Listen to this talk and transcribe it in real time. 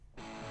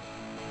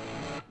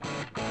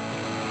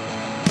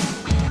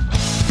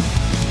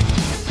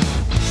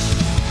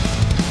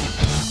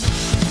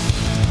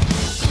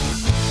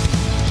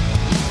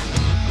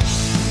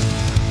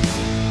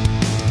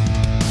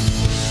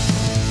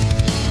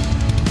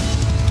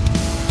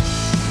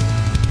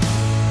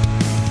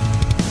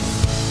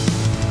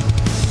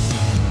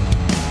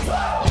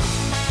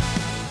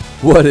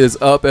What is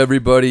up,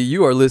 everybody?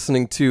 You are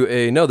listening to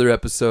another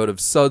episode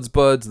of Suds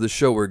Buds, the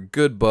show where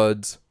good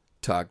buds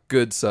talk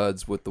good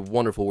suds with the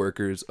wonderful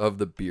workers of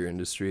the beer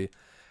industry.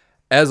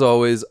 As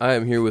always, I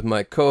am here with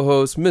my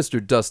co-host,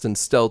 Mr. Dustin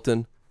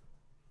Stelton.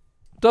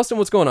 Dustin,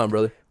 what's going on,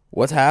 brother?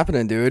 What's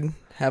happening, dude?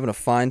 Having a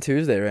fine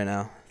Tuesday right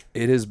now.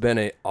 It has been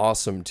an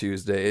awesome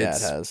Tuesday. It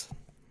has.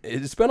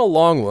 It's been a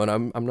long one.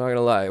 I'm not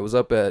gonna lie. I was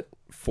up at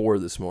 4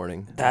 this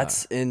morning.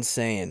 That's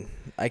insane.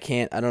 I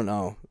don't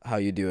know how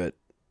you do it.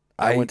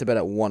 I went to bed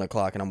at 1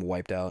 o'clock and I'm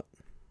wiped out.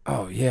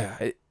 Oh,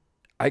 yeah.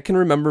 I can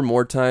remember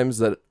more times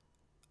that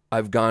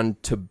I've gone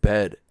to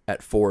bed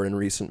at 4 in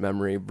recent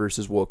memory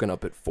versus woken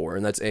up at 4,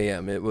 and that's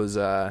a.m. It was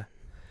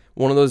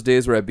one of those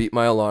days where I beat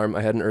my alarm.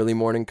 I had an early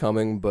morning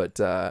coming, but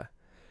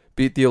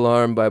beat the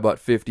alarm by about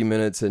 50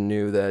 minutes and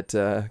knew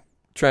that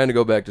trying to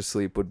go back to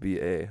sleep would be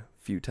a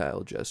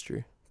futile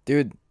gesture.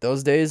 Dude,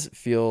 those days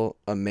feel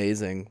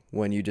amazing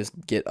when you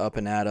just get up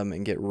and at 'em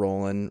and get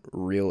rolling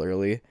real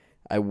early.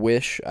 I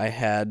wish I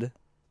had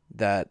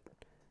that,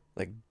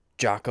 like,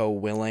 Jocko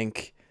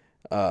Willink,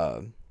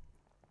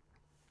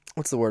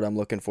 what's the word I'm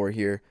looking for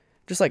here?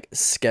 Just, like,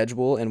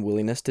 schedule and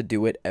willingness to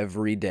do it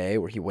every day,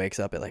 where he wakes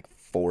up at, like,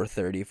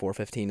 4:30,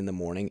 4:15 in the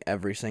morning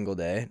every single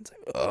day. It's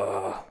like,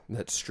 ugh.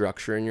 That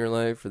structure in your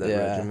life for that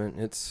regimen,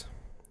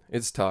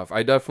 it's tough.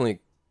 I definitely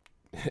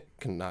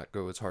cannot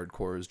go as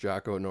hardcore as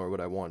Jocko, nor would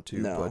I want to.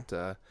 No.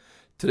 But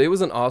today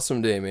was an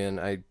awesome day, man.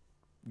 I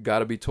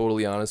gotta be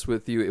totally honest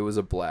with you. It was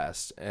a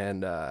blast.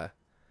 And I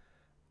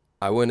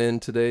went in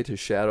today to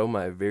shadow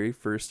my very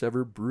first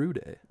ever brew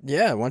day.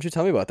 Yeah, why don't you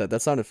tell me about that?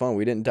 That sounded fun.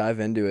 We didn't dive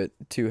into it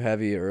too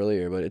heavy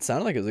earlier, but it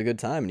sounded like it was a good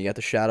time, and you got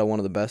to shadow one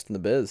of the best in the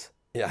biz.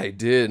 Yeah, I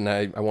did, and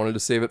I wanted to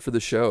save it for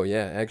the show.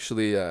 Yeah,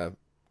 actually,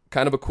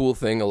 kind of a cool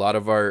thing. A lot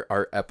of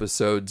our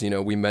episodes,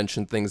 we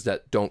mention things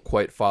that don't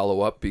quite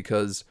follow up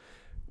because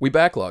we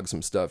backlog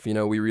some stuff.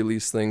 We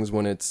release things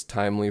when it's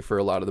timely for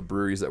a lot of the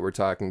breweries that we're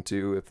talking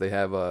to. If they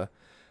have a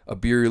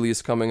beer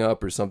release coming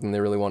up or something they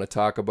really want to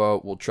talk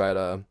about, we'll try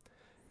to,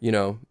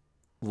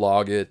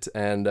 log it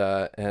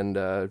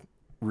and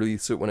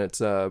release it when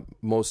it's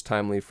most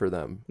timely for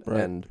them. Right.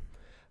 And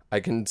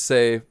I can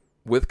say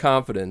with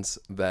confidence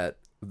that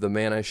the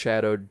man I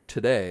shadowed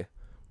today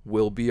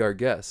will be our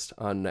guest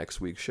on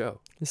next week's show.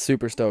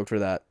 Super stoked for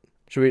that.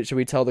 Should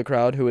we tell the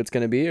crowd who it's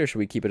going to be, or should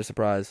we keep it a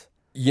surprise?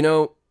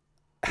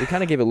 We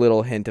kind of gave a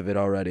little hint of it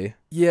already.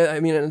 Yeah,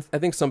 I mean, I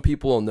think some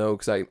people will know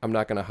because I'm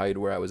not going to hide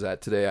where I was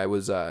at today. I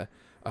was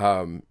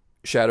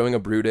shadowing a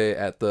brew day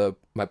at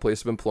my place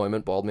of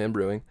employment, Bald Man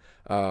Brewing.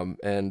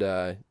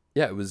 It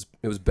was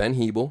Ben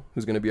Hebel,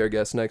 who's going to be our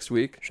guest next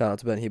week. Shout out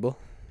to Ben Hebel.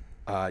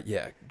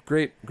 Yeah,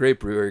 great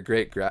brewer,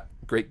 great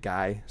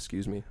guy,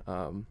 excuse me.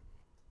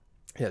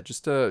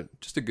 Just a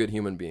good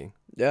human being.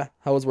 Yeah,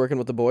 how was working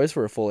with the boys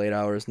for a full 8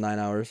 hours, 9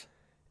 hours?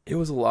 It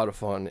was a lot of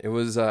fun. It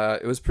was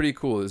pretty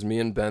cool. It was me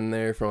and Ben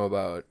there from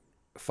about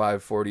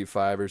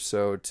 5:45 or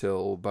so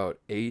till about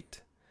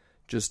 8.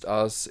 Just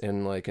us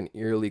in like an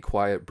eerily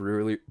quiet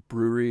brewery.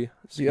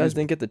 So you guys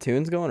didn't get the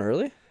tunes going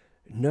early?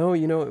 No,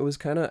 it was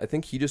kind of, I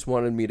think he just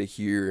wanted me to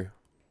hear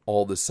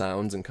all the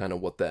sounds and kind of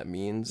what that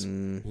means,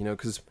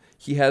 because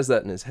he has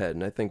that in his head,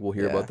 and I think we'll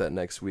hear about that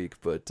next week.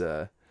 But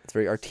it's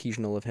very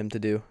artisanal of him to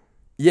do.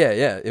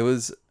 Yeah, it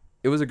was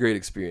a great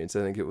experience.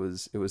 I think it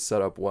was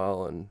set up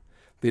well, and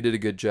they did a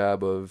good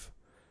job of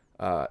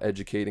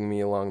educating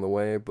me along the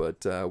way.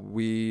 But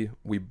we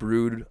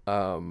brewed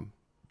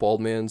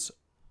Bald Man's,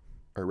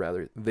 or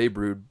rather, they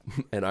brewed,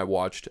 and I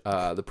watched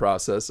the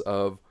process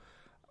of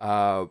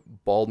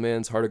Bald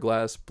Man's Heart of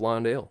Glass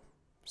Blonde Ale.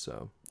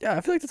 So yeah,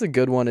 I feel like that's a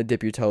good one to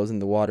dip your toes in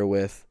the water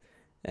with,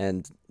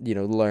 and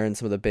learn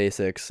some of the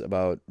basics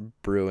about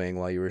brewing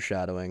while you were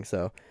shadowing.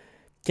 So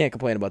can't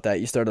complain about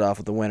that. You started off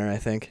with the winner, I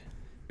think.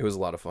 It was a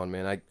lot of fun,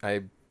 man.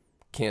 I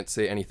can't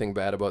say anything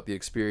bad about the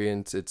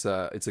experience. It's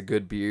a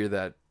good beer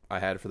that I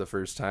had for the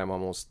first time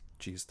almost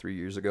 3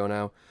 years ago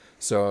now.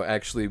 So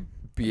actually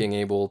being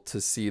able to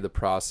see the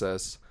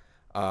process,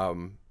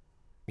 from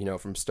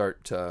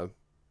start to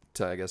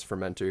I guess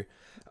fermenter.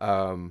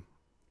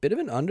 Bit of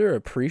an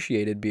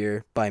underappreciated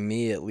beer by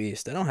me, at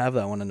least. I don't have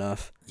that one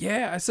enough.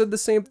 Yeah, I said the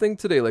same thing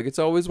today. Like, it's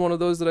always one of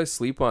those that I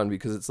sleep on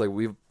because it's like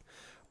we've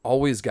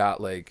always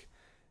got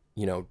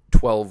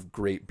 12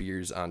 great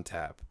beers on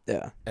tap.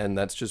 Yeah. And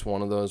that's just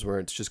one of those where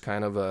it's just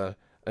kind of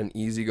an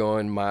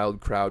easygoing,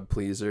 mild crowd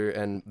pleaser.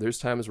 And there's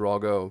times where I'll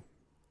go,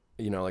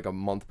 like a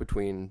month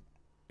between,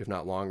 if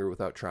not longer,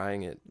 without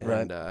trying it.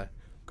 Right. And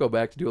go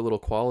back to do a little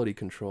quality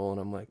control. And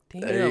I'm like,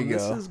 there damn,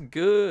 this is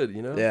good,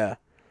 Yeah.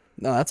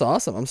 No, that's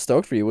awesome. I'm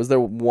stoked for you. Was there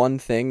one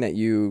thing that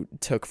you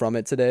took from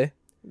it today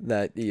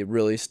that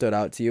really stood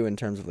out to you in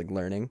terms of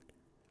learning?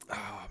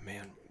 Oh,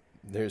 man.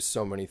 There's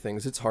so many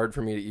things. It's hard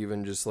for me to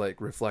even just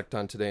reflect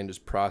on today and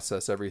just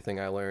process everything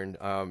I learned.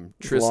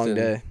 Tristan, a long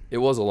day. It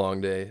was a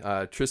long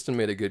day. Tristan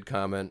made a good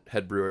comment,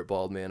 head brewer at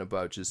Bald Man,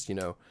 about just, you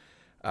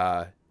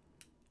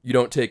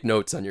don't take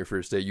notes on your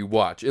first day. You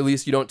watch. At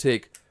least you don't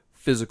take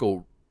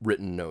physical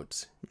written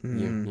notes.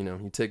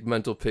 You take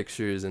mental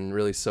pictures and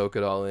really soak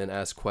it all in,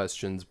 ask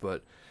questions,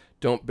 but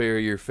don't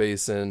bury your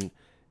face in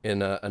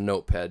in a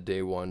notepad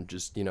day one,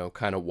 just,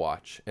 kind of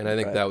watch. And I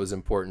think Right. that was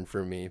important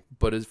for me.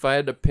 But if I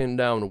had to pin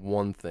down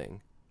one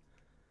thing,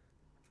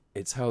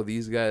 it's how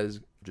these guys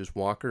just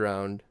walk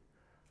around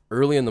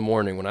early in the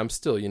morning when I'm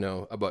still,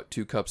 about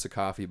 2 cups of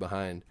coffee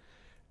behind.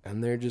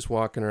 And they're just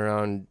walking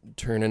around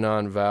turning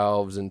on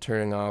valves and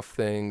turning off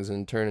things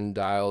and turning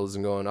dials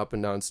and going up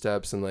and down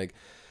steps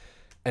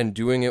and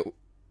doing it,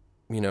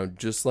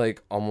 just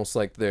like almost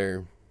like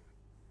they're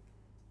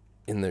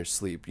in their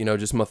sleep,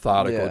 just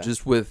methodical, Yeah.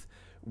 just with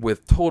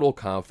total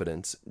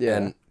confidence. Yeah.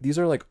 And these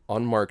are like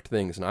unmarked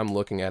things, and I'm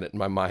looking at it and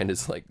my mind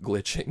is like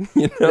glitching,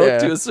 Yeah.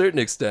 to a certain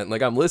extent.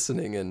 Like I'm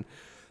listening and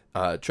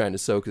trying to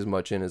soak as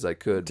much in as I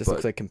could. Just but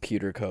looks like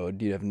computer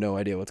code. You have no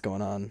idea what's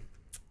going on.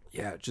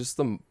 yeah, just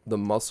the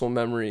muscle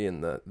memory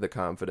and the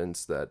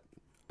confidence that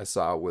I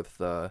saw with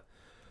the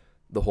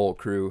whole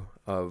crew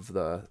of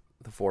the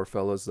 4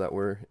 fellows that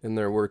were in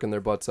there working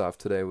their butts off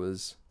today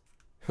was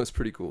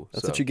pretty cool.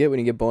 That's what you get when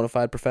you get bona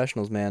fide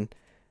professionals, man.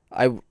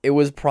 It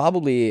was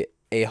probably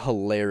a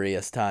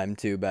hilarious time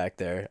too back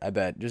there. I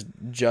bet just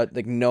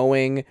like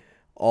knowing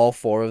all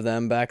 4 of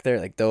them back there,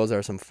 like those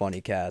are some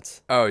funny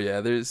cats. Oh yeah,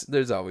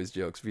 there's always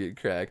jokes being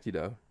cracked.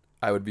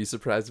 I would be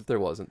surprised if there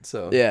wasn't.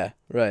 So Yeah,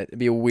 right. It'd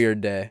be a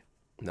weird day.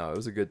 no, it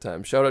was a good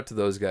time. Shout out to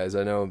those guys.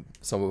 I know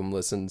some of them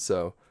listened,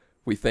 so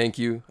we thank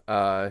you.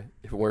 If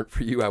it weren't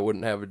for you, I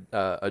wouldn't have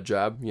a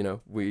job.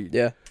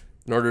 Yeah.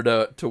 In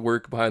order to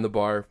work behind the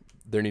bar,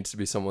 there needs to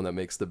be someone that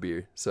makes the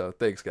beer. So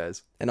thanks,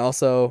 guys. And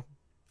also,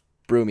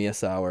 brew me a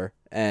sour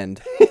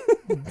and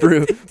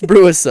brew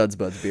a Suds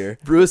Buds beer.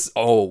 Bruce.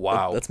 Oh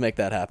wow. Let's make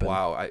that happen.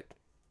 Wow.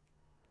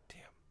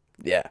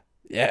 Yeah.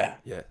 Yeah.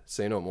 Yeah.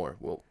 Say no more.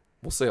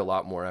 We'll say a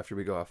lot more after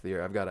we go off the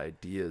air. I've got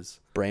ideas.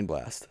 Brain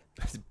blast.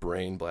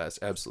 Brain blast.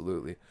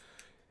 Absolutely.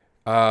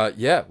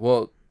 Yeah.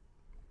 Well,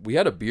 we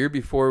had a beer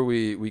before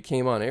we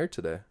came on air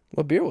today.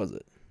 What beer was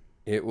it?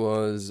 It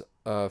was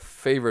a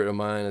favorite of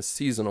mine, a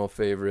seasonal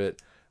favorite.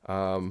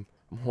 I'm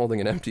holding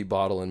an empty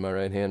bottle in my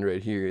right hand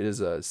right here. It is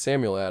a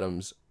Samuel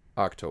Adams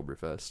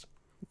Oktoberfest.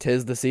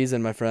 'Tis the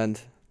season, my friend.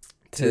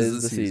 Tis Tis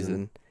the the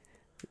season.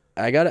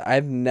 season.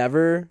 I've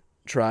never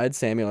tried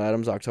Samuel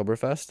Adams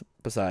Oktoberfest.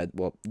 Besides,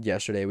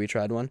 yesterday we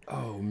tried one.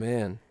 Oh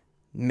man,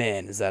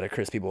 Man, is that a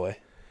crispy boy?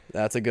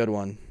 That's a good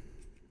one.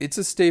 it's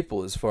a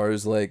staple as far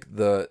as like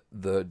the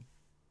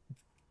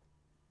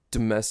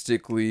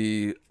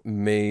domestically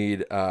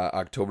made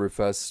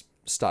Oktoberfest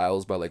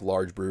styles by like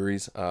large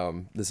breweries.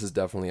 This is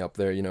definitely up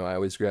there. I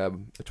always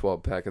grab a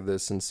 12-pack of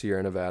this in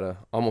Sierra Nevada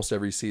almost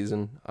every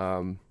season.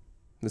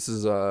 This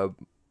is a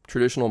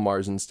traditional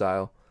Marzen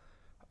style,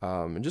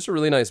 and just a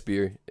really nice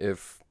beer.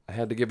 If I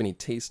had to give any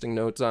tasting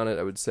notes on it,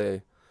 I would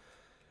say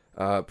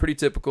pretty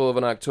typical of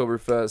an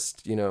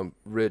Oktoberfest.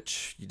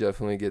 Rich. You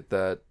definitely get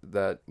that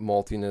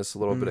maltiness, a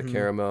little bit of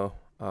caramel.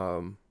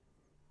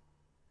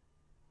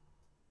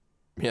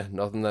 Yeah,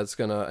 nothing that's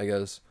gonna, I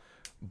guess,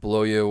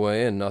 blow you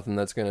away, and nothing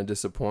that's gonna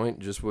disappoint.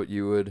 Just what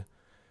you would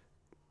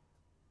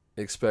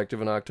expect of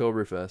an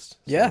Oktoberfest. So.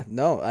 Yeah,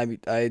 no,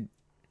 I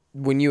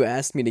when you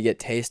asked me to get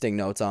tasting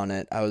notes on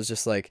it, I was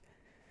just like,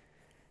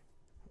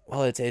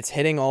 well, it's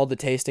hitting all the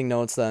tasting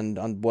notes on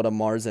what a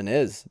Marzen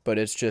is, but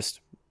it's just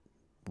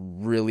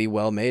really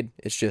well made.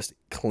 It's just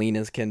clean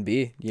as can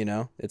be,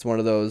 It's one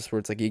of those where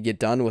it's like you get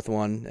done with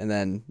one and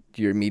then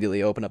you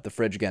immediately open up the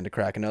fridge again to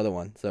crack another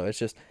one. So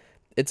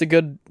it's a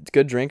good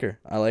drinker.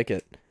 I like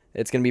it.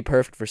 It's going to be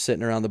perfect for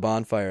sitting around the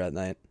bonfire at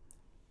night.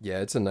 Yeah,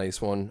 it's a nice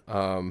one.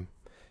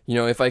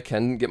 If I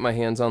can get my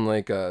hands on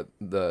like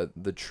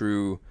the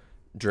true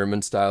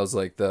German styles,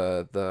 like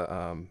the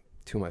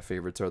two of my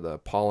favorites are the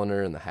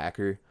Paulaner and the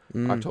Hacker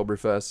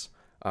Oktoberfest.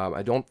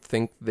 I don't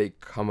think they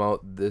come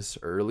out this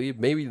early.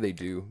 Maybe they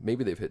do.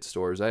 Maybe they've hit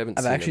stores. I haven't.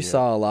 I've seen actually them yet.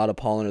 saw a lot of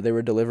Paulaner. They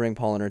were delivering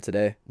Paulaner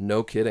today.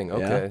 No kidding.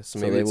 Okay, Yeah, so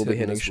maybe they it's will be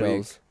hitting this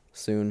shelves week.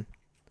 soon.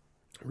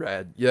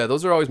 Rad. Yeah,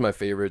 those are always my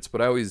favorites, but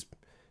I always,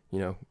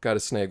 got to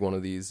snag one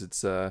of these.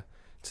 It's a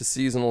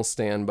seasonal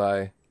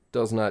standby.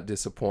 Does not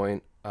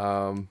disappoint.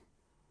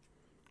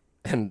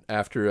 And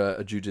after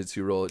a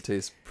jiu-jitsu roll, it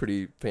tastes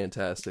pretty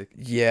fantastic.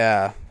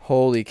 Yeah,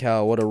 holy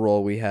cow, what a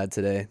roll we had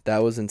today. That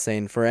was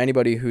insane. For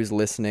anybody who's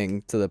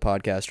listening to the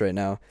podcast right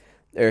now,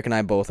 Eric and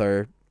I both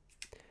are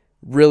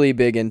really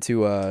big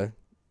into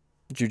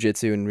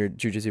jiu-jitsu, and we're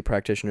jiu-jitsu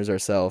practitioners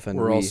ourselves. And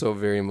We're also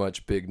very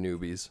much big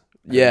newbies.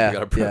 Yeah, I got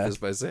to preface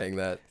by saying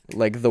that.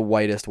 like the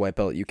whitest white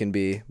belt you can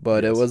be.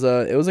 But Yes.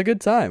 it was a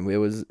good time. It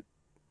was,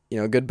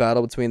 a good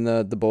battle between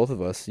the both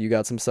of us. You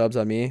got some subs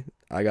on me,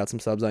 I got some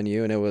subs on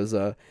you, and it was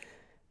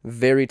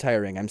very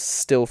tiring. I'm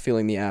still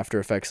feeling the after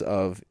effects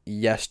of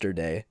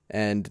yesterday,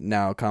 and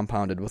now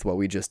compounded with what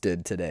we just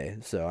did today.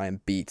 So I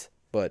am beat,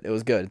 but it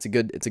was good.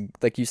 It's a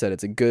like you said,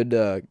 it's a good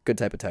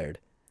type of tired.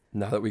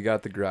 Now that we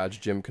got the garage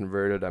gym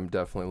converted, I'm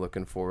definitely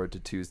looking forward to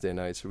Tuesday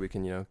nights where we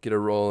can, get a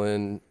roll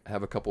in,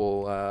 have a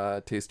couple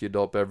tasty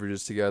adult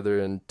beverages together,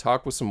 and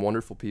talk with some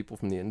wonderful people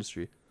from the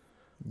industry.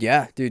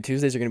 Yeah, dude,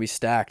 Tuesdays are gonna be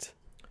stacked.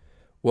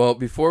 Well,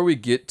 before we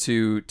get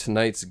to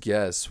tonight's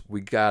guest,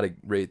 we gotta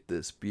rate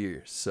this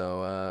beer.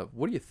 So,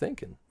 what are you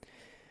thinking?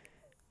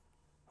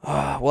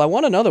 Well, I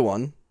want another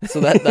one, so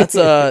that's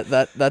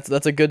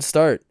that's a good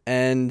start.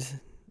 And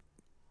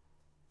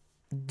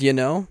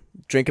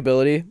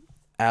drinkability,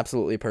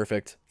 absolutely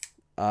perfect.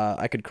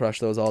 I could crush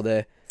those all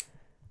day.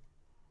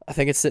 I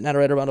think it's sitting at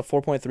right around a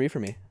 4.3 for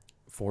me.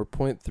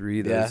 4.3.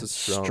 Yeah, That's a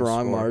strong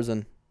strong score.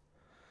 Marzen.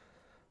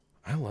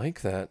 I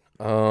like that.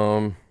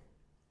 I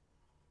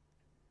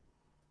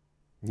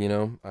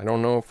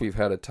don't know if we've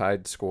had a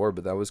tied score,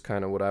 but that was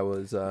kind of what I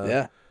was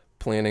Yeah,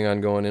 planning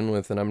on going in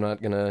with, and I'm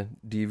not gonna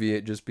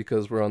deviate just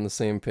because we're on the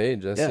same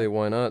page. I yeah. say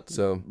why not?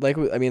 So like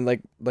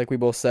we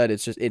both said,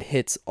 it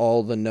hits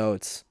all the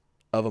notes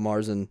of a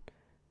Marzen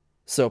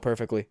so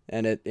perfectly,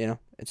 and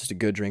it's just a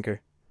good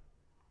drinker.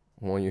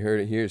 well, you heard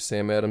it here.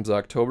 Sam Adams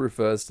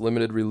Oktoberfest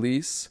limited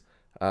release.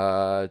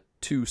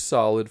 Two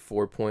solid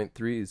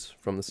 4.3s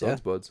from the Yeah.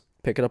 Suds Buds.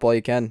 Pick it up while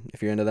you can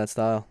if you're into that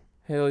style.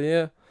 Hell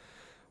yeah.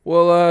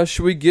 Well,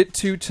 should we get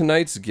to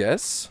tonight's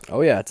guests?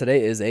 Oh yeah,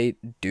 today is a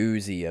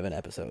doozy of an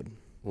episode.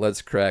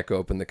 Let's crack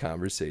open the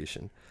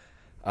conversation.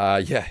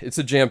 Yeah, it's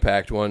a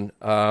jam-packed one.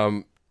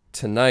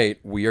 Tonight,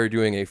 we are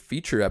doing a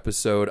feature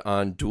episode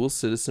on Dual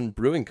Citizen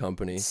Brewing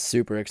Company.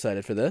 Super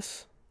excited for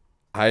this.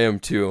 I am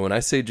too. When I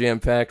say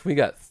jam-packed, we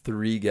got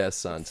 3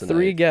 guests on tonight.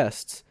 3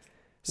 guests.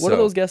 What are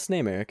those guests'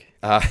 name, Eric?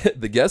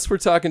 The guests we're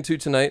talking to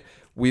tonight,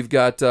 we've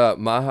got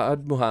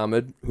Mahad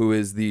Muhammad, who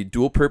is the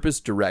dual-purpose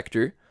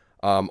director,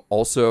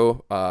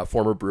 also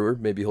former brewer.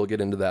 Maybe he'll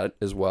get into that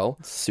as well.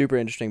 Super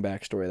interesting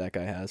backstory that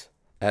guy has.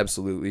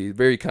 Absolutely.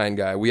 Very kind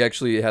guy. We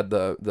actually had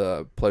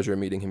the pleasure of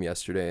meeting him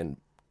yesterday, and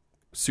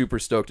super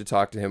stoked to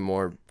talk to him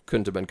more.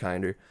 Couldn't have been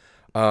kinder.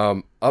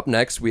 Up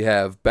next, we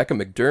have Becca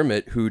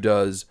McDermott, who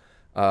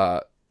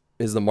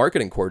is the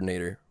marketing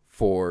coordinator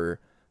for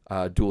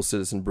Dual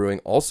Citizen Brewing.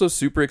 Also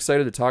super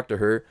excited to talk to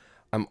her.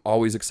 I'm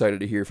always excited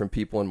to hear from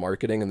people in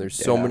marketing, and there's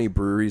so many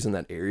breweries in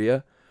that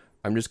area.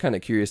 I'm just kind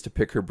of curious to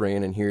pick her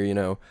brain and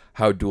hear,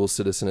 how Dual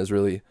Citizen is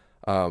really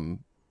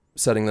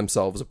setting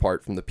themselves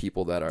apart from the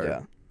people that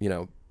are,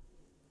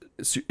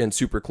 in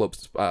super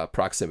close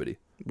proximity.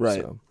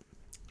 Right. So.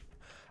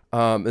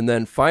 And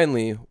then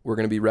finally, we're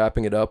going to be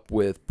wrapping it up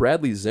with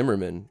Bradley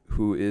Zimmerman,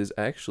 who is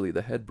actually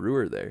the head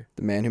brewer there.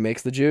 The man who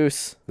makes the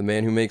juice. The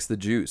man who makes the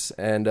juice.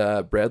 And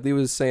Bradley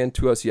was saying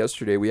to us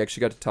yesterday, we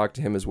actually got to talk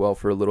to him as well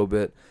for a little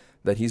bit,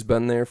 that he's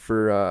been there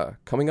for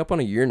coming up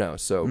on a year now.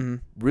 So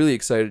really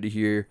excited to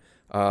hear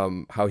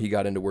how he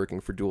got into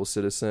working for Dual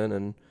Citizen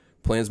and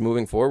plans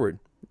moving forward.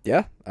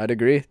 Yeah, I'd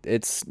agree.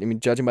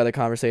 Judging by the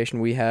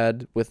conversation we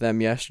had with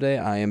them yesterday,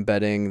 I am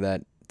betting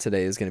that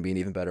today is going to be an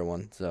even better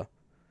one. So,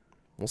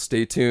 well,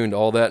 stay tuned.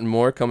 All that and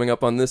more coming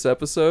up on this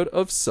episode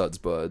of Suds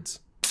Buds.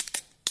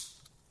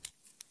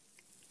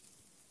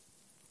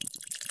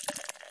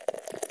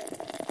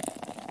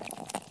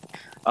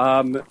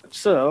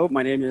 So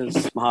my name is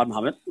Mahad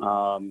Muhammad.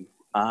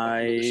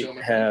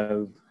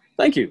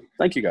 Thank you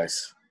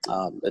guys.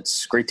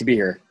 It's great to be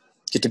here.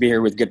 Get to be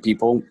here with good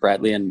people,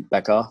 Bradley and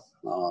Becca.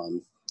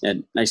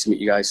 And nice to meet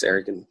you guys,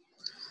 Eric and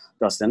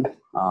Dustin.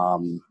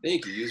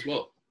 Thank you as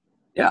well.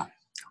 Yeah.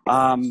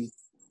 My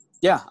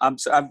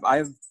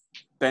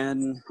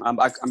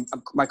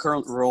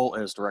current role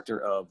is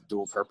director of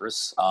Dual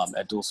Purpose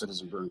at Dual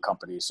Citizen Brewing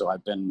Company. So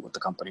I've been with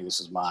the company. This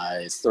is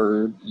my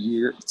third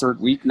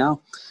week now,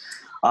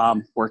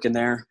 working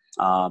there.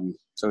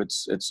 So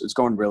it's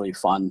going really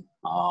fun.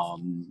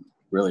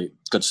 Really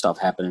good stuff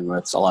happening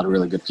with a lot of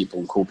really good people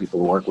and cool people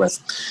to work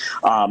with.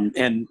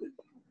 And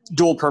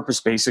Dual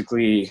Purpose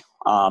basically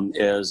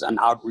is an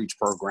outreach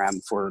program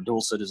for Dual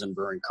Citizen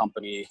Brewing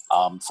Company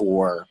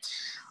for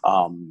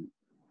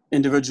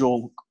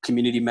individual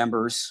community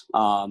members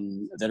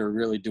that are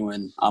really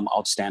doing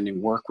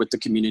outstanding work with the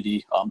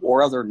community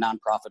or other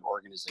nonprofit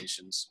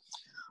organizations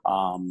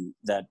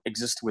that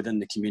exist within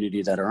the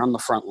community that are on the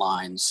front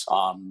lines.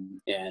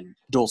 And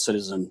Dual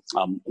Citizen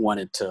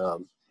wanted to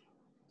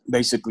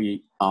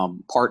basically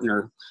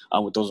partner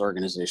with those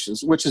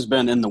organizations, which has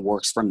been in the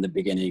works from the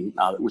beginning,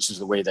 which is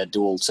the way that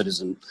Dual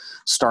Citizen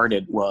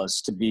started,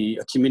 was to be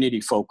a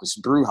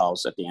community-focused brew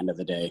house at the end of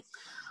the day.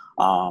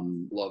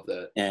 Love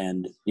that.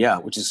 And yeah,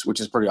 which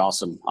is pretty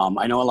awesome.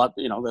 I know a lot,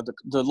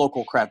 the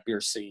local craft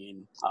beer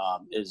scene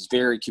is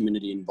very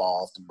community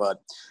involved,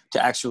 but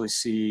to actually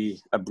see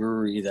a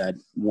brewery that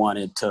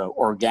wanted to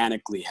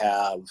organically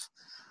have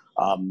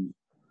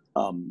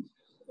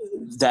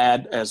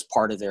that as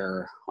part of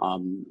their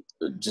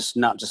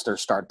not just their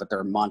start, but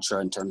their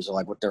mantra in terms of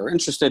like what they're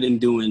interested in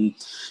doing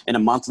in a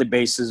monthly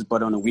basis,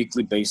 but on a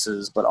weekly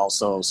basis, but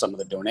also some of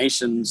the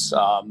donations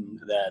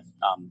that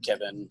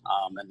Kevin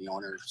and the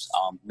owners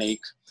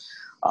make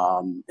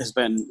has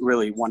been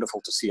really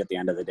wonderful to see at the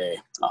end of the day.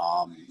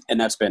 And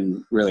that's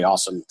been really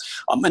awesome.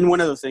 And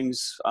one of the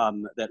things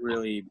that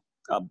really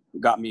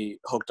got me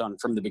hooked on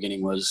from the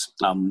beginning was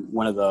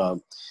one of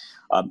the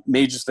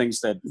major things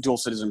that Dual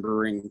Citizen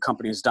Brewing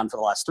Company has done for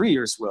the last 3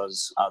 years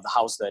was the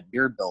house that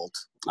Beard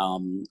built,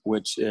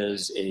 which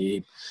is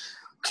a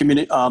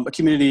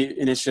community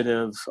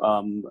initiative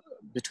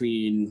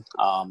between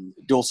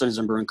Dual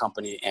Citizen Brewing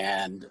Company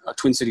and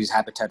Twin Cities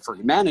Habitat for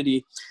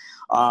Humanity,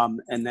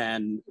 And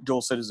then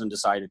Dual Citizen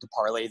decided to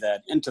parlay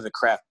that into the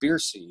craft beer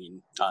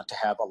scene, to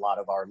have a lot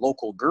of our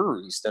local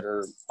breweries that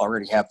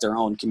already have their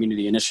own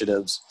community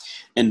initiatives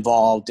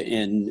involved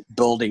in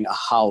building a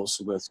house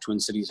with Twin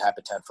Cities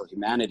Habitat for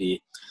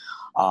Humanity,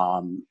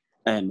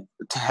 and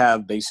to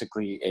have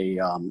basically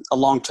a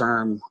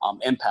long-term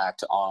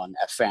impact on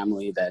a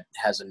family that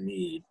has a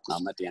need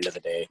at the end of the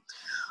day.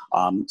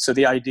 So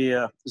the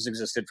idea has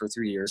existed for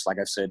 3 years. Like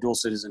I've said, Dual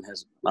Citizen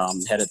has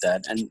headed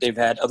that, and they've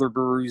had other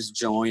breweries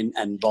join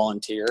and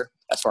volunteer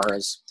as far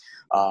as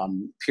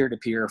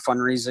peer-to-peer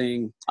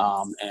fundraising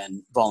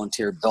and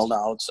volunteer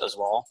build-outs as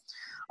well.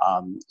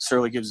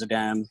 Surly Gives a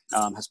Damn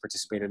has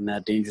participated in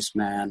that, Dangerous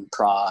Man,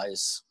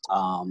 Prize.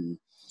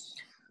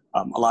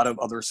 A lot of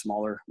other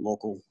smaller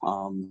local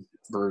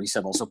breweries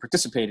have also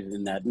participated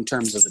in that in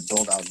terms of the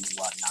build-out and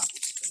whatnot,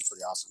 which has been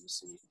pretty awesome to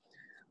see.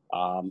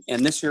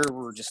 And this year,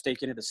 we're just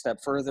taking it a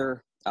step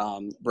further.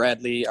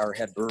 Bradley, our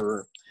head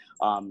brewer,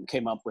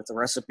 came up with a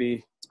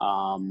recipe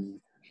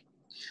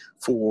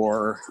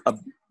for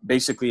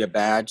basically a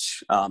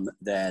badge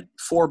that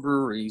 4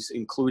 breweries,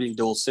 including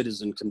Dual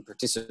Citizen, can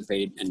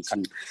participate and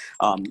can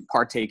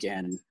partake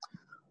in.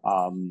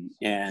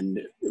 And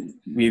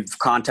we've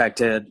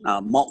contacted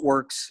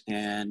Maltworks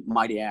and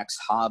Mighty Axe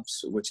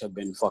Hops, which have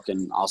been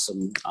fucking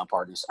awesome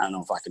partners. I don't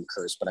know if I can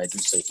curse, but I do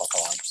say fuck a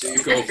lot. So.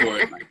 You go for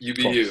it. You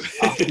be you.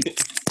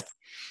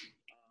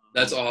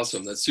 That's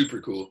awesome. That's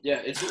super cool.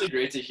 Yeah, it's really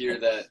great to hear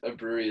that a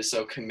brewery is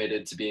so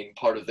committed to being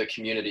part of the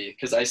community,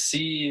 because I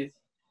see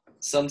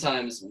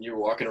sometimes you're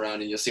walking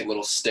around and you'll see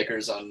little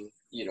stickers on,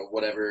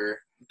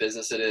 whatever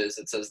business it is.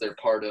 It says they're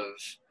part of,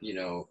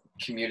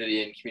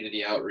 community and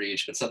community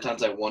outreach. But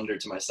sometimes I wonder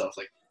to myself,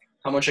 like,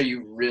 how much are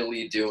you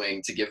really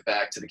doing to give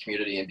back to the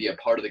community and be a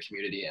part of the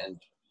community? And,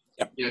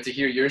 to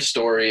hear your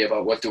story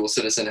about what Dual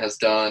Citizen has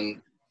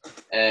done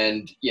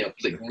and,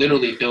 like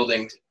literally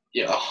building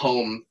a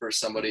home for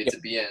somebody to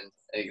be in,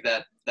 like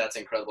that's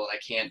incredible. I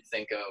can't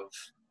think of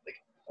like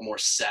a more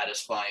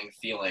satisfying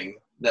feeling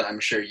that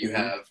I'm sure you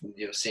have,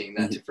 seeing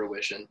that to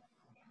fruition.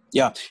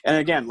 Yeah. And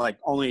again, like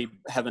only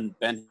having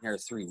been here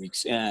 3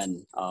 weeks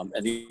in,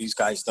 and these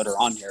guys that are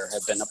on here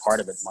have been a part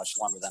of it much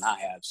longer than I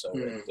have. So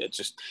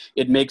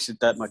it makes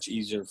it that much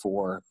easier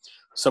for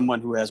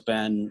someone who has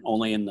been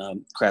only in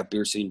the craft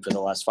beer scene for the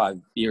last 5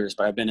 years,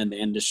 but I've been in the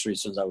industry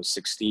since I was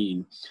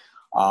 16.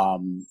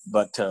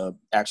 But to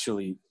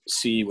actually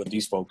see what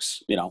these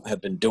folks,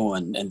 have been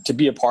doing and to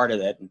be a part of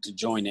that and to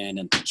join in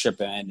and to chip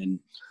in. And,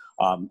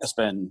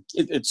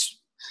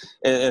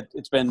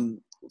 it's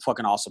been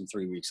fucking awesome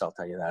 3 weeks. I'll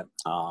tell you that.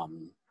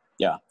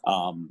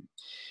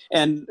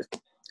 And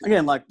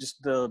again, like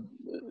just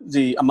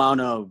the amount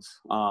of,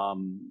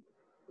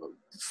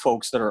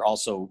 folks that are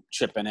also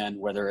chipping in,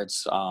 whether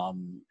it's,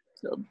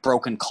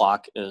 Broken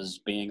Clock is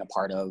being a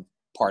part of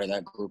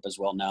that group as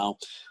well now.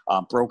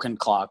 Broken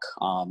Clock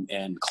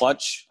and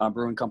Clutch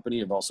Brewing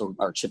Company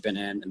are chipping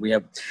in, and we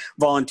have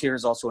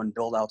volunteers also in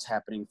build outs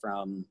happening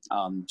from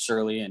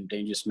Surly and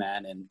Dangerous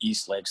Man and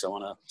East Lake. So I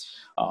want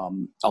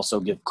to also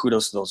give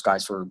kudos to those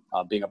guys for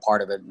being a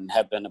part of it and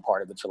have been a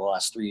part of it for the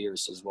last 3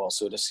 years as well.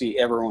 So to see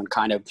everyone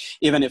kind of,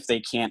 even if they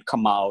can't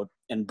come out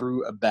and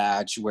brew a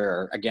batch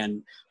where,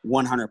 again,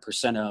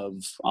 100%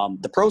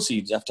 of the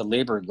proceeds after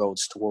labor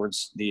goes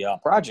towards the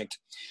project,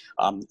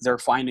 they're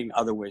finding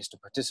other ways to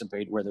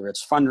participate, whether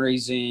it's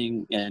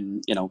fundraising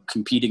and,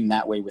 competing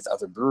that way with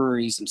other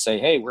breweries and say,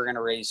 hey, we're going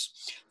to raise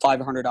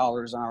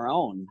 $500 on our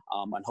own,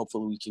 and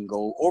hopefully we can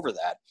go over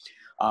that.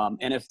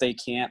 And if they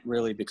can't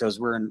really, because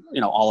we're in,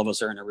 all of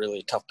us are in a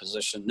really tough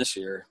position this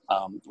year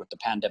with the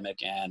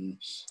pandemic and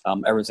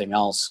everything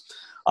else.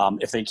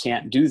 If they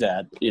can't do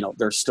that,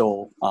 there's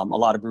still a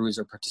lot of breweries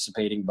are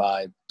participating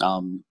by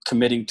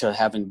committing to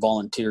having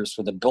volunteers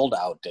for the build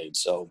out date.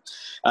 So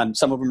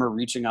some of them are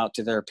reaching out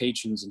to their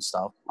patrons and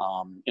stuff.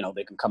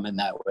 They can come in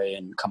that way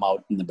and come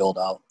out in the build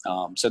out.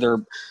 So there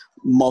are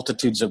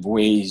multitudes of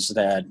ways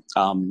that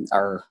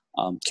our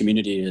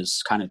community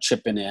is kind of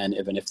chipping in,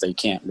 even if they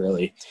can't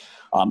really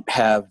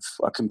have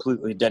a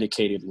completely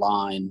dedicated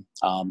line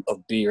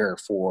of beer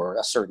for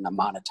a certain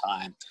amount of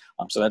time.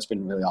 So that's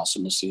been really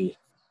awesome to see.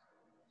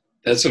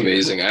 That's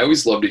amazing. I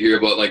always love to hear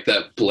about like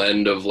that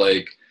blend of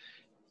like,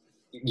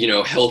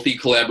 healthy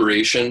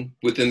collaboration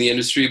within the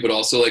industry, but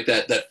also like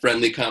that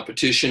friendly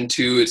competition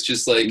too. It's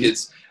just like,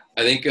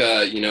 I think,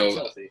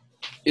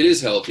 it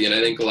is healthy. And I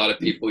think a lot of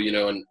people,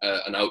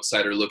 an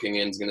outsider looking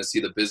in is going to see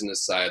the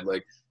business side.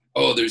 Like,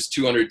 oh, there's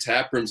 200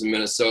 tap rooms in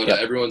Minnesota. Yep.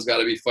 Everyone's got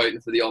to be fighting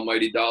for the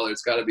almighty dollar.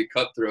 It's got to be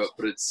cutthroat,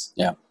 but it's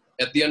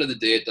at the end of the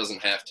day, it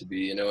doesn't have to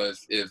be,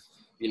 if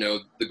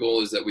the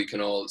goal is that we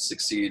can all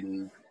succeed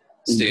and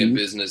stay in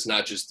business,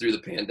 not just through the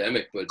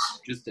pandemic, but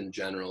just in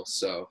general.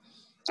 So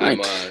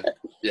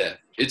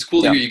it's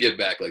cool to hear you give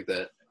back like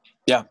that.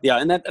 Yeah.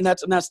 And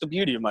that's the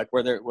beauty of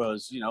whether it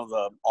was,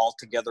 the all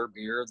together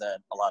beer that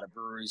a lot of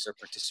breweries are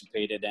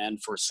participated in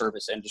for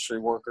service industry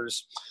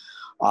workers.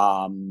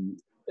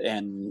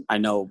 And I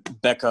know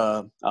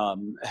Becca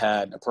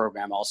had a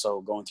program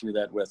also going through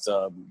that with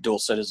Dual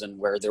Citizen,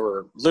 where there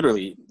were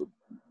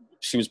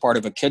she was part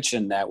of a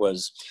kitchen that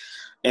was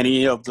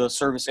any of the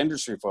service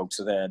industry folks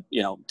that,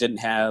 didn't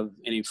have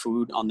any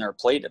food on their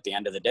plate at the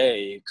end of the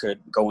day could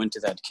go into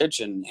that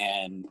kitchen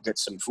and get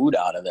some food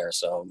out of there.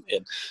 So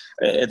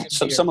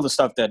some of the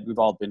stuff that we've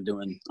all been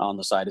doing on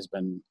the side has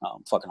been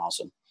fucking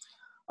awesome.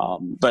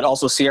 But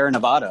also Sierra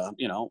Nevada,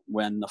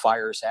 when the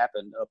fires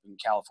happened up in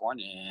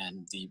California,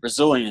 and the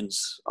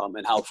Brazilians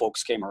and how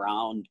folks came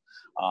around,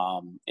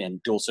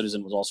 and Dual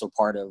Citizen was also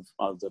part of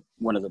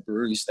one of the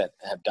breweries that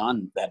have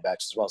done that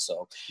batch as well.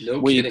 So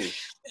kidding.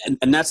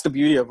 And that's the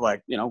beauty of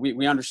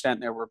we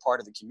understand that we're part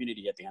of the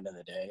community at the end of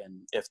the day.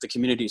 And if the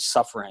community is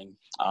suffering,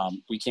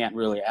 we can't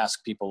really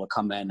ask people to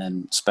come in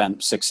and spend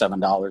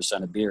 $6-7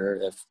 on a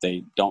beer if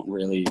they don't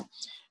really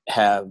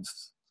have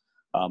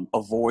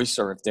a voice,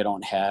 or if they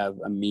don't have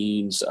a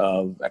means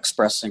of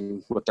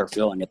expressing what they're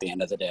feeling at the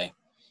end of the day.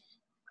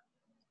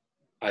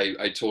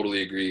 I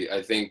totally agree.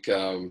 I think,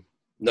 I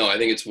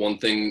think it's one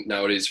thing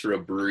nowadays for a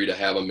brewery to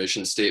have a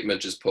mission statement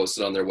just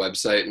posted on their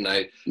website. And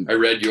I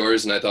read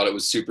yours and I thought it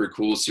was super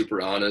cool,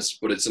 super honest,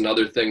 but it's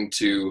another thing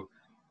to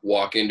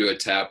walk into a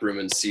tap room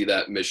and see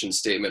that mission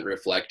statement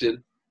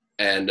reflected.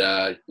 And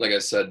like I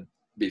said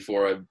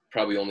before, I've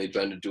probably only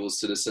been to Dual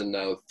Citizen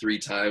now 3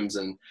 times,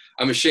 and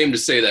I'm ashamed to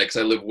say that because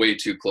I live way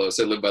too close.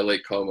 I live by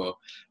Lake Como,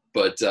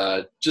 but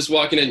just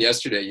walking in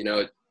yesterday,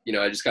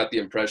 I just got the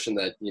impression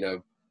that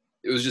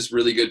it was just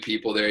really good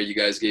people there. You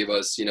guys gave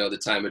us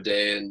the time of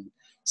day and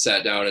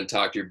sat down and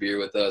talked your beer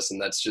with us, and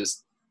that's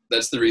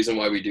the reason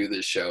why we do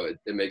this show.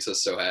 It makes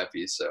us so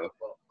happy. So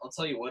well, I'll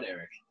tell you what,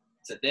 Eric.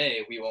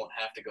 Today we won't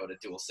have to go to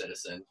Dual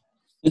Citizen,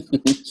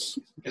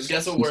 because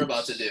guess what we're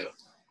about to do?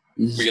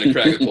 We're gonna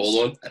crack a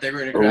cold one. I think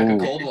we're gonna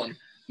crack a cold one.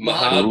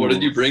 Mahad, what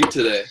did you bring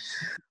today?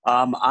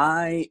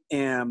 I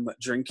am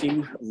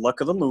drinking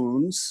Luck of the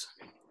Loons,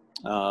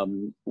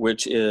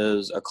 which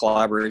is a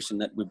collaboration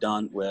that we've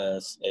done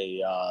with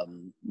a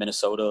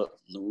Minnesota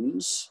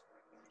Loons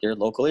here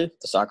locally,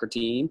 the soccer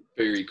team.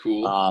 Very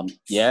cool.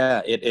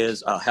 It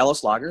is a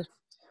Helles Lager.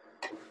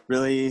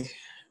 Really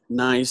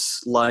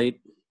nice, light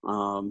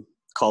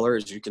color,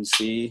 as you can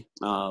see.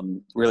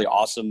 Really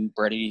awesome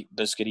bready,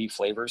 biscuity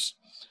flavors.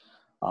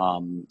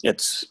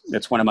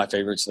 It's one of my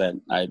favorites that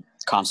I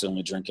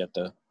constantly drink at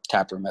the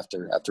tap room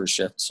after a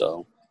shift.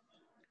 So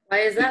why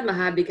is that,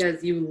 Mahad?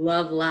 Because you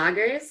love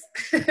lagers?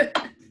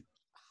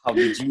 How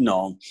did you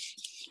know?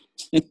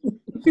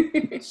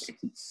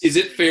 Is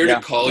it fair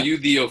to call you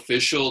the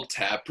official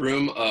tap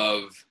room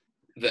of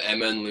the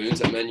MN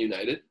Loons, MN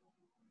United?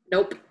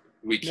 Nope.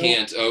 We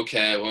can't.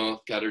 Okay,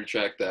 well, got to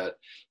retract that.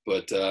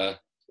 But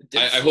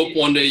I hope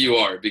one day you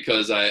are,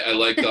 because I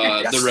like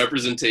the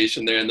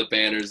representation there and the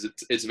banners.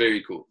 It's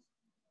very cool.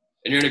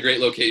 And you're in a great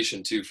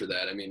location, too, for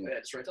that. I mean, yeah,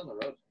 it's right down the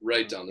road.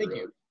 Right down the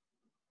road.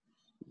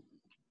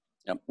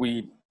 Yep.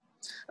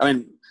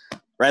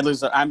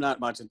 Bradley's, I'm not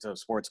much into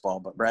sports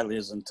ball, but Bradley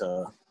is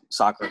into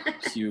soccer.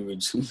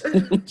 Huge.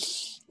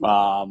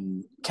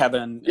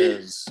 Kevin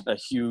is a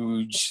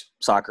huge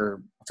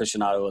soccer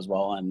aficionado as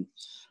well. And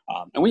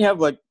we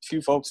have a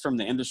few folks from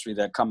the industry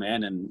that come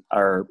in and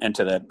are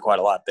into that quite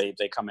a lot. They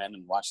come in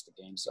and watch the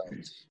game. So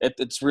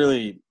it's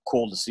really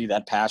cool to see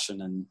that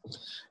passion, and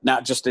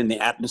not just in the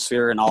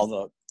atmosphere and all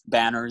the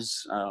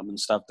banners and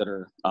stuff that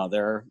are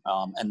there,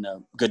 and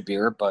the good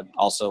beer, but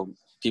also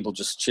people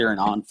just cheering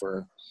on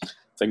for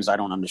things I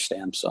don't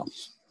understand. So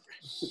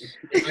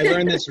I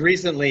learned this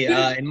recently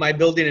in my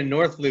building in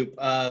North Loop.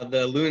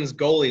 The Loons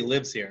goalie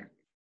lives here.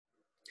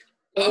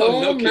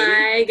 Oh, no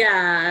my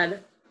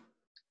God.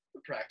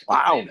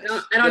 Wow.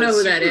 I don't know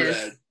who that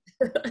is.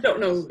 I don't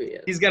know who he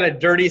is. He's got a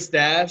dirty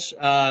stash,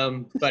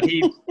 but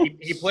he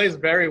plays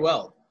very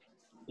well.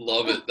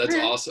 Love it. That's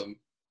awesome.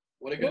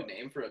 What a good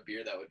name for a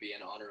beer that would be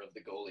in honor of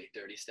the goalie,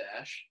 Dirty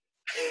Stash.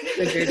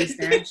 The Dirty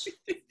Stash.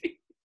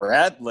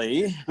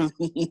 Bradley. I'm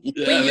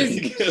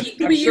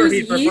sure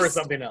he'd prefer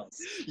something else.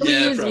 Can we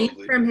use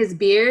yeast from his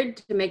beard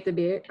to make the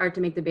beer, or to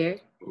make the beer?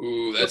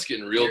 Ooh, that's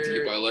getting real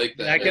deep. I like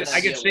that.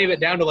 I could shave it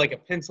down to like a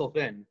pencil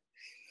thin.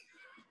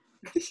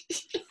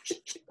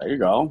 There you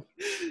go.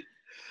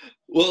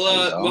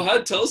 Well,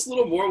 Mahad, tell us a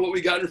little more what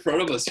we got in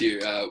front of us here.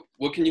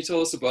 What can you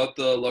tell us about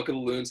the Luck of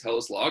the Loons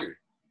Helles Lager?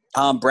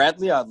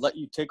 Bradley, I'd let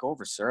you take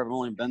over, sir. I've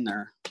only been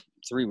there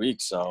 3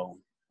 weeks, so.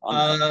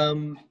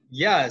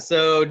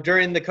 So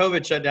during the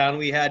COVID shutdown,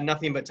 we had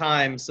nothing but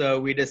time, so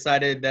we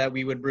decided that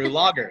we would brew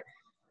lager.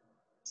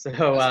 So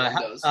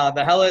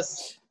the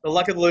Helles, the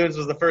Luck of the Loons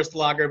was the first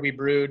lager we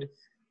brewed.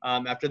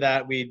 After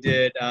that, we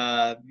did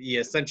the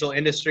Essential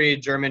Industry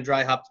German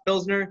Dry Hopped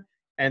Pilsner.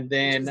 And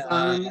then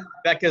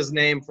Becca's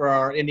name for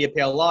our India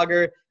Pale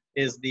Lager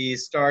is the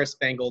Star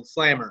Spangled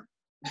Slammer.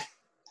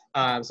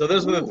 So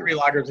those were the 3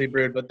 lagers we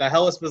brewed, but the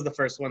Helles was the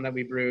first one that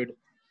we brewed.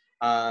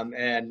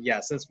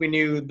 Since we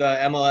knew the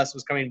MLS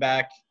was coming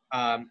back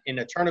in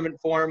a tournament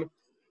form,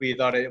 we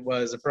thought it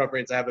was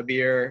appropriate to have a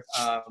beer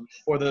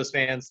for those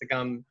fans to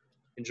come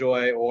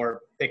enjoy or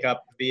pick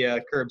up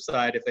via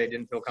curbside if they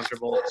didn't feel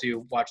comfortable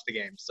to watch the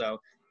game. So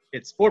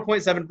it's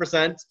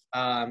 4.7%.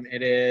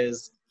 It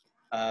is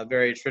a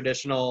very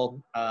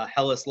traditional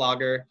Helles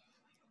lager.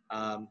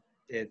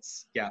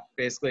 it's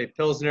basically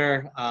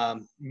Pilsner,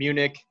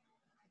 Munich,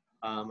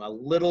 a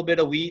little bit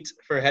of wheat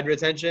for head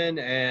retention,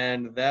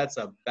 and that's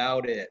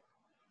about it.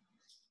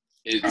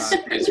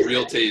 It's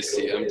real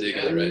tasty. I'm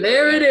digging it right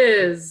There now. it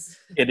is.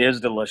 It is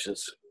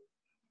delicious.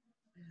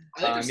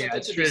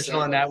 It's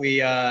traditional in that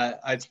we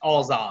it's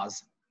all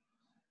Zaz.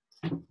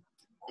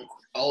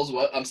 All's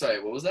what? I'm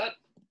sorry, what was that?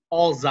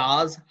 All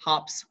Zaz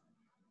hops.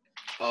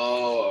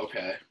 Oh,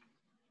 okay.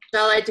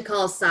 I like to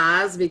call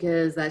Saz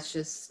because that's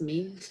just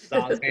me.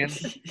 Zaz man.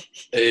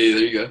 Hey,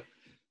 there you go.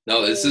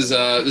 No, this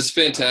is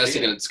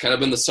fantastic, and it's kind of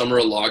been the summer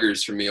of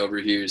lagers for me over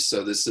here.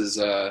 So this is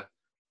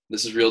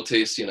real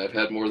tasty, and I've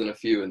had more than a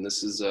few, and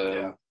this is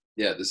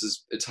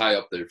it's high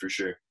up there for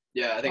sure.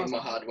 Yeah, I think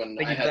Mahad, when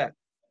Thank I you for had that.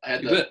 I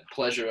had the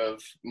pleasure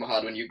of,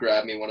 Mahad, when you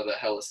grabbed me one of the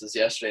Hellas's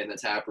yesterday in the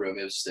tap room,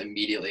 it was just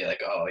immediately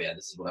like, oh yeah,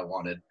 this is what I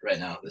wanted right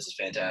now. This is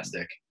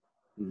fantastic.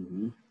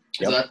 Mm-hmm.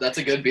 So that's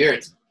a good beer.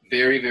 It's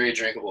very, very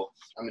drinkable.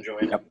 I'm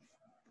enjoying it.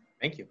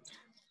 Thank you.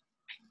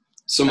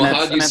 So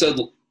Mahad, you said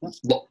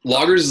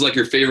lagers is like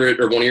your favorite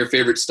or one of your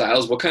favorite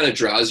styles. What kind of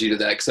draws you to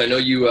that? Because I know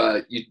you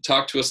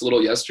talked to us a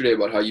little yesterday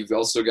about how you've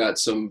also got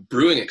some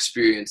brewing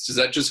experience. Does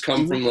that just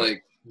come from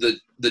like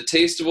the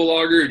taste of a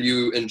lager, or do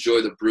you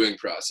enjoy the brewing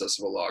process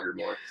of a lager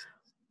more?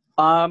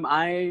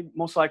 I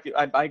most likely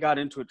I got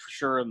into it for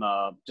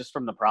sure just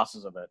from the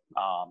process of it.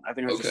 I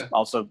think it's just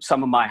also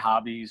some of my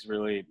hobbies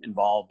really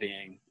involve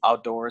being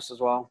outdoors as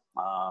well,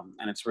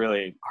 and it's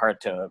really hard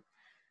to,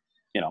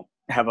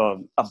 have a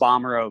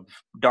bomber of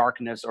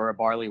darkness or a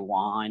barley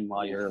wine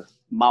while you're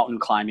mountain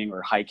climbing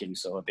or hiking.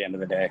 So at the end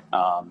of the day,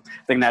 I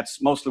think that's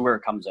mostly where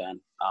it comes in.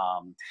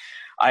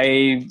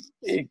 I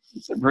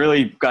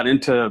really got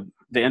into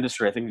the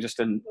industry, I think, just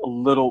in a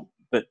little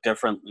bit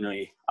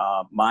differently.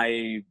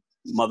 My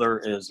mother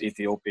is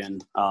Ethiopian,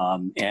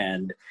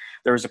 and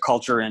there's a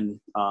culture in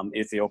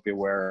Ethiopia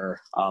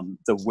where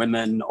the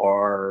women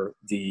are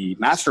the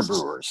master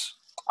brewers.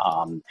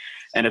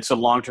 And it's a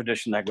long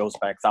tradition that goes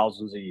back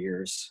thousands of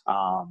years.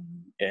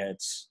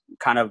 It's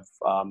kind of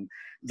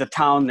the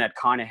town that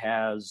kind of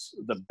has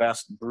the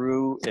best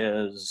brew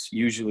is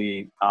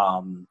usually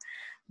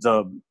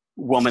the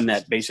woman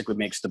that basically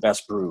makes the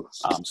best brew.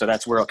 So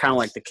that's where kind of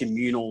like the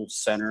communal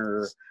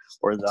center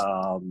or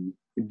the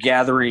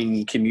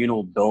gathering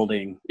communal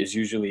building is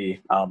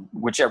usually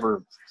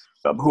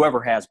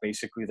whoever has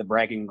basically the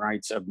bragging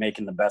rights of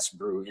making the best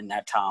brew in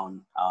that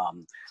town.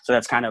 So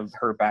that's kind of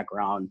her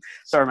background.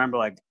 So I remember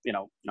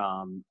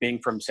being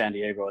from San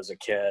Diego as a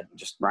kid,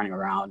 just running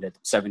around at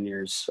 7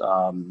 years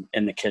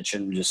in the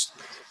kitchen, just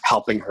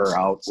helping her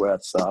out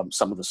with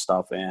some of the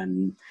stuff.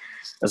 And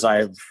as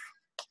I've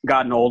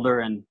gotten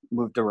older and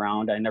moved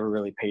around, I never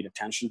really paid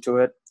attention to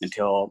it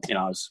until,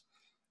 I was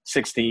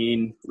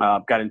 16,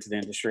 got into the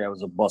industry. I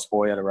was a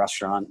busboy at a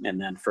restaurant, and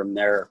then from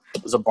there I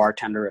was a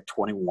bartender at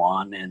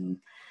 21 and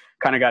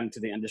kind of got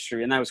into the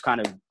industry. And that was kind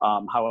of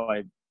how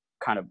I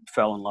kind of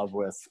fell in love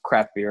with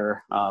craft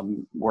beer,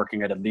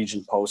 working at a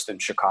Legion Post in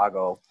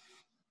Chicago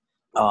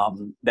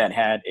that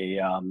had a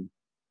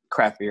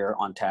craft beer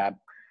on tap.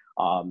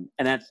 And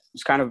that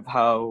was kind of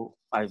how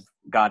I've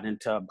gotten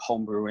into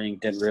home brewing.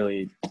 Didn't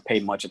really pay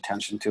much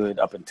attention to it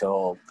up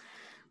until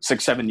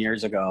 6-7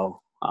 years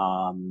ago.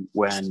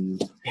 When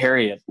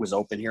Harriet was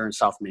open here in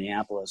South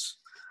Minneapolis,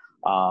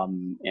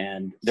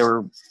 and they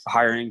were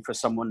hiring for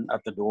someone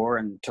at the door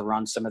and to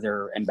run some of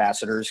their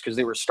ambassadors because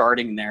they were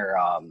starting their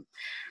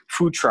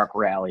food truck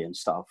rally and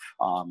stuff.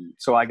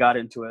 So I got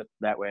into it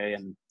that way,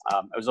 and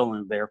I was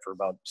only there for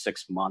about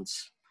 6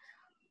 months.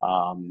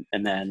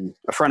 And then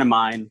a friend of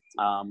mine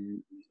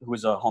who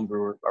was a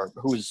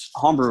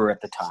homebrewer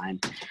at the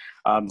time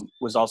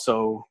was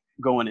also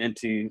going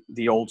into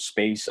the old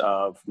space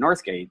of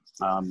Northgate,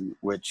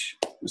 which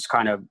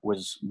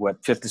was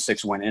what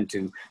 56 went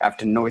into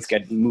after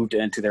Northgate moved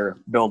into their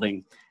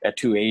building at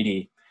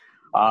 280.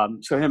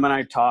 So him and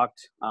I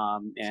talked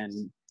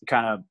and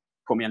kind of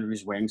put me under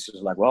his wings. He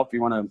was like, well, if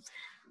you want a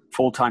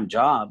full-time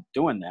job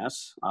doing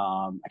this,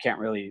 I can't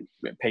really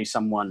pay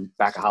someone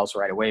back of house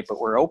right away,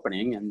 but we're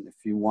opening. And if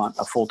you want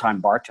a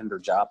full-time bartender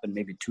job and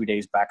maybe 2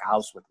 days back of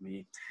house with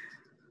me.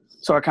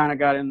 So I kind of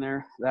got in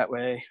there that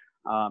way.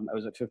 I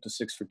was at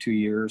 56 for 2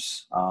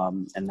 years,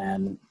 and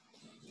then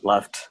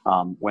left,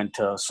 went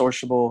to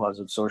Sociable. I was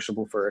at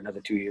Sociable for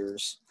another 2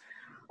 years.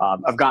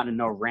 I've gotten to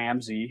know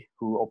Ramsey,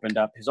 who opened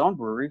up his own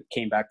brewery,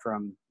 came back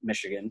from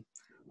Michigan.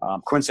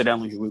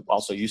 Coincidentally, who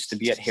also used to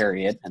be at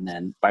Harriet, and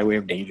then by way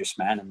of Dangerous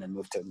Man, and then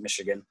moved to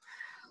Michigan.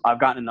 I've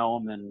gotten to know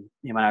him, and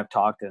him and I have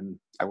talked, and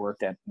I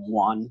worked at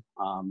one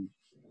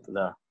for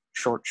the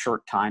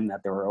short time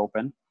that they were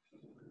open.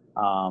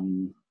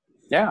 And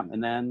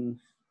then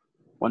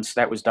once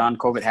that was done,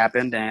 COVID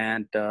happened,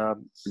 and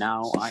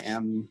now I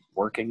am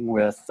working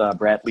with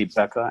Bradley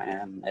Becca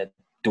and at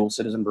Dual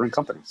Citizen Brewing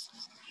Company.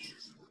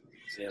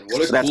 Man,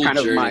 what a so that's cool kind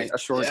journey. of a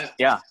short.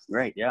 Yeah,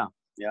 great. Yeah.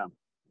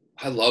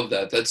 I love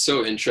that. That's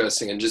so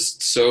interesting and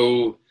just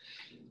so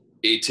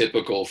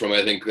atypical from,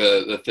 I think,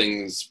 a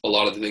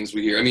lot of the things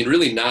we hear. I mean,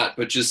 really not,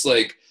 but just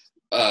like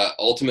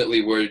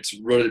ultimately where it's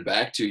rooted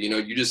back to,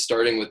 you just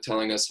starting with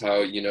telling us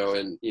how,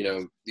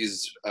 in,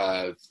 these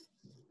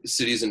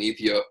cities in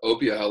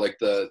Ethiopia, how like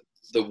the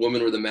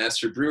women were the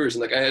master brewers,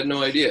 and like I had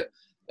no idea.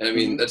 And I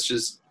mean, that's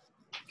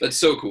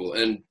so cool.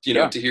 And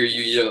to hear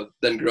you,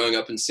 then growing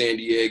up in San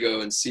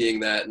Diego and seeing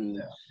that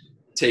and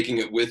taking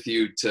it with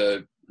you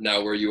to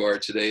now where you are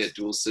today at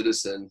Dual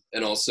Citizen,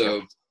 and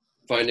also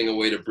finding a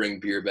way to bring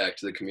beer back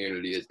to the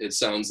community. It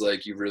sounds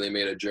like you've really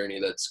made a journey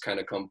that's kind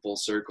of come full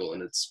circle,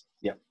 and it's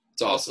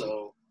awesome.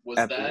 Also,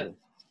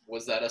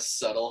 was that a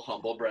subtle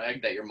humble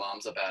brag that your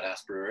mom's a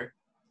badass brewer?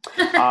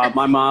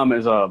 My mom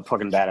is a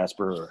fucking badass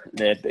brewer.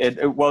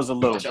 It was a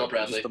little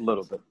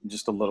bit,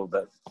 just a little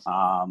bit.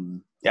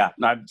 Yeah,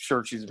 I'm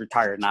sure she's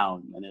retired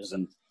now and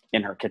isn't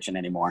in her kitchen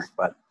anymore.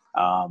 But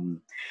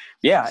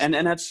yeah, and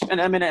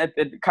I mean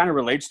it kind of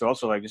relates to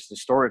also like just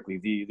historically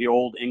the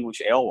old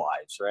English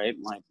alewives, right?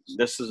 Like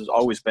this has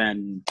always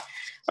been.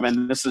 I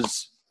mean, this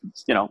is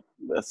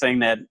a thing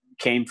that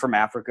came from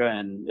Africa,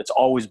 and it's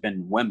always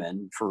been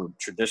women for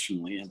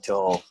traditionally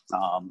until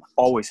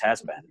always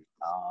has been.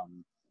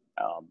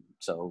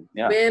 So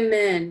yeah,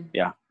 women.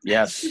 Yeah.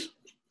 Yes.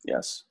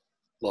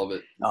 Love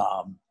it.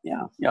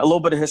 Yeah. A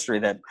little bit of history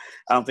that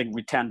I don't think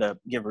we tend to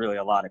give really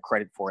a lot of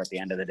credit for at the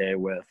end of the day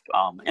with,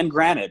 and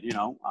granted,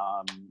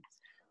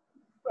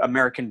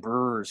 American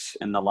brewers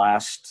in the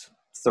last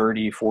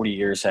 30, 40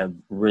 years have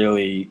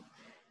really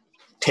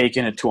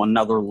taken it to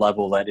another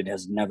level that it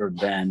has never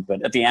been.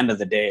 But at the end of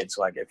the day, it's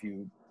like, if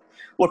you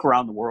look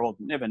around the world,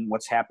 even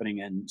what's happening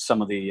in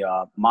some of the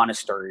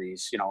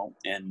monasteries,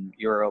 in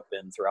Europe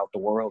and throughout the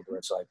world, where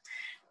it's like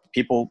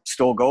people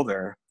still go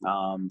there.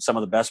 Some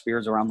of the best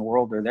beers around the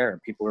world are there.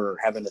 People are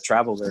having to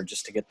travel there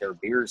just to get their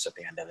beers at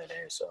the end of the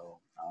day. So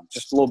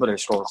just a little bit of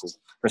historical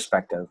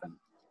perspective, and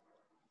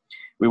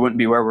we wouldn't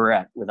be where we're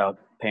at without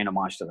paying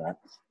homage to that.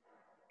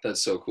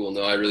 That's so cool.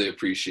 No, I really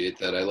appreciate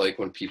that. I like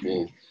when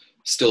people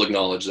still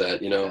acknowledge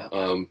that,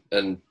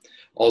 and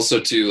also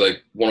too,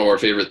 like one of our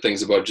favorite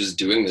things about just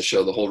doing the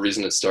show, the whole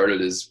reason it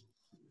started is,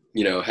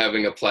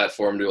 having a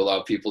platform to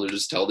allow people to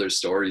just tell their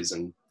stories.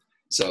 And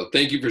so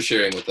thank you for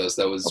sharing with us.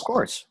 That was of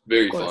course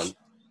very fun.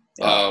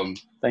 Yeah.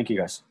 Thank you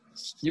guys.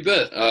 You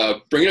bet.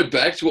 Bringing it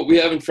back to what we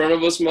have in front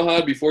of us,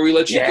 Mahad, before we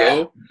let you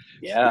go.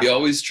 Yeah. We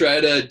always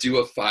try to do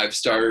a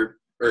 5-star,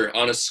 or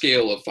on a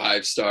scale of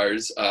 5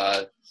 stars,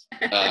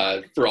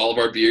 for all of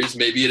our beers.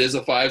 Maybe it is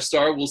a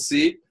 5-star. We'll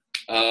see.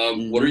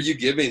 What are you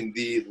giving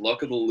the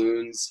Luck of the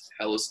Loons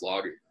Helles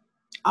Lager?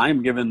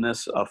 I'm giving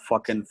this a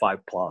fucking 5+.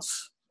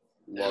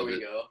 Love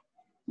it. Go.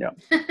 Yeah.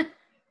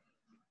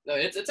 No,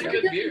 it's a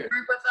good beer.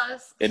 Work with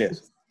us. It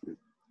is.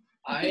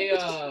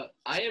 I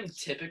am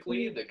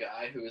typically the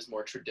guy who is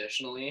more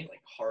traditionally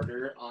like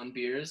harder on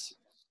beers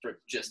for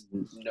just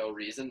no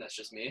reason. That's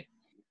just me.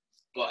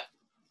 But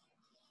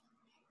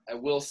I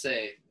will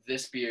say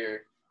this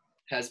beer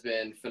has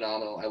been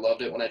phenomenal. I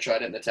loved it when I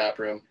tried it in the tap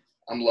room.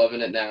 I'm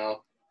loving it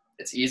now.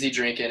 It's easy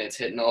drinking. It's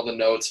hitting all the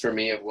notes for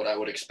me of what I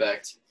would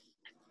expect.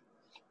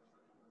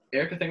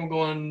 Eric, I think I'm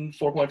going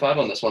 4.5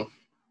 on this one.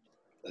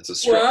 That's a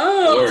strong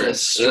score.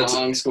 That's a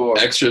strong score.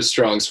 Extra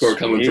strong score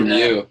coming from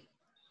you.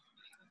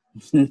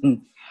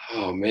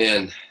 Oh,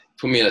 man.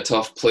 Put me in a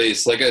tough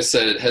place. Like I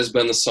said, it has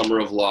been the summer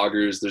of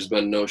lagers. There's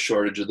been no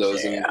shortage of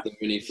those in the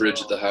mini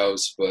fridge at the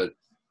house, but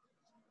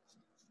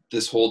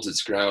this holds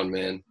its ground,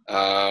 man.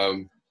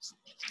 I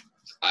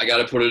got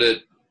to put it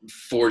at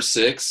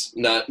 4.6.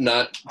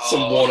 Not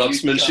some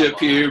one-upsmanship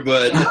here,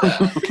 but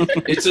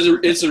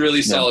it's a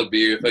really solid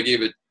beer. If I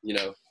gave it,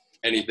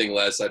 anything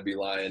less, I'd be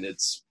lying.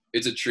 It's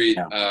a treat.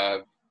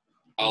 I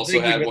also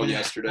had one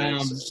yesterday.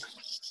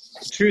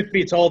 Truth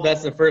be told,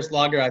 that's the first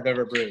lager I've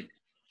ever brewed.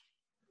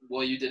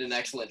 Well, you did an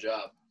excellent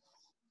job.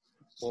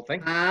 Well,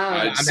 thank you.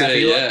 I'd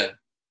say, yeah.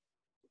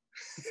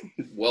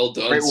 Well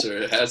done,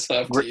 sir. Hats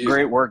off to you.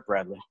 Great work,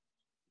 Bradley.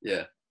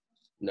 Yeah.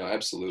 No,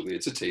 absolutely.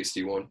 It's a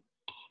tasty one.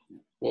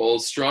 Well,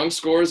 strong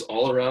scores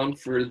all around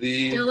for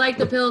the... Still like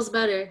the pills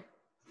better.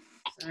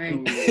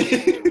 Sorry.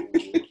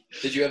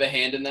 Did you have a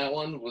hand in that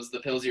one? Was the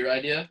pills your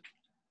idea?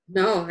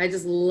 No, I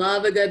just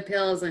love a good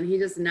pills, and he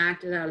just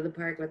knocked it out of the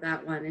park with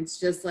that one. It's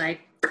just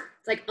like,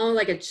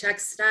 like a Czech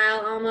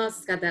style almost.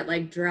 It's got that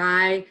like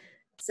dry,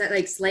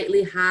 like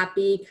slightly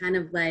hoppy, kind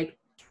of like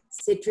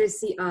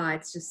citrusy. Oh,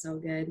 it's just so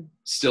good.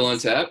 Still on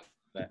tap?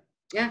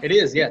 Yeah. It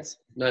is, yes.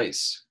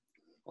 Nice.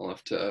 I'll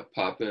have to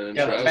pop in and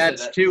try. try.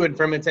 Batch 2 in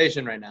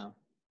fermentation right now.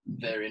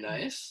 Very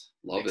nice.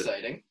 Love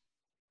Exciting. It.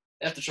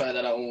 I have to try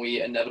that out when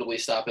we inevitably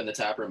stop in the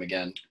tap room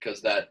again,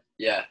 because that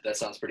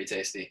sounds pretty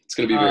tasty. It's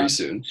going to be very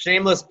soon.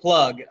 Shameless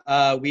plug.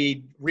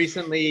 We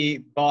recently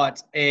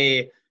bought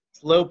a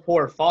slow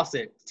pour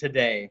faucet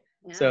today.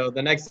 Yeah. So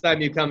the next time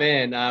you come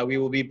in, we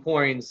will be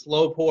pouring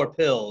slow pour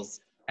pills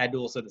at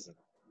Dual Citizen.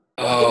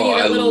 Oh,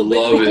 I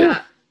love it.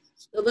 Tap.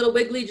 The little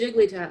wiggly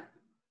jiggly tap.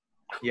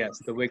 Yes,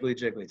 the wiggly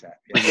jiggly tap.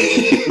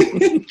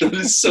 Yes. That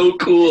is so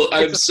cool.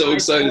 I'm so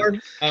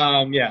excited.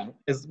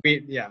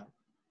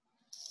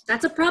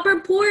 That's a proper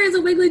pour, is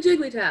a wiggly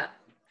jiggly tap.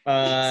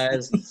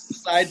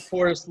 Side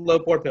pour, slow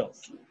pour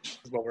pills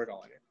is what we're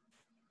calling it.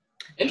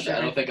 Interesting.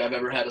 I don't think I've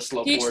ever had a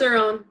slow Each pour. their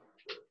own.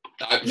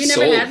 I'm You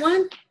never sold. had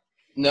one?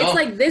 No. It's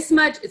like this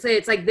much.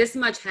 It's like this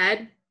much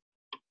head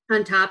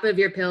on top of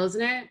your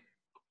Pilsner.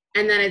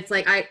 And then it's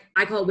like, I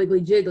call it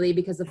wiggly jiggly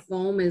because the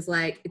foam is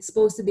like, it's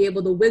supposed to be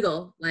able to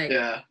wiggle. Like,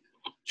 Yeah.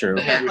 True.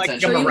 The head Like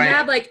retention. so you meringue.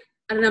 have like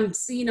an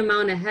obscene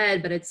amount of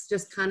head, but it's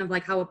just kind of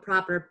like how a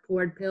proper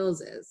poured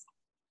Pils is.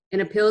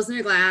 In a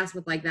Pilsner glass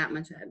with like that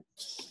much head.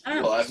 I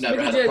don't know. Well, I've never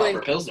Wiggly had a jiggly.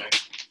 proper Pilsner.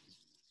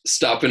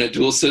 Stop in at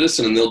Dual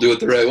Citizen and they'll do it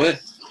the right way.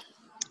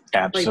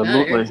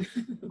 Absolutely.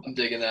 I'm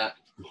digging that.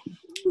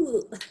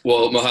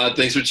 Well, Mahad,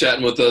 thanks for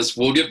chatting with us.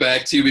 We'll get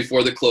back to you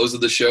before the close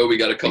of the show. We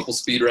got a couple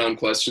speed round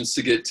questions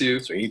to get to.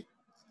 Sweet.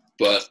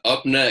 But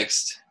up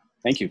next,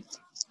 Thank you.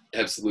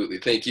 absolutely,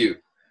 thank you.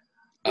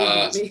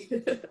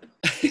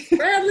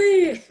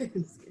 Bradley.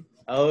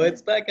 Oh,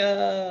 it's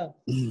Becca.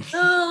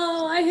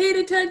 Oh, I hate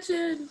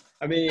attention.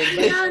 I mean,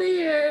 Get out of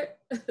here.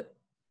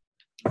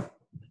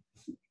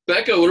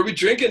 Becca, what are we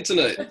drinking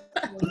tonight?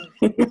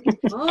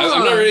 Oh.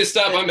 I'm not ready to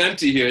stop. I'm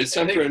empty here. It's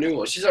time for a new Well,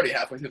 one. she's already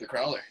halfway through the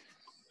crawler.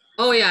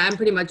 Oh yeah, I'm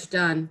pretty much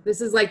done.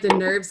 This is like the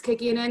nerves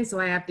kicking in, so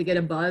I have to get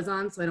a buzz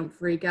on so I don't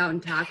freak out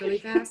and talk really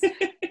fast.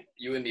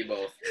 You and me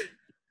both.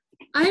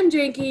 I am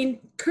drinking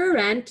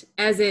Current,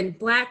 as in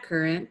black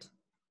currant,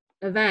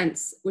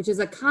 Events, which is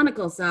a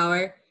conical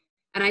sour,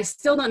 and I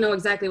still don't know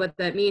exactly what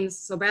that means,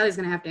 so Bradley's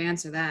gonna have to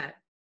answer that.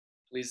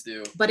 Please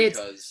do. But it's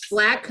because-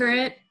 black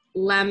currant,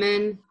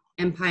 lemon,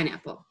 and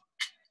pineapple.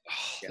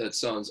 Oh, that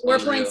sounds unreal.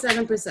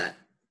 4.7%.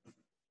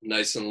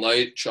 Nice and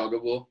light,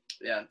 chuggable.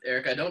 Yeah,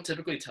 Eric, I don't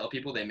typically tell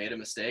people they made a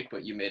mistake,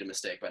 but you made a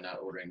mistake by not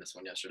ordering this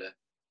one yesterday.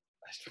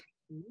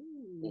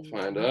 We'll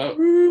find out.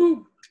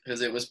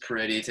 Because it was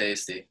pretty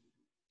tasty.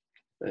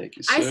 Thank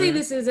you, sir. I say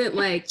this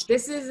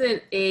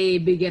isn't a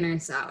beginner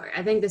sour.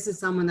 I think this is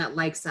someone that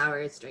likes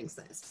sours drinks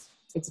this.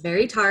 It's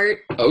very tart.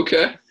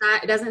 Okay.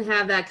 It doesn't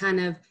have that kind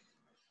of,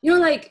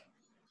 like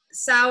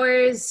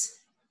sours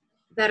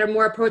that are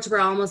more approachable,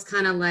 are almost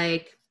kind of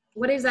like,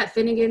 what is that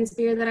Finnegan's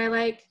beer that I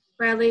like,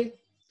 Bradley?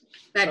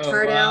 That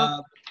tart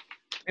ale?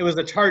 It was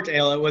a tart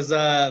ale. It was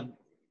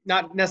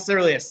not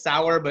necessarily a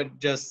sour, but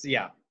just,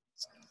 yeah.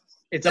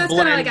 It's That's a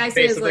kinda blend, like I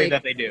say is basically, like-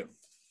 that they do.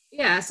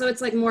 Yeah, so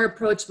it's like more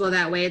approachable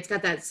that way. It's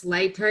got that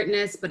slight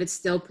tartness, but it's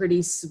still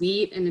pretty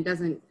sweet, and it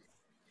doesn't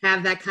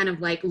have that kind of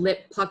like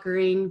lip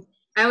puckering.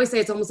 I always say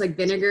it's almost like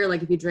vinegar.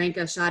 Like if you drank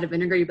a shot of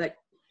vinegar, you'd be like,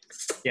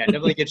 Yeah,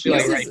 definitely gets you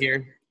like This right is-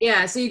 here.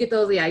 yeah, so you get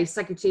those, you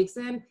suck your cheeks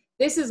in.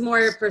 This is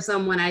more for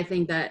someone, I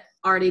think, that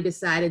already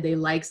decided they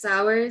like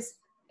sours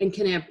and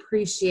can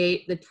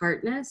appreciate the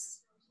tartness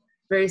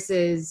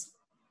versus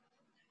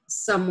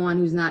someone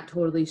who's not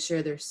totally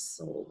sure they're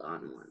sold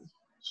on one.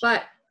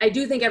 But I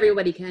do think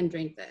everybody can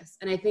drink this.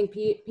 And I think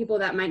people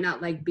that might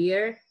not like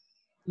beer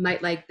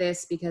might like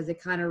this because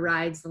it kind of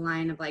rides the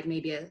line of like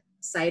maybe a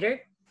cider.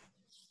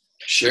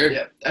 Sure.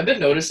 Yeah, I've been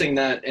noticing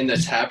that in the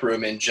tap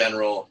room in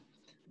general.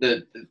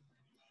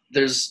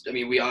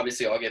 We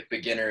obviously all get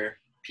beginner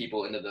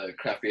people into the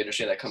craft beer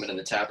industry that come into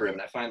the tap room,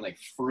 and I find like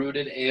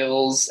fruited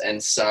ales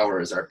and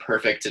sours are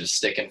perfect to just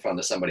stick in front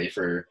of somebody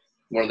for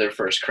one of their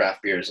first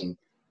craft beers, and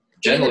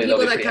generally they'll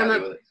be pretty happy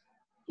with it.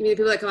 You mean the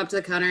people that come up to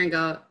the counter and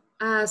go,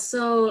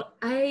 so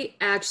I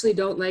actually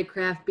don't like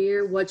craft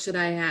beer. What should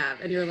I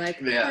have? And you're like,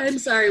 Yeah. I'm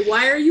sorry,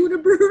 why are you in a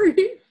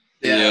brewery?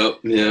 Yeah, Yep.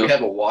 we Yeah.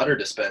 have a water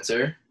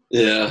dispenser.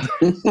 Yeah.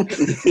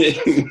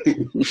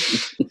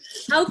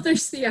 How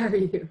thirsty are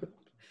you?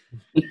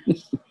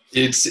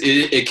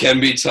 It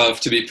can be tough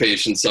to be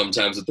patient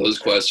sometimes with those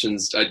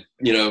questions. I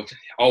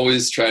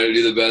always try to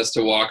do the best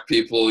to walk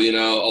people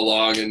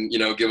along and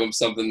give them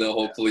something they'll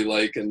hopefully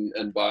like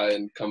and buy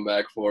and come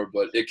back for,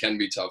 but it can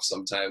be tough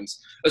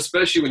sometimes,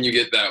 especially when you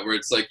get that where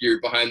it's like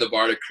you're behind the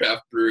bar at a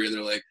craft brewery and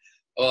they're like,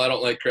 oh, I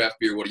don't like craft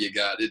beer, what do you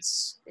got?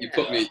 You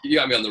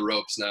got me on the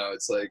ropes now.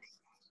 It's like,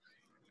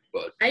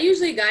 but I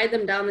usually guide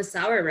them down the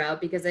sour route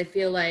because I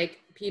feel like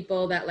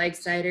people that like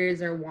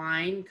ciders or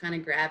wine kind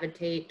of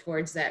gravitate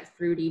towards that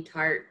fruity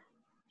tart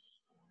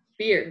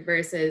beer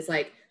versus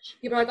like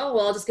people are like, oh,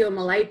 well, I'll just give them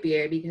a light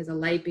beer because a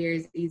light beer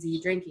is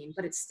easy drinking,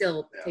 but it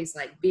still tastes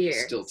like beer.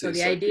 Still So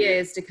tastes the like idea beer.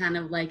 is to kind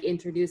of like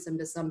introduce them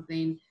to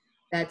something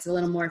that's a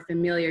little more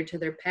familiar to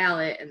their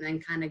palate and then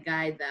kind of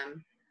guide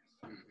them.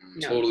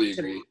 totally to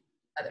agree.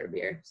 other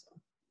beer.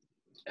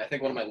 So. I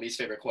think one of my least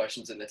favorite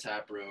questions in the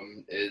tap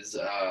room is,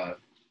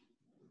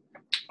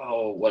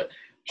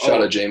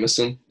 Shot of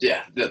Jameson.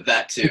 Yeah,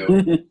 that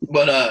too.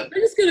 But I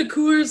just get a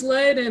Coors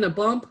Light and a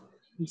bump.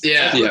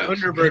 yeah, Yeah.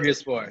 Underberg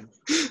is for.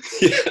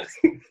 Yeah.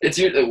 it's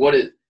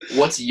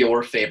what's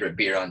your favorite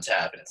beer on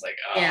tap? And it's like,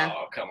 oh, Yeah.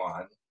 come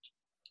on.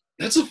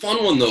 That's a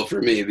fun one though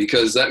for me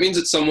because that means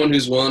it's someone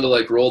who's willing to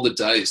like roll the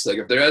dice. Like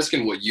if they're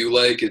asking what you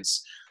like,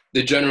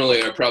 they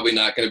generally are probably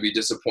not going to be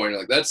disappointed.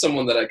 Like that's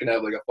someone that I can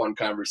have like a fun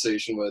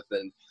conversation with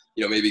and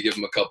maybe give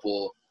them a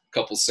couple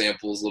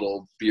samples,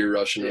 little beer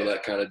Russian or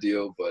that kind of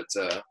deal. But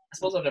I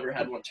suppose I've never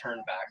had one turn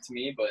back to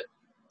me, but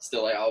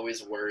still I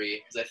always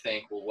worry because I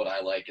think, well, what I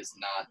like is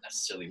not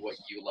necessarily what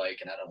you like,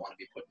 and I don't want to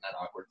be put in that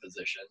awkward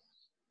position.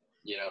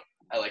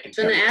 I like Shouldn't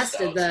have imperial asked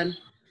it stouts.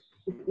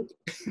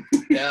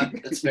 then. Yeah,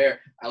 that's fair.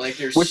 I like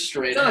your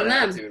straight ahead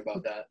attitude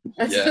about that.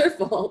 That's their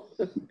fault.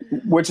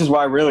 Which is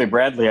why, really,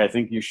 Bradley, I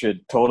think you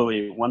should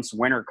totally, once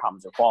winter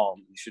comes or fall,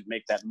 you should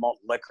make that malt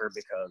liquor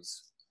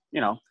because,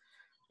 you know,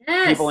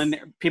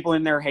 people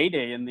in their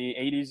heyday in the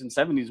 80s and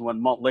 70s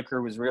when malt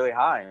liquor was really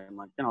high, and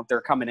like, you know,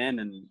 they're coming in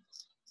and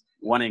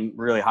wanting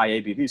really high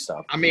ABV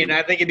stuff. I mean,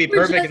 I think it'd be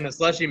perfect in the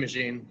slushy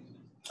machine.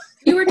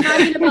 You were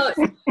talking about,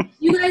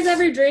 you guys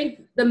ever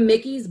drink the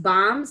Mickey's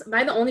bombs? Am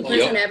I the only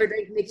person to ever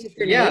drink Mickey's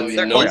grenades? Yeah,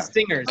 they're called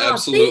stingers. Oh,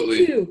 absolutely.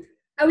 Thank you.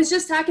 I was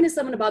just talking to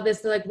someone about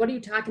this. They're like, what are you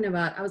talking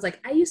about? I was like,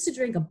 I used to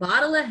drink a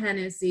bottle of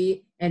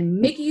Hennessy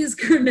and Mickey's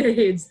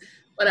grenades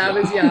when I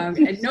was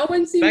young, and no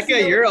one seems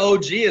Becca, you're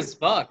OG as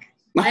fuck.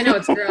 I know,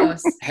 it's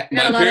gross. I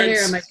got a lot of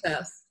hair on my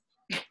chest.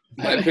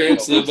 My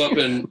parents live up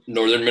in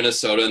northern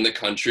Minnesota in the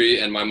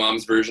country, and my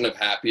mom's version of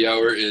happy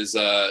hour is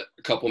a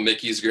couple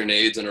Mickey's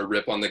grenades and a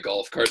rip on the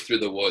golf cart through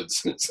the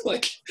woods. It's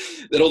like,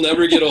 it'll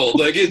never get old.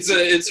 Like,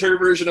 it's her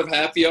version of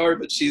happy hour,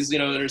 but she's, you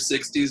know, in her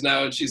 60s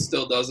now, and she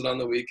still does it on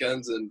the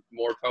weekends, and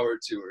more power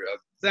to her.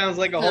 Sounds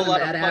like a whole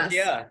lot of fuck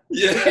yeah.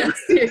 Yeah.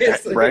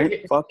 Seriously.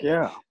 Right? Fuck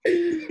yeah.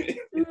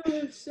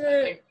 Oh, shit.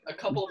 I think a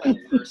couple of my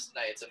worst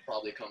nights have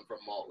probably come from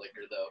malt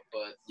liquor, though.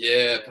 But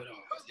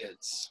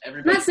it's.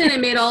 I'm not saying I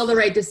made all the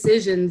right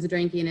decisions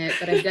drinking it,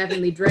 but I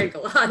definitely drank a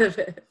lot of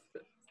it.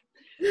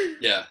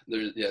 Yeah,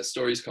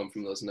 stories come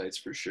from those nights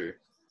for sure.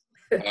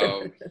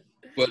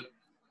 But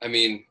I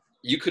mean,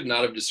 you could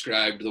not have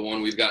described the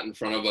one we've got in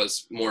front of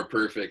us more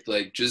perfect.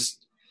 Like just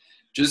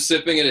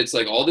sipping it, it's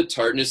like all the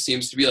tartness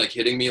seems to be like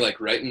hitting me like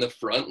right in the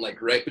front,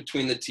 like right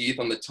between the teeth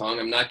on the tongue.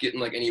 I'm not getting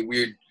like any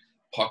weird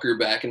pucker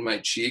back in my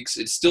cheeks.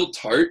 It's still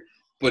tart,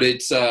 but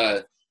it's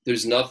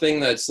there's nothing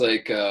that's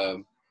like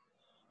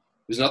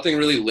there's nothing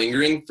really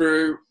lingering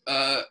for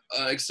an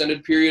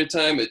extended period of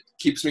time. It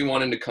keeps me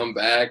wanting to come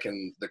back,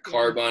 and the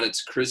carb on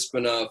it's crisp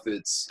enough.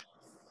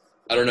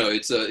 I don't know.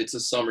 It's a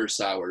summer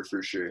sour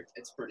for sure.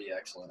 It's pretty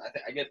excellent. I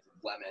think I get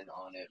lemon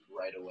on it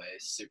right away.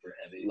 Super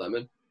heavy.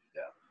 Lemon?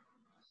 Yeah.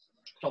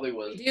 Probably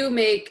was. We do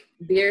make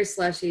beer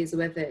slushies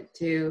with it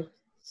too.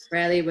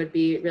 Bradley would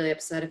be really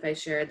upset if I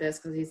shared this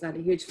because he's not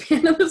a huge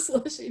fan of the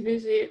slushy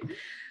machine.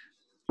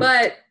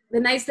 But the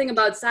nice thing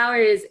about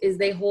sours is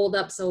they hold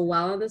up so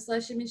well on the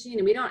slushy machine,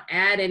 and we don't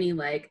add any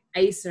like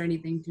ice or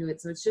anything to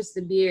it. So it's just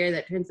the beer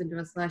that turns into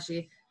a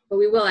slushy, but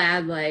we will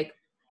add like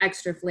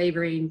extra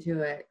flavoring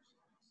to it.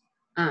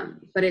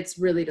 But it's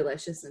really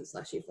delicious in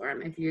slushy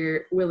form if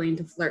you're willing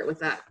to flirt with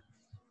that.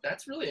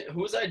 That's really,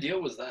 whose idea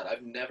was that?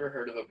 I've never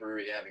heard of a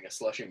brewery having a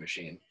slushy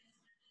machine.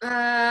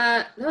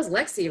 That was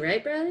Lexi,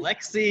 right, Bradley?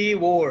 Lexi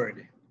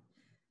Ward.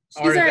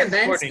 She's our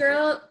events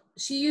girl.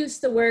 She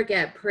used to work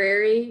at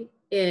Prairie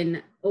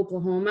in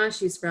Oklahoma.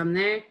 She's from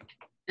there.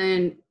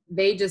 And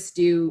they just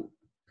do,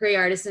 Prairie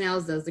Artisan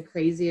Ales does the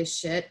craziest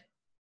shit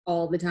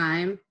all the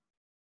time.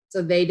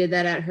 So they did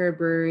that at her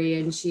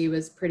brewery, and she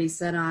was pretty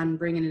set on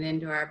bringing it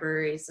into our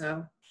brewery.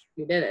 So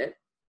we did it.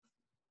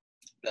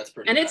 That's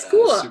pretty And it's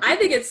cool. I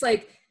think it's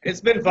like, it's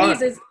been fun.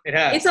 It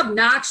has. It's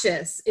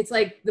obnoxious. It's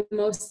like the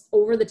most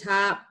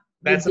over-the-top,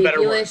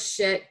 ridiculous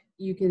shit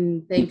you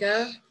can think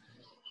of.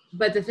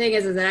 But the thing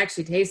is it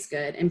actually tastes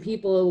good, and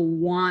people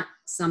want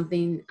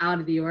something out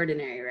of the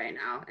ordinary right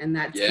now, and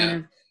that's kind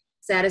of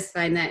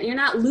satisfying that you're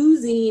not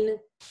losing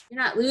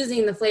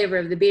the flavor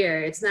of the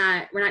beer.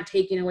 We're not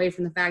taking away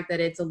from the fact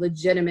that it's a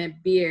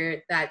legitimate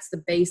beer. That's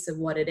the base of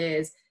what it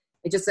is.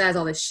 It just has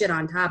all this shit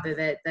on top of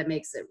it that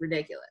makes it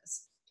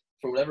ridiculous.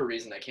 For whatever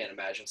reason, I can't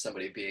imagine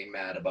somebody being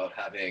mad about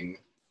having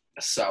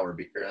a sour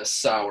beer, or a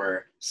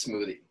sour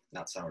smoothie.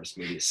 Not sour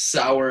smoothie,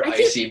 sour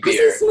icy beer.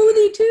 I say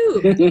smoothie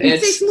too. I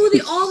say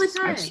smoothie all the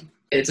time.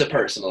 It's a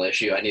personal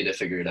issue. I need to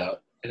figure it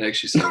out. It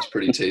actually sounds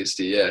pretty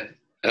tasty, yeah.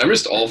 And I'm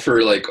just all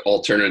for like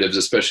alternatives,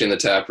 especially in the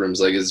tap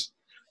rooms. Like,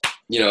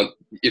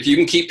 if you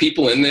can keep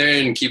people in there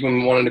and keep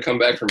them wanting to come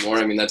back for more,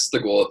 I mean, that's the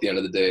goal at the end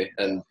of the day.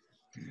 And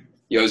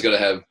you always got to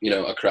have,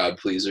 a crowd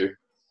pleaser.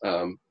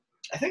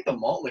 I think the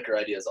malt liquor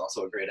idea is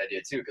also a great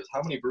idea too, because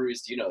how many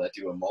breweries do you know that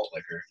do a malt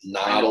liquor?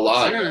 Not a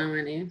lot. I don't know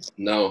any.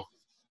 No,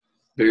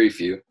 very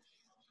few.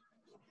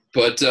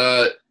 But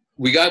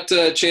we got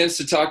a chance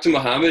to talk to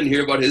Muhammad and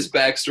hear about his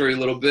backstory a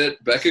little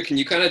bit. Becca, can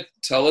you kind of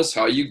tell us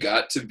how you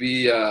got to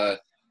be the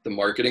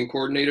marketing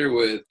coordinator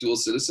with Dual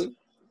Citizen?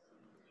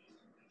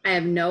 I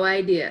have no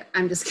idea.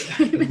 I'm just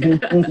kidding.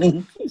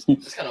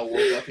 Just kind of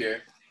woke up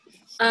here.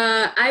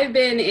 I've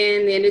been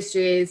in the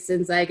industry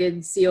since I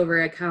could see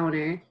over a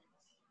counter.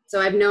 So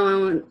I've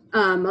known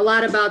a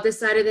lot about this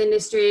side of the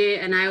industry,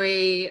 and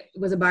I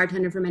was a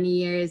bartender for many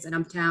years in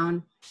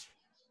Uptown.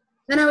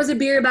 Then I was a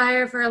beer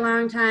buyer for a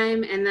long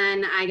time, and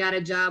then I got a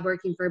job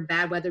working for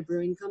Bad Weather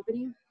Brewing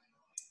Company.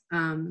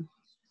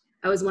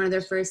 I was one of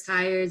their first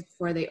hires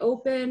before they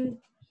opened.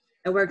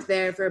 I worked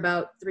there for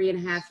about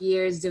 3.5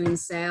 years doing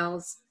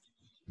sales.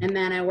 And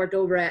then I worked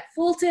over at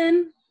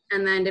Fulton,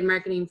 and then did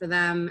marketing for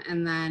them,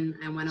 and then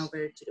I went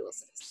over to Dual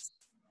Citizen.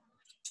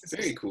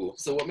 Very cool.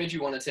 So what made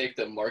you want to take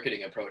the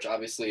marketing approach?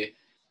 Obviously,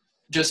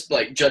 just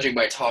like judging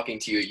by talking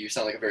to you, you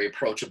sound like a very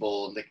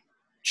approachable, like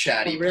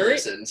chatty really?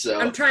 person. So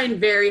I'm trying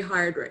very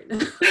hard right now.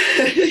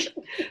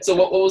 So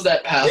what was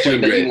that pathway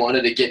Doing that great. you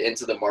wanted to get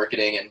into the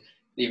marketing and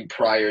even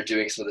prior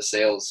doing some of the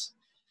sales?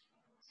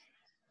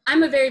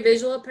 I'm a very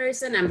visual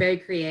person. I'm very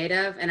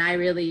creative, and I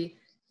really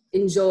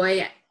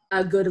enjoy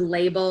a good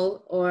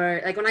label.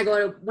 Or like when I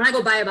go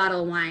buy a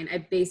bottle of wine, I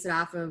base it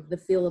off of the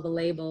feel of a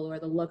label or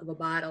the look of a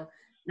bottle,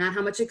 not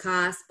how much it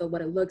costs, but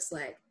what it looks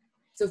like.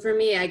 So for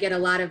me, I get a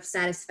lot of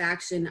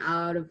satisfaction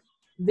out of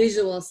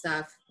visual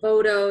stuff,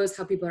 photos,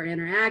 how people are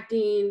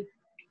interacting,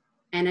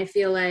 and I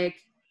feel like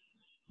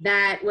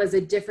that was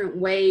a different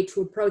way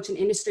to approach an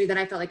industry that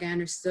I felt like I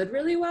understood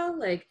really well.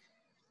 Like,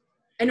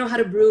 I know how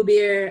to brew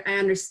beer, I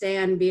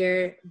understand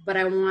beer, but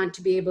I want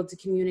to be able to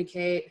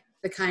communicate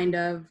the kind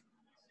of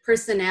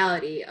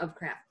personality of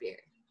craft beer.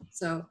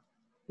 So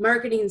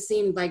marketing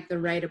seemed like the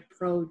right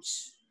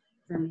approach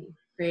for me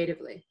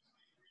creatively.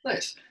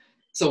 Nice.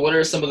 So what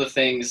are some of the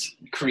things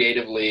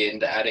creatively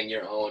into adding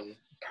your own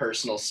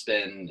personal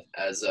spin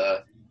as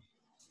a,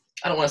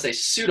 I don't want to say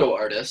pseudo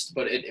artist,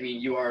 but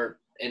you are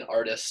an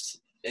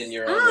artist in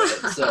your own way.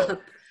 So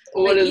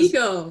what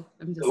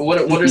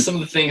are some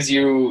of the things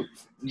you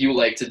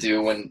like to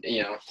do when,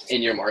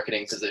 in your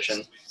marketing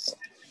position?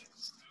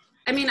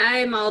 I mean,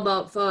 I'm all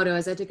about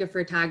photos. I took a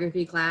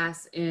photography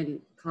class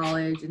in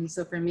college. And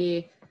so for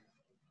me,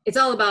 it's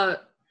all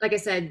about, like I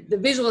said, the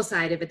visual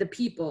side of it, the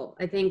people.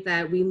 I think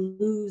that we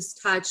lose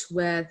touch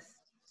with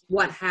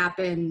what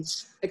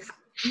happens. Like,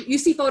 you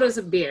see photos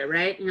of beer,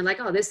 right? And you're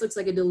like, oh, this looks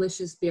like a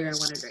delicious beer I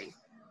want to drink.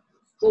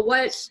 Well,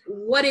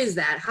 what is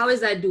that? How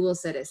is that dual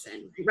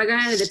citizen?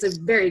 Granted, it's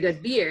a very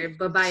good beer,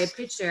 but by a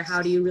picture,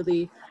 how do you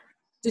really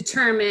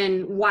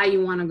determine why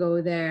you want to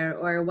go there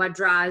or what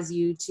draws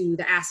you to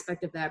the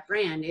aspect of that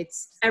brand?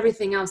 It's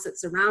everything else that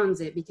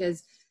surrounds it,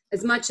 because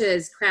as much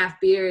as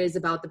craft beer is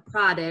about the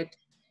product,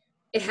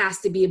 it has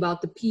to be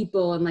about the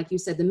people. And like you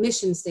said, the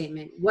mission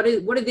statement, what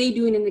are they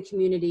doing in the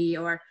community,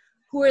 or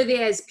who are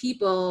they as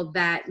people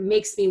that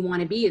makes me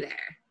want to be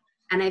there?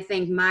 And I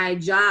think my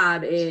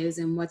job is,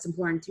 and what's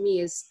important to me,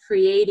 is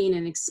creating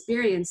an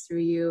experience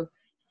through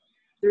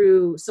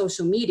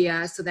social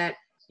media so that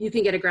you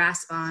can get a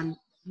grasp on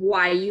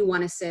why you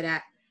want to sit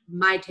at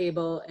my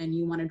table and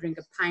you want to drink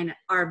a pint at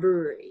our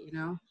brewery,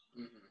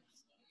 Mm-hmm.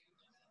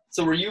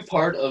 So were you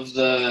part of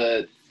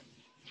the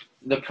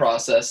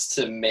process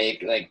to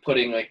make, like,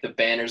 putting like the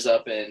banners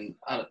up, and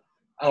I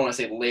don't want to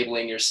say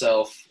labeling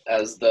yourself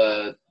as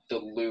the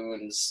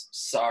Loons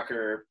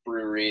soccer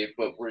brewery,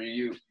 but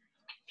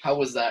how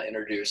was that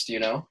introduced,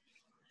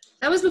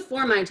 That was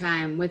before my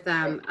time with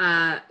them.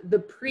 The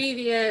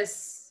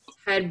previous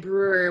head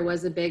brewer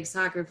was a big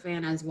soccer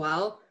fan as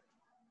well.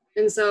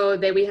 And so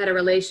we had a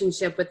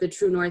relationship with the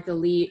True North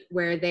Elite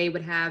where they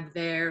would have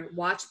their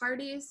watch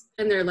parties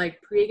and their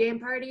like pregame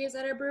parties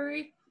at our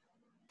brewery.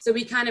 So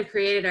we kind of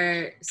created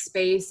our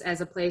space as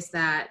a place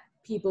that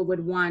people would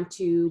want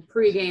to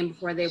pregame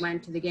before they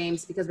went to the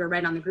games, because we're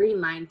right on the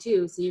green line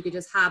too. So you could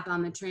just hop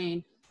on the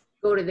train,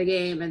 go to the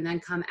game, and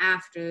then come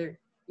after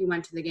you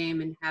went to the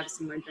game and have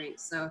some more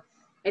drinks. So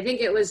I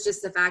think it was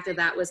just the fact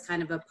that was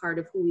kind of a part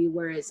of who we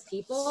were as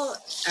people,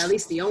 at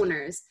least the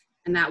owners.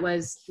 And that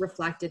was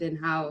reflected in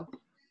how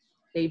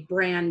they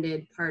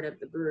branded part of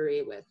the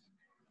brewery with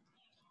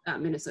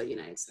Minnesota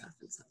United stuff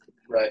and stuff like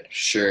that. Right.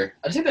 Sure.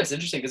 I think that's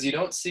interesting because you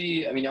don't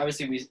see,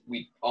 obviously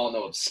we all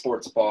know of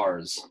sports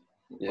bars,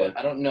 but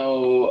I don't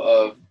know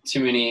of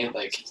too many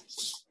like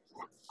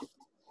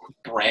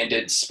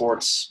branded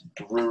sports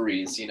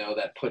breweries,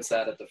 that puts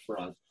that at the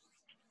front.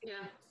 Yeah.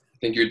 I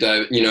think you're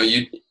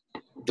diving,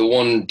 the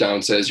one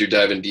downside is you're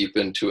diving deep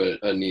into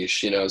a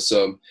niche,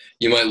 so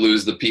you might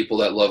lose the people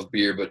that love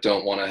beer but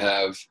don't want to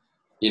have,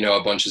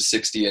 a bunch of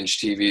 60-inch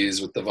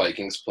TVs with the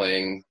Vikings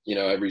playing,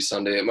 every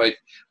Sunday.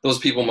 Those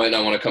people might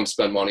not want to come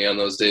spend money on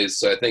those days.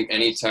 So I think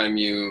anytime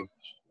you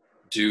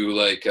do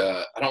like,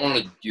 I don't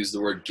want to use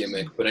the word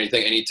gimmick, but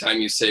anytime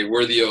you say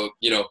we're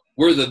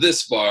the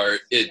this bar,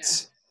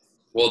 it's,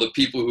 well, the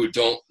people who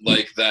don't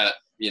like that,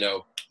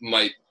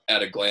 might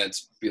at a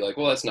glance be like,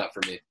 well, that's not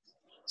for me.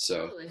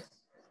 So. Totally.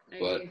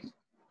 But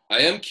I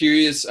am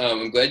curious.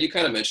 I'm glad you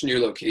kind of mentioned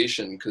your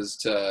location, because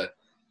to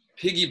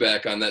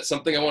piggyback on that,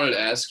 something I wanted to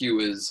ask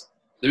you is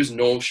there's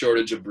no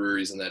shortage of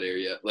breweries in that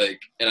area. Like,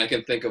 and I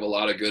can think of a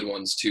lot of good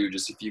ones too,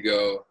 just if you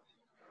go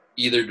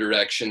either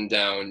direction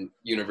down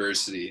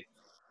University.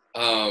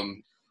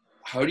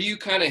 How do you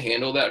kind of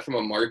handle that from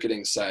a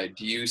marketing side?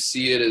 Do you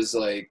see it as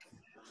like,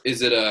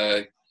 is it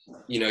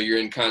you're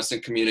in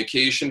constant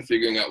communication,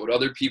 figuring out what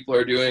other people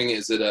are doing?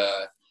 Is it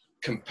a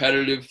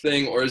competitive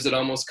thing, or is it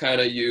almost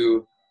kind of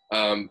you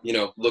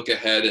look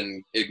ahead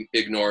and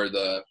ignore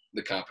the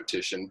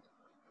competition?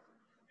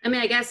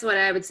 I guess what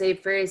I would say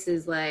first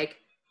is like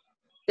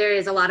there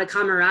is a lot of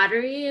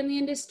camaraderie in the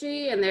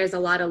industry and there's a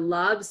lot of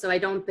love, so I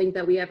don't think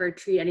that we ever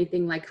treat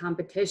anything like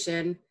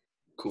competition.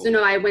 Cool. So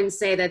no, I wouldn't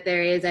say that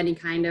there is any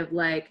kind of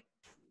like,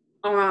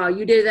 oh,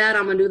 you did that,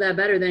 I'm gonna do that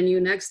better than you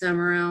next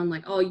time around.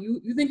 Like, oh,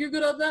 you think you're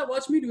good at that,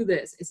 watch me do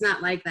this. It's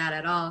not like that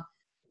at all.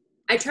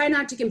 I try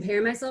not to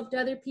compare myself to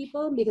other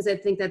people, because I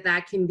think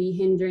that can be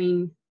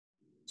hindering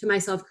to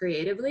myself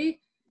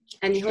creatively.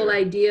 And the whole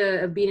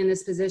idea of being in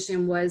this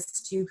position was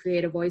to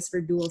create a voice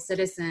for Dual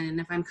Citizen. And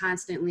if I'm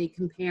constantly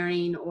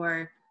comparing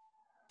or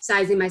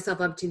sizing myself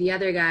up to the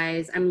other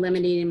guys, I'm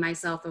limiting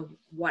myself of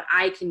what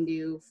I can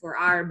do for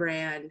our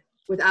brand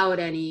without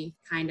any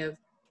kind of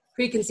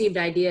preconceived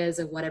ideas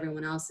of what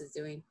everyone else is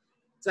doing.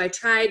 So I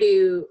try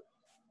to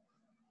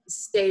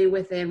stay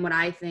within what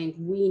I think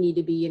we need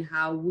to be and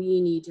how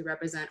we need to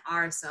represent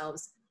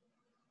ourselves,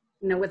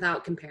 you know,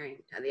 without comparing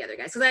to the other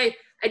guys. Because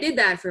I did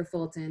that for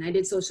Fulton. I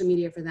did social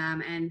media for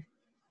them, and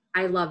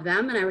I love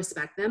them and I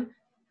respect them,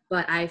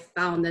 but I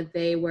found that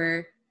they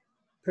were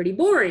pretty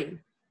boring.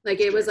 Like,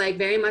 it was like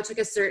very much like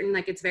a certain,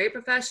 like, it's very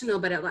professional,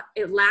 but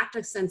it lacked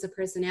a sense of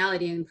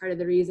personality. And part of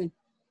the reason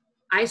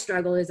I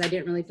struggle is I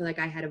didn't really feel like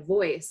I had a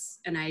voice,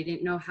 and I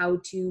didn't know how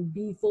to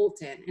be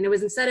Fulton. And it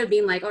was, instead of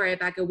being like, all right,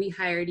 Becca, we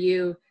hired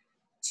you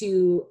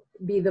to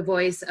be the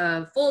voice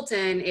of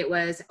Fulton, it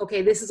was,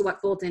 okay, this is what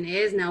Fulton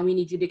is. Now we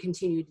need you to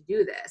continue to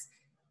do this.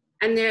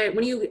 And there,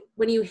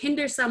 when you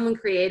hinder someone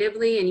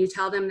creatively and you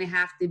tell them they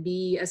have to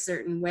be a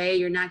certain way,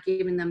 you're not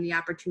giving them the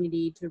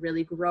opportunity to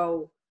really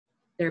grow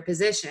their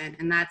position.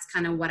 And that's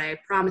kind of what I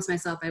promised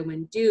myself I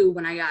wouldn't do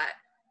when I got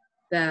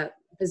the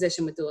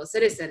position with Dual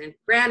Citizen. And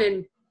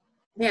granted,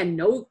 they had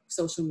no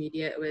social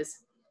media. It was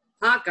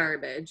hot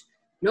garbage.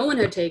 No one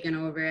had taken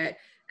over it.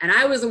 And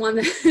I was the one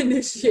that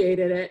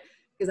initiated it,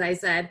 because I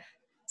said,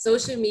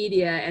 social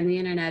media and the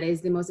internet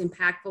is the most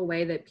impactful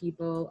way that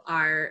people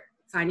are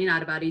finding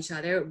out about each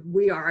other.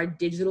 We are a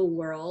digital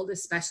world,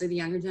 especially the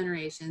younger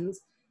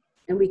generations.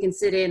 And we can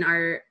sit in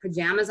our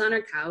pajamas on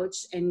our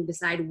couch and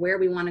decide where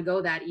we want to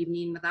go that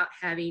evening without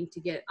having to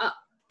get up.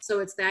 So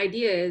it's, the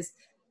idea is,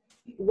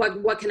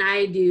 what can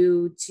I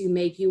do to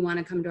make you want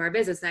to come to our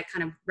business? That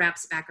kind of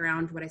wraps back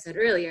around to what I said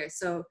earlier.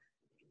 So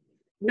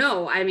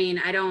no, I mean,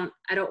 I don't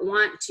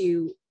want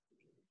to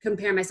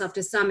compare myself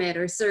to Summit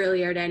or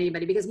Surly or to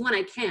anybody, because one,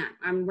 I can't.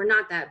 We're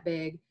not that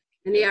big,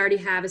 and they already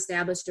have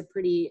established a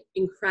pretty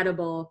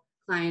incredible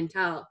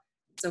clientele.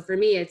 So for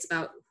me, it's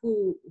about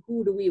who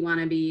do we want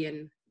to be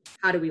and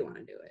how do we want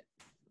to do it.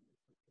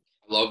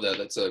 I love that.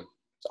 That's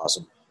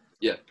awesome.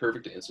 Yeah,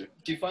 perfect answer.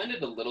 Do you find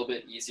it a little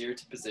bit easier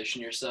to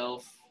position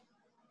yourself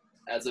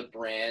as a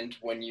brand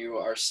when you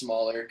are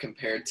smaller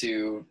compared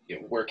to, you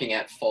know, working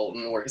at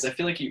Fulton? Or, because I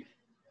feel like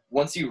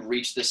once you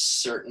reach this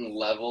certain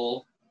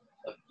level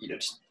of, you know,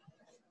 just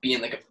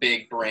being like a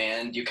big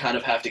brand, you kind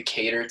of have to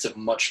cater to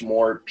much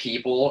more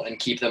people and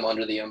keep them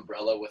under the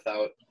umbrella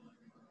without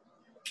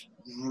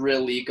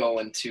really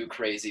going too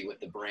crazy with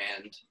the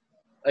brand.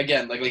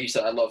 Again, like you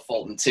said, I love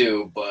Fulton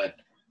too, but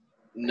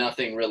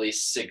nothing really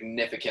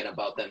significant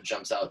about them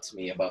jumps out to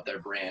me about their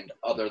brand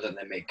other than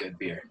they make good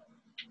beer.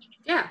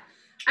 Yeah.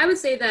 I would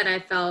say that I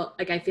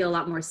feel a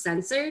lot more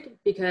censored,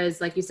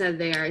 because like you said,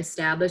 they are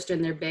established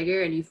and they're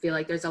bigger, and you feel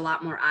like there's a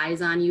lot more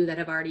eyes on you that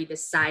have already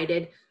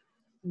decided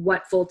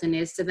what Fulton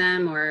is to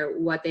them or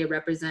what they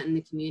represent in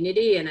the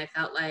community. And I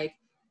felt like,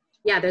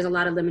 yeah, there's a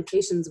lot of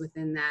limitations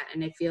within that.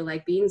 And I feel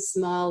like being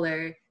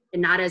smaller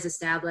and not as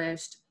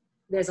established,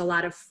 there's a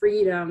lot of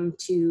freedom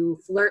to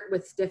flirt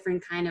with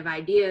different kind of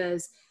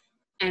ideas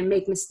and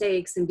make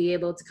mistakes and be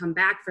able to come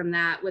back from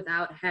that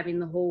without having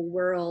the whole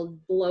world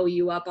blow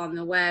you up on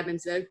the web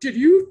and say, did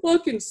you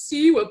fucking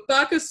see what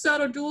Becca said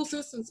on Dual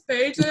Citizen's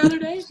page the other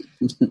day?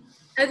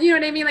 And you know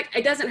what I mean? Like,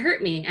 it doesn't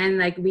hurt me. And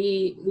like,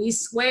 we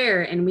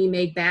swear and we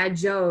make bad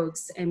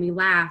jokes and we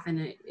laugh,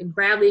 and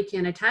Bradley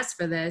can attest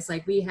for this.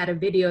 Like, we had a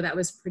video that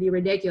was pretty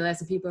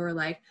ridiculous and people were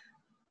like,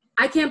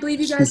 I can't believe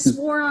you guys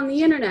swore on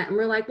the internet. And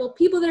we're like, well,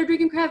 people that are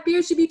drinking craft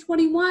beer should be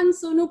 21,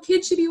 so no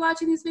kids should be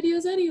watching these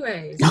videos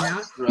anyways. You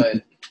know?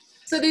 Right.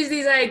 So there's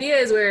these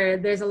ideas where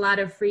there's a lot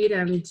of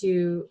freedom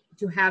to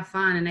have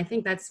fun. And I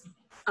think that's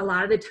a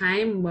lot of the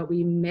time what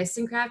we miss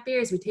in craft beer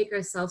is we take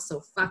ourselves so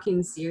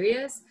fucking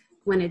serious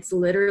when it's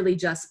literally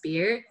just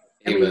beer.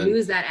 And Amen. we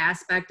lose that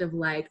aspect of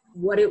like,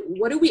 what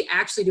do we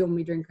actually do when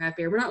we drink craft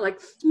beer? We're not like,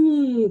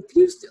 the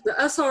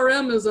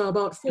SRM is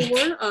about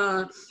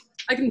 4.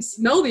 I can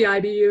smell the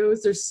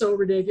IBUs. They're so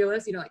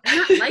ridiculous. You know, like, I'm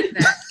not like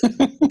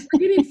that. We're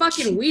getting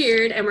fucking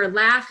weird, and we're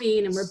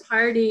laughing and we're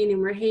partying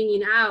and we're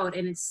hanging out,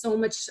 and it's so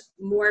much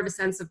more of a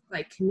sense of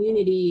like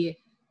community.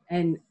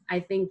 And I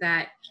think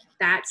that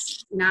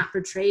that's not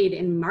portrayed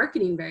in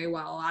marketing very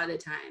well a lot of the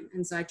time.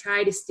 And so I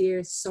try to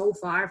steer so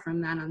far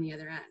from that on the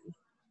other end.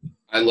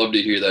 I love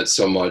to hear that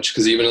so much,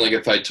 because even like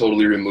if I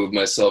totally remove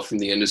myself from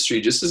the industry,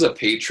 just as a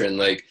patron,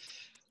 like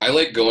I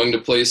like going to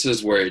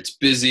places where it's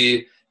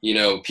busy, you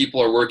know,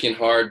 people are working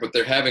hard, but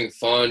they're having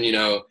fun. You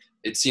know,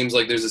 it seems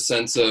like there's a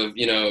sense of,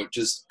 you know,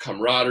 just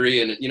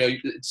camaraderie, and, you know,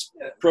 it's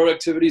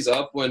productivity's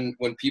up when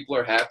people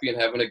are happy and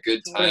having a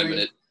good time.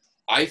 Totally. And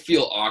I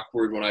feel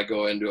awkward when I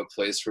go into a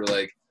place where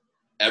like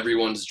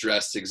everyone's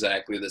dressed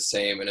exactly the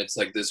same, and it's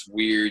like this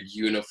weird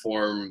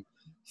uniform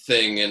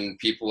thing, and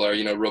people are,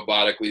 you know,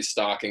 robotically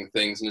stocking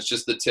things, and it's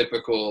just the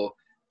typical,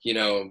 you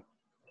know,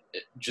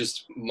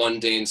 just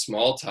mundane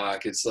small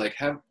talk. It's like,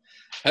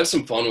 have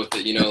some fun with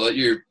it, you know,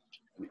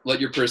 let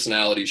your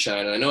personality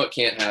shine. And I know it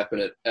can't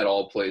happen at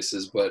all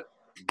places, but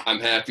I'm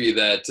happy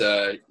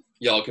that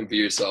y'all can be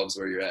yourselves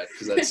where you're at,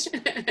 because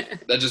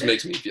that just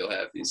makes me feel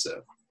happy.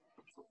 So.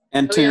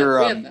 And to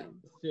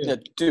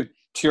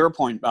your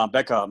point,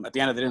 Becca, at the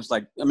end of the day, it's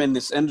like, I mean,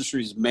 this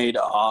industry is made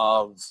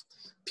of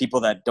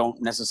people that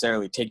don't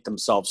necessarily take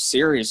themselves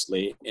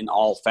seriously in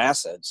all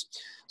facets.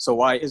 So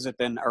why is it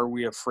then, are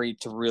we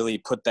afraid to really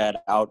put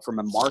that out from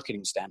a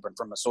marketing standpoint,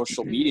 from a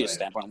social media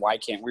standpoint? Why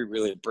can't we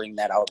really bring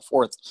that out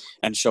forth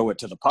and show it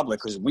to the public?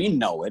 Because we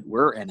know it,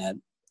 we're in it.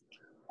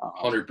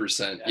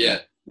 100%. Yeah.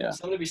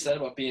 Something to be said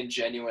about being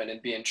genuine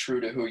and being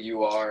true to who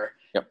you are.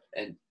 Yep.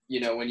 And,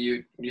 you know, when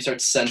you start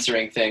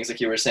censoring things,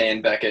 like you were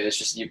saying, Becca, it's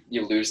just you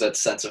lose that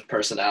sense of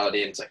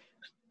personality. And it's like,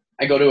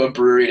 I go to a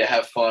brewery to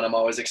have fun. I'm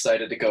always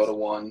excited to go to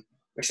one.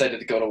 I'm excited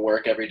to go to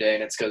work every day.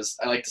 And it's because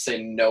I like to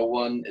say no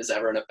one is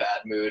ever in a bad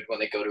mood when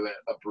they go to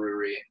a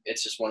brewery.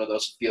 It's just one of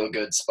those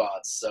feel-good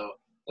spots. So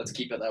let's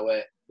keep it that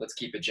way. Let's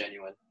keep it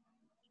genuine.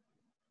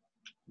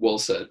 Well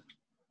said.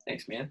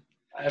 Thanks, man.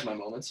 I have my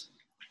moments.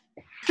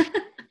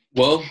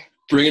 Well,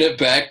 bringing it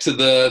back to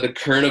the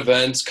current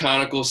events,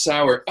 Conical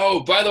Sour.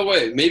 Oh, by the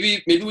way,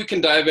 maybe we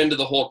can dive into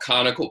the whole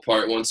Conical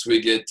part once we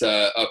get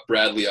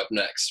Bradley up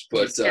next.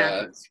 But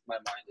my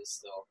mind is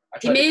still.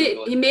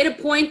 He made a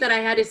point that I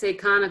had to say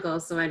Conical,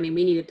 so I mean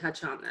we need to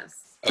touch on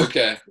this.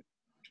 Okay.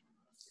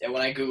 Yeah,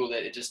 when I Googled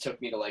it, it just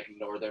took me to like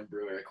Northern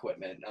Brewer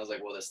Equipment, and I was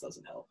like, well, this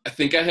doesn't help. I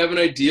think I have an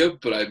idea,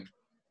 but I'm,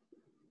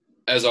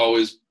 as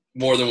always,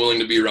 more than willing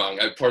to be wrong.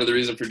 Part of the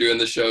reason for doing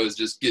this show is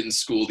just getting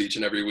schooled each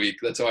and every week.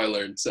 That's how I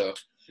learned. So.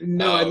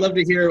 No, I'd love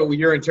to hear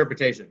your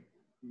interpretation.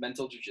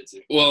 Mental jiu-jitsu.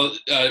 Well,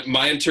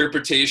 my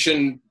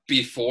interpretation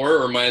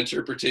before or my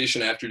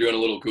interpretation after doing a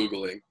little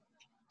Googling?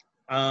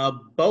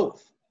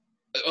 Both.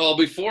 Well,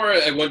 before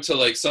I went to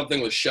like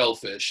something with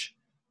shellfish.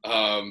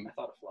 I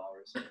thought of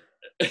flowers.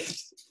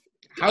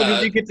 How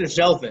did you get to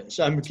shellfish?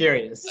 I'm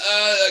curious.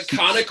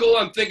 Conical.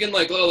 I'm thinking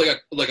like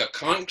a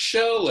conch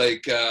shell.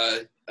 Like.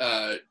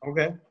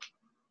 Okay.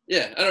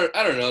 Yeah,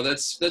 I don't know.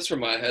 That's where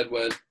my head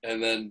went,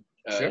 and then.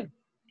 Sure.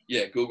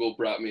 Yeah, Google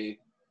brought me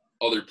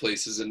other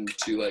places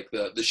into like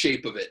the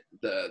shape of it,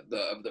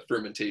 the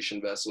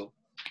fermentation vessel.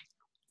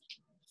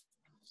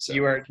 So.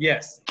 You are,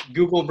 yes.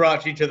 Google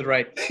brought you to the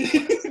right.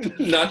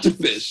 Not to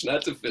fish.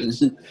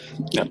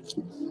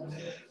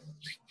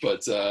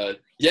 But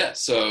yeah,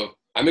 so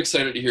I'm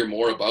excited to hear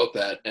more about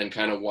that and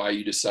kind of why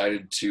you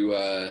decided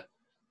to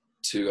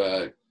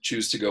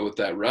choose to go with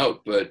that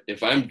route. But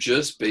if I'm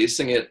just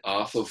basing it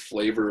off of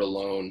flavor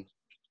alone.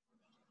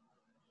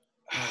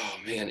 Oh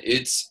man,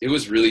 it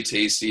was really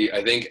tasty.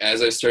 I think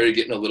as I started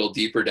getting a little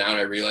deeper down,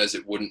 I realized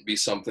it wouldn't be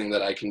something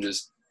that I can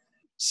just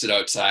sit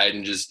outside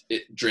and just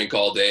drink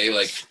all day.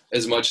 Like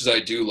as much as I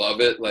do love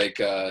it, like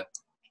a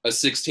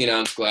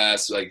 16-ounce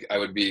glass, like I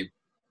would be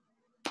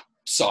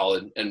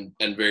solid and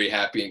very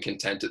happy and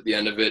content at the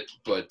end of it.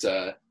 But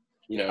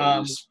you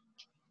know,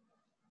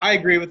 I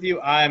agree with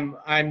you.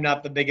 I'm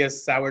not the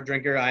biggest sour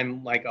drinker.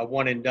 I'm like a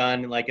one and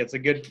done. Like it's a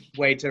good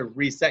way to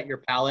reset your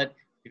palate.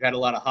 You've had a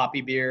lot of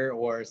hoppy beer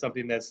or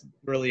something that's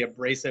really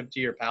abrasive to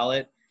your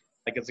palate.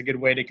 Like it's a good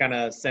way to kind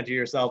of center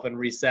yourself and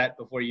reset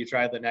before you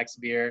try the next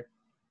beer.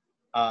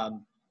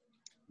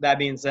 That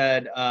being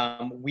said,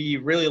 we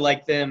really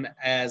like them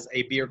as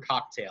a beer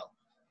cocktail.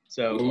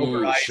 So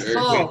over ice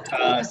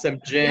with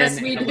some gin and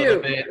a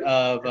little bit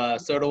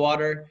of soda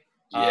water.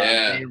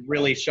 They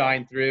really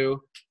shine through.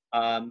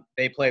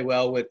 They play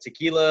well with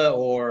tequila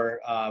or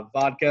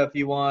vodka if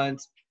you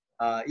want.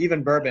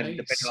 Even bourbon,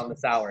 depending on the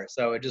sour.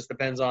 So it just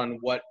depends on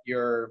what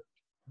you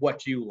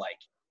like.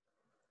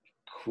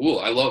 Cool.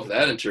 I love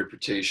that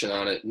interpretation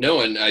on it. No,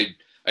 and I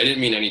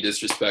didn't mean any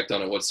disrespect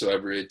on it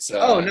whatsoever. It's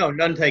no,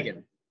 none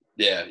taken.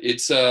 Yeah,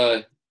 it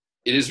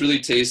is really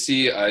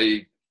tasty.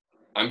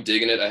 I'm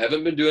digging it. I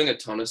haven't been doing a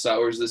ton of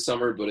sours this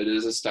summer, but it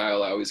is a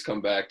style I always come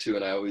back to,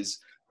 and I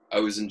always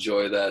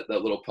enjoy that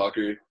little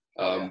pucker.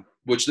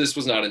 Which this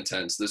was not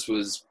intense. It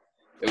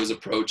was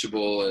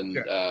approachable, and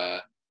sure.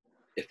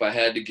 If I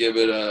had to give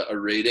it a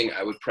rating,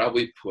 I would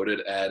probably put it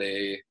at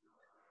I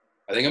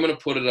think I'm going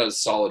to put it at a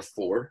solid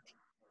 4.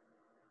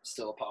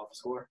 Still a powerful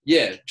score.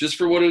 Yeah, just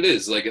for what it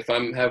is. Like if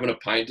I'm having a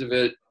pint of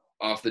it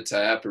off the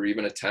tap or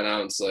even a 10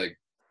 ounce, like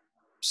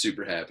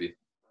super happy.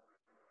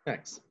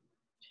 Thanks.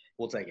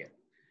 We'll take it.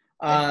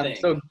 Go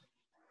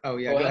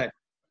ahead.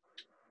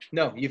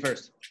 No, you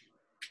first.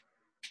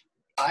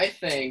 I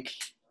think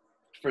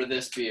for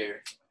this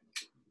beer,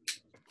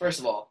 first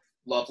of all,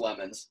 love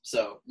lemons.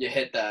 So you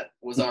hit that,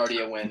 was already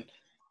a win.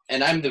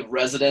 And I'm the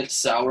resident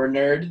sour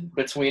nerd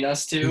between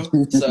us two.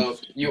 So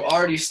you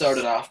already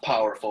started off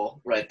powerful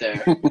right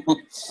there.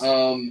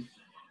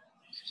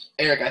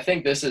 Eric, I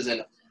think this is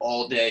an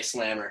all-day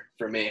slammer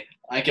for me.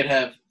 I could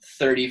have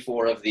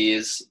 34 of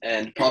these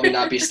and probably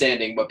not be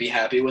standing, but be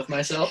happy with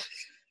myself.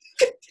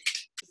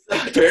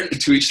 Apparently,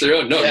 to each their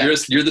own. No, yeah.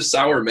 You're the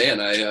sour man.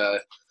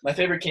 My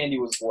favorite candy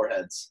was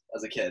Warheads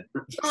as a kid.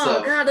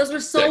 Oh God, those were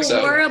so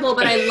horrible,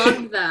 but I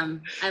loved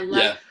them.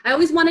 I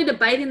always wanted to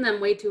bite in them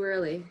way too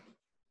early.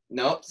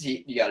 Nope,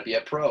 you got to be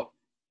a pro.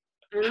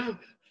 I know.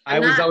 I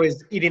was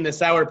always eating the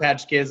Sour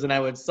Patch Kids, and I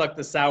would suck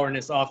the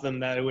sourness off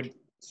them.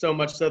 So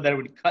much so that it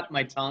would cut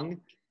my tongue.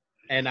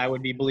 and I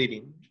would be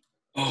bleeding.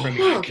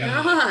 Oh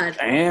God.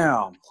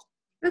 Damn.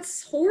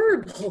 That's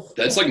horrible.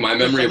 That's like my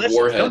memory of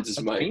Warheads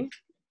is my.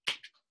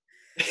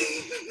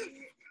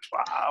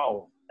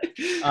 Wow.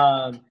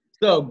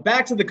 So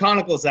back to the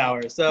conical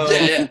sour. So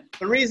Yeah.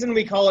 the reason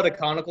we call it a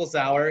conical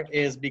sour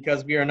is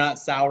because we are not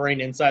souring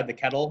inside the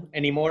kettle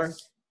anymore.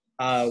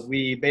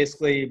 We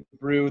basically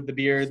brewed the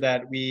beer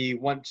that we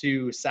want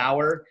to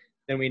sour,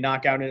 then we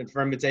knock out in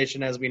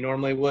fermentation as we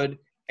normally would,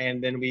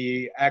 and then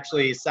we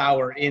actually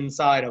sour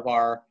inside of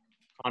our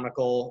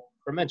conical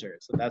fermenter.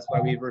 So that's why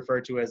we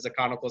refer to it as a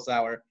conical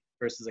sour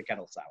versus a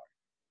kettle sour.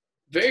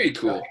 Very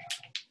cool.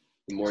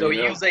 So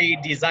we use a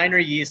designer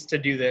yeast to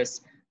do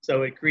this.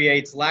 So it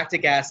creates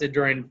lactic acid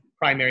during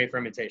primary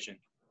fermentation.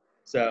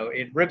 So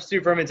it rips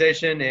through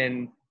fermentation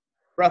in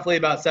roughly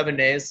about 7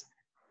 days.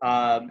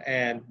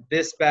 And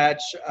this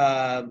batch,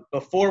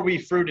 before we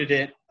fruited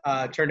it,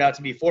 turned out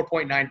to be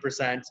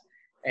 4.9%.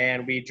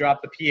 And we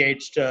dropped the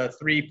pH to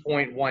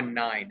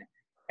 3.19.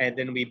 And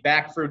then we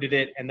back fruited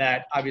it, and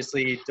that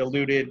obviously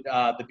diluted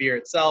the beer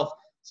itself.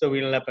 So we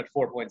ended up at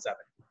 4.7.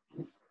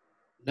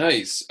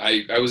 Nice.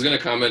 I was going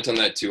to comment on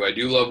that too. I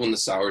do love when the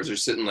sours are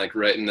sitting like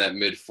right in that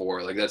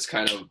mid-4. Like that's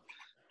kind of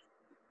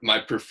my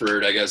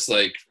preferred, I guess,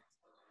 like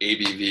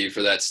ABV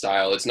for that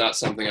style. It's not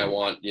something I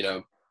want,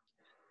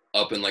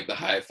 up in like the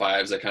high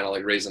 5s. I kind of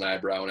like raise an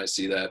eyebrow when I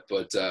see that.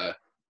 But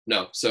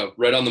no, so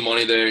right on the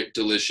money there.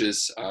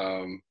 Delicious.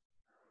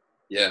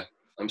 Yeah,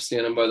 I'm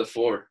standing by the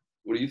 4.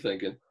 What are you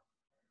thinking?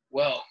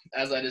 Well,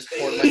 as I just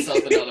poured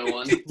myself another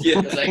one,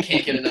 because I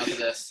can't get enough of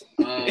this.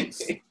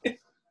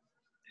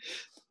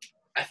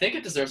 I think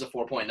it deserves a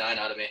 4.9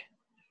 out of me.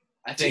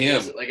 I think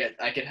it's like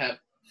I could have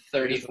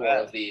 34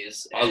 of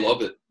these. I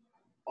love it.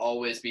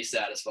 Always be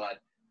satisfied.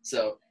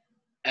 So,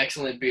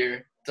 excellent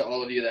beer to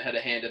all of you that had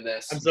a hand in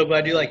this. I'm so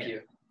glad you like Thank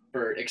you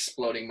for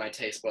exploding my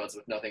taste buds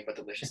with nothing but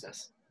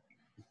deliciousness.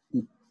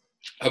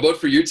 How about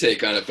for your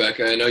take on it,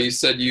 Becca? I know you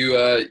said you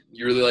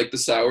really like the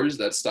sours,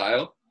 that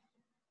style.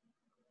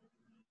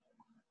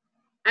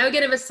 I would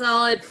give it a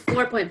solid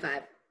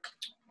 4.5.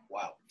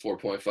 Wow,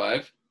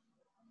 4.5.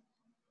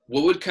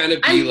 What would kind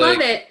of be I like?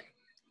 love it.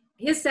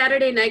 His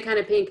Saturday Night Kind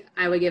of Pink,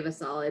 I would give a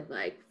solid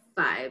like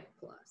 5+.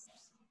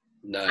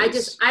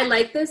 Nice. I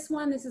like this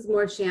one. This is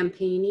more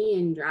champagne-y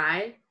and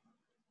dry,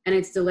 and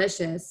it's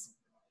delicious.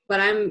 But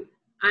I'm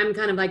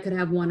kind of like could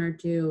have 1 or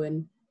 2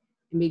 and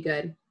be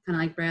good. Kind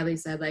of like Bradley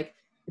said, like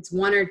it's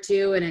 1 or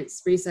 2 and it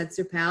resets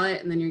your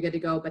palate, and then you're good to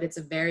go. But it's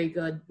a very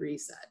good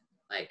reset.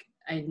 Like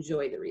I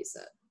enjoy the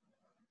reset.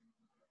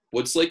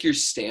 What's like your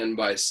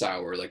standby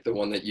sour, like the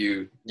one that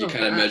you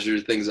kind of measure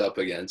things up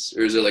against?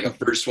 Or is there like a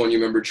first one you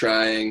remember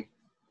trying?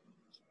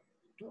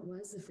 What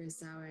was the first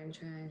sour I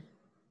tried?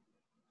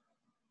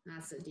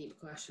 That's a deep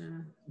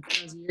question.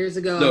 That was years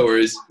ago. No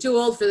worries. Too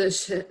old for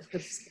this shit.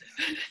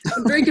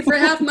 I'm drinking for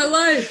half my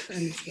life.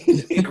 I'm just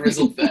kidding.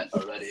 Grizzled vet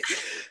already.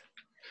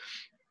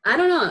 I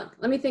don't know.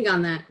 Let me think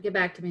on that. Get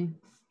back to me.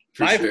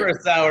 My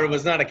first sour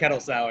was not a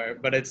kettle sour,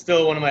 but it's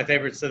still one of my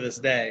favorites to this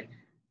day.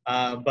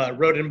 But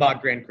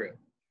Rodenbach Grand Cru.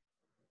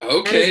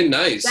 Okay,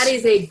 nice. That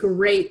is a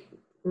great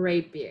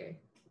beer.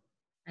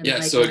 Yeah,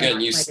 so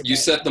again, you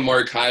set the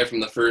mark high from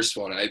the first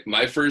one.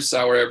 My first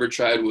sour I ever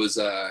tried was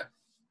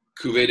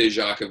Cuvée de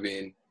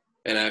Jacobin.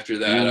 And after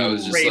that, I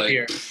was just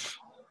like,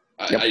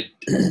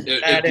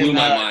 it blew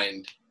my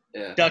mind.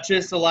 Yeah.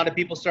 Duchess, a lot of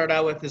people start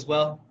out with as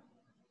well.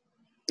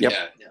 Yep.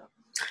 Yeah.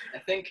 I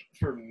think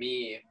for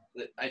me,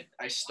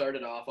 I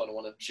started off on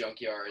one of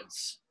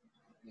Junkyard's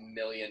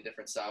million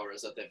different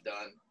sours that they've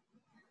done.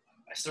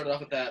 I started off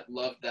with that,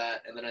 loved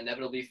that, and then I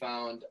inevitably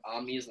found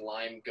Omni's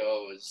Lime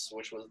Goes,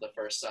 which was the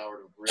first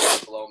sour to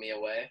really blow me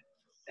away.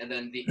 And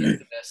then the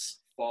infamous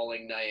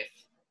Falling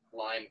Knife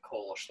Lime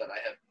Kolsch that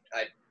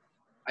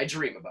I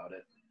dream about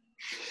it.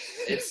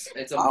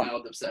 It's a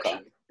mild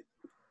obsession.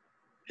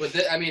 But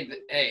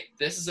hey,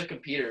 this is a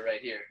competitor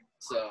right here.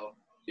 So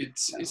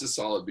it's a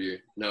solid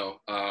beer.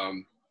 No,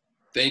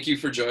 thank you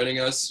for joining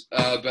us,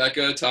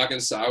 Becca. Talking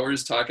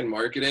sours, talking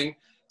marketing.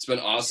 It's been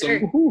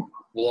awesome. Sure.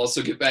 We'll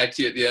also get back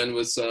to you at the end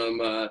with some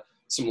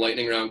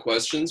lightning round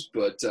questions.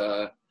 But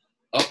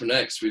up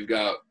next, we've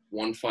got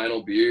one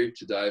final beer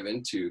to dive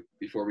into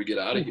before we get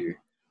out of here.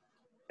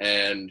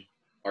 And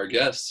our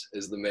guest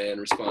is the man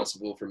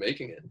responsible for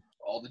making it.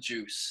 All the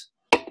juice.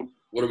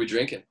 What are we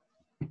drinking?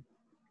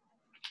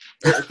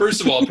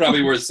 First of all,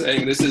 probably worth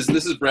saying, this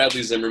is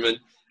Bradley Zimmerman,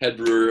 head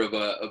brewer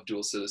of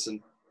Dual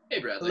Citizen. Hey,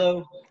 Bradley.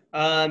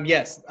 Hello.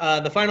 Yes,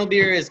 the final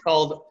beer is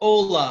called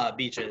Ola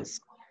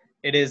Beaches.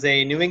 It is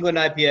a New England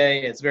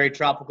IPA. It's very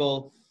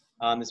tropical.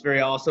 It's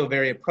also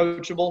very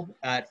approachable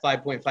at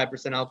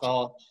 5.5%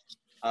 alcohol.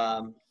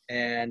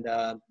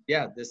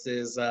 This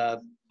is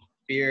a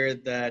beer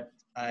that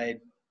I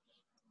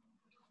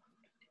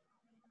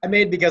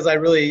made because I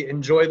really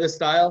enjoy this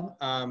style,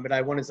 but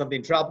I wanted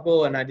something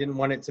tropical, and I didn't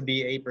want it to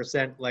be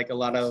 8% like a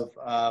lot of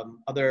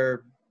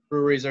other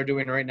breweries are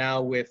doing right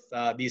now with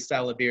these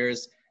style of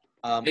beers.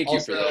 Thank you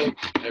for that.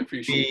 I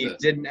appreciate that. We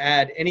didn't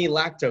add any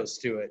lactose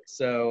to it.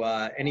 So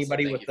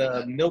anybody with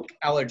a milk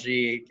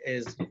allergy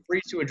is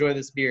free to enjoy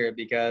this beer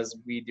because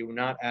we do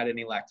not add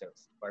any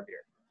lactose to our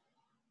beer.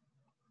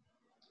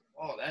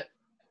 Oh,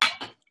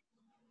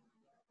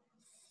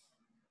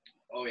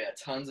 oh yeah,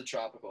 tons of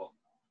tropical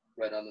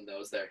right on the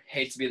nose there.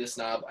 Hate to be the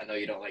snob. I know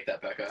you don't like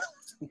that, Becca.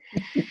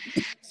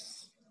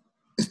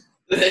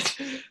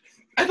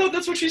 I thought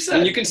that's what she said.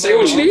 And you can say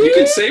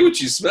what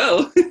you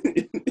smell.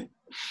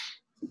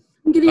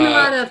 I'm getting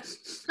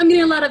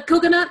a lot of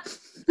coconut,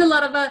 a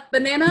lot of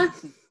banana.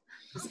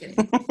 Just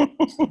kidding.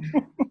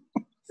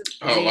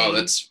 Oh wow,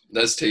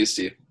 that's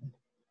tasty.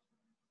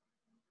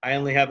 I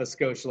only have a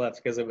scotch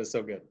left because it was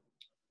so good.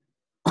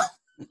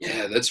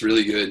 Yeah, that's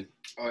really good.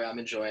 Oh yeah, I'm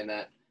enjoying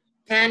that.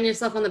 Patting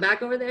yourself on the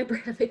back over there,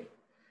 Bradley.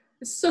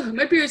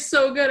 My beer is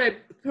so good. I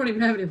don't even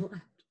have any left.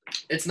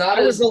 It's not.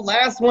 I was the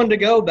last one to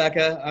go,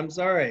 Becca. I'm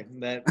sorry.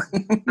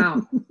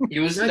 Wow. He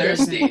was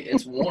thirsty.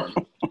 It's warm.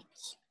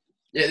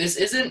 Yeah, this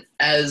isn't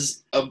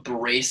as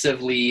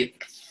abrasively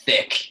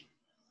thick.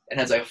 It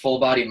has like a full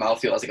body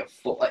mouthfeel. It's like a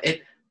full.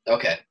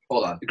 Okay,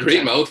 hold on.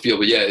 Great mouthfeel,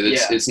 but yeah,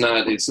 it's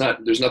not.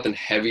 There's nothing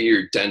heavy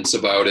or dense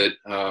about it.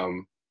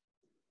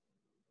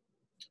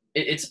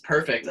 It's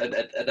perfect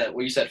at that.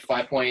 What you said,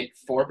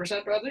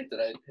 5.4%, Bradley? Did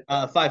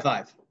I?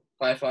 5.5.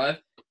 5.5.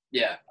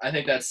 Yeah, I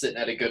think that's sitting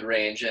at a good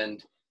range.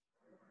 And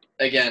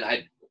again,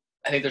 I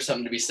think there's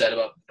something to be said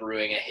about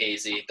brewing a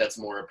hazy that's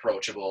more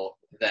approachable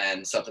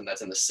than something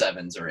that's in the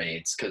 7s or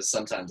 8s, because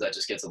sometimes that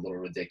just gets a little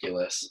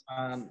ridiculous.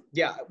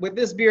 Yeah, with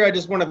this beer, I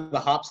just wanted the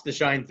hops to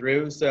shine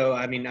through. So,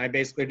 I mean, I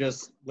basically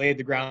just laid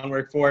the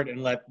groundwork for it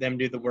and let them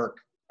do the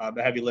work,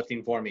 the heavy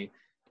lifting for me.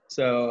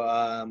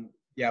 So,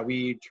 yeah,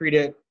 we treat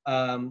it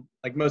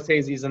like most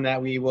hazies in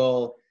that we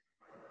will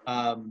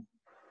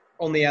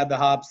only add the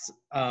hops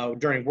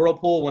during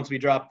Whirlpool once we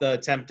drop the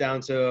temp down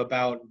to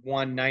about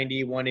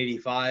 190,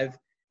 185.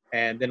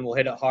 And then we'll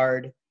hit it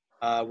hard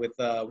with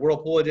the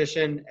Whirlpool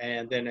edition,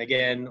 and then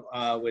again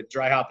with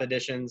dry hop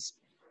editions.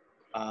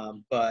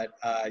 But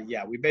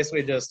yeah, we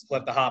basically just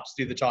let the hops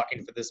do the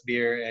talking for this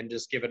beer and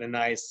just give it a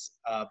nice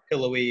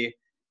pillowy,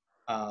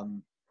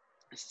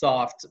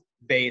 soft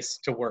base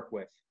to work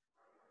with.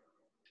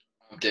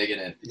 I'm digging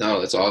it. No,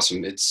 that's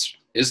awesome. It's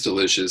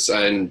delicious,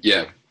 and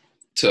yeah,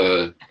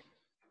 to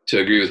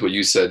agree with what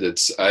you said,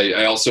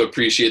 I also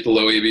appreciate the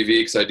low ABV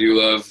because I do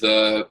love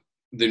the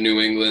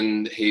New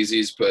England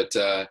hazies, but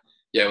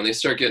yeah, when they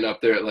start getting up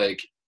there at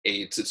like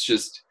 8s,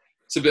 it's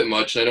a bit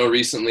much. And I know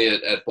recently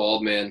at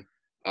Baldman,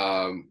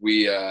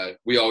 we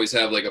always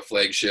have like a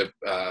flagship,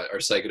 our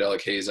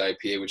psychedelic haze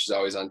IPA, which is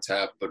always on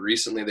tap. But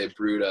recently they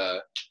brewed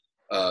a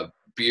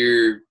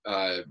beer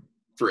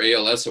for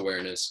ALS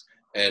awareness,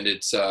 and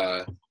it's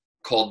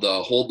called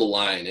the Hold the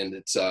Line, and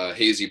it's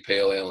hazy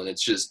pale ale, and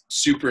it's just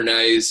super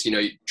nice,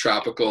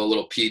 tropical, a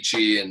little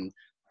peachy, and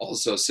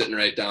also sitting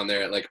right down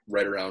there at like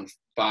right around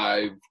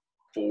 5.4,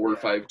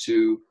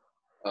 5.2.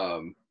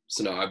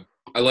 So no,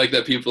 I like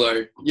that people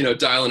are,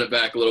 dialing it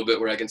back a little bit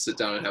where I can sit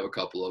down and have a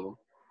couple of them.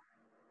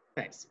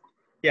 Nice.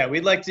 Yeah,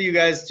 we'd like you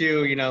guys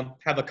to,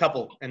 have a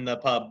couple in the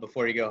pub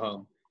before you go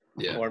home.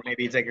 Yeah. Or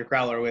maybe take your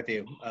crowler with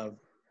you of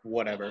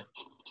whatever.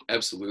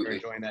 Absolutely. You're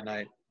enjoying that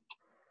night.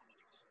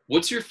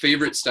 What's your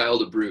favorite style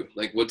to brew?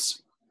 Like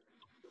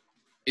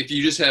if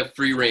you just have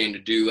free reign to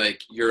do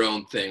like your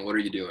own thing, what are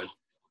you doing?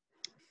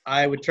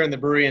 I would turn the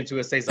brewery into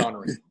a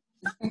saisonnery.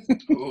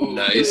 Ooh,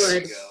 nice.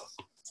 There you go.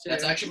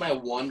 That's actually my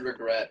one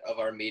regret of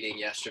our meeting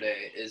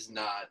yesterday is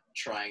not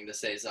trying the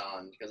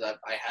saison, because I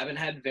haven't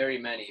had very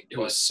many. It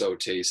was so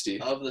tasty.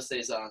 Of the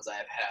saisons I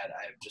have had,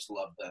 I have just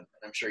loved them,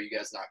 and I'm sure you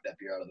guys knocked that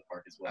beer out of the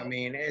park as well. I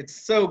mean,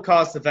 it's so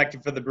cost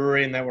effective for the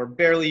brewery in that we're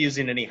barely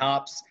using any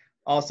hops.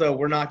 Also,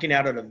 we're knocking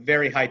out at a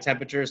very high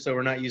temperature, so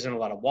we're not using a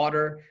lot of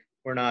water.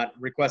 We're not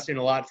requesting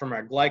a lot from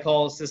our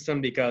glycol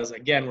system because,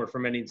 again, we're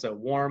fermenting so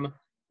warm.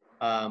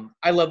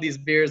 I love these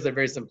beers. They're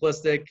very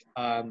simplistic.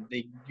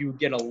 You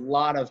get a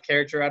lot of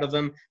character out of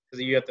them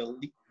because you have to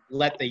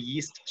let the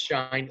yeast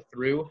shine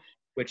through,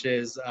 which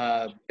has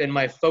been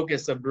my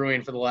focus of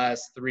brewing for the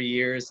last 3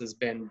 years, has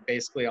been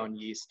basically on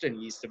yeast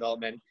and yeast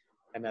development.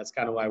 And that's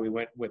kind of why we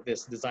went with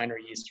this designer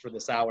yeast for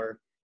the sour,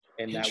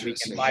 and that we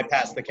can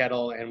bypass the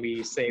kettle and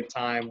we save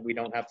time. We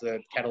don't have to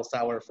kettle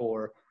sour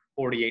for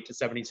 48 to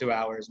 72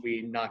 hours.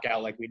 We knock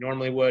out like we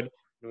normally would,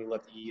 and we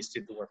let the yeast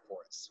do the work for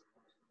us.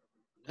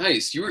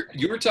 Nice. You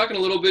were talking a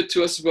little bit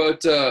to us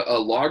about a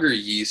lager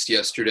yeast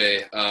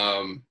yesterday,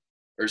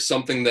 or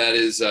something that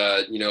is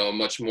a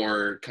much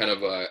more kind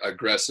of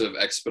aggressive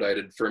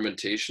expedited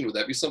fermentation. Would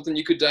that be something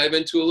you could dive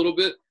into a little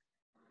bit?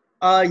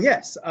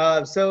 Yes.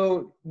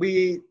 So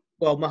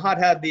Mahat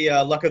had the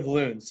Luck of the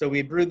Loons. So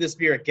we brewed this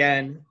beer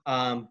again,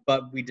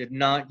 but we did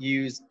not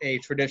use a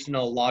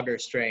traditional lager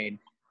strain.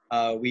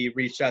 We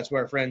reached out to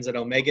our friends at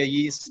Omega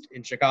Yeast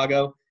in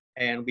Chicago,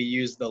 and we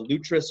used the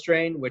Lutra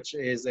strain, which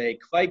is a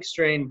Kvike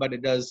strain, but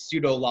it does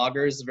pseudo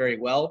lagers very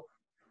well.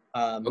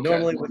 Okay.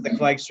 Normally with the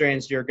Kvike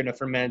strains, you're going to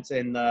ferment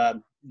in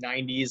the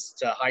 90s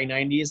to high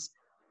 90s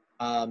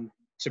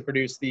to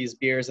produce these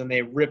beers, and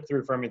they rip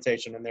through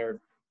fermentation, and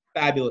they're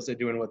fabulous at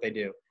doing what they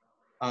do.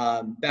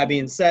 That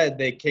being said,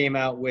 they came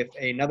out with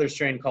another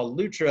strain called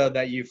Lutra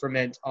that you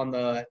ferment on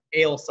the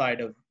ale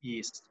side of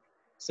yeast.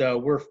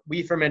 So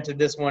we fermented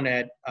this one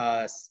at,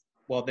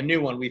 the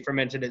new one, we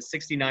fermented at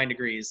 69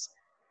 degrees,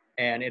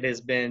 and it has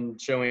been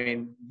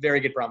showing very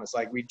good promise.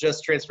 Like, we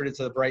just transferred it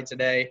to the Bright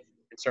today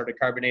and started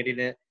carbonating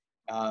it.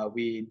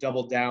 We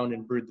doubled down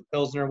and brewed the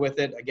Pilsner with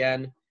it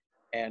again,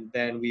 and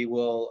then we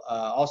will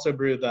also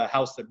brew the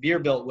house that beer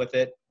built with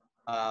it.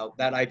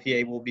 That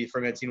IPA will be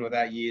fermenting with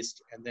that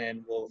yeast, and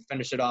then we'll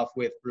finish it off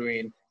with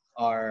brewing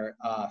our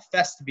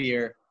Fest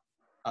beer,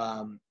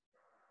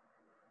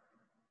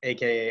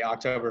 aka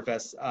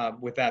Oktoberfest,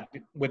 with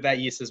that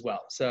yeast as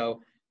well. So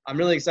I'm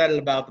really excited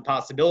about the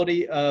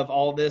possibility of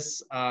all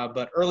this,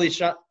 but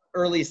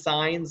early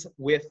signs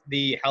with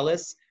the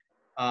Helles,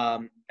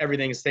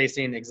 everything's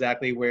tasting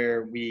exactly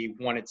where we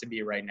want it to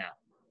be right now.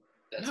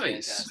 That's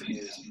fantastic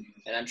news.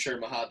 And I'm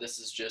sure, Mahad, this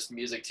is just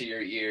music to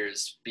your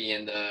ears,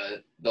 being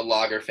the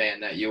lager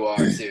fan that you are,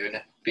 too,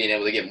 and being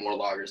able to get more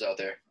lagers out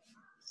there.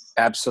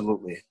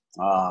 Absolutely.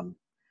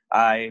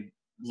 I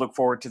look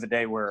forward to the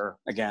day where,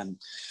 again,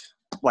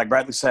 like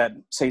Bradley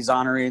said,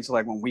 Saisonnerie, it's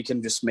like when we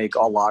can just make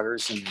all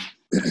lagers, and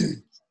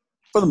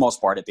for the most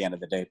part at the end of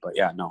the day. But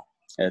yeah, no,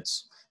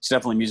 it's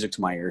definitely music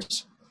to my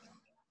ears.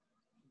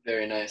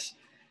 Very nice.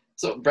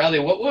 So, Bradley,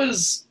 what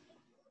was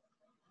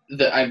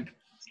I'm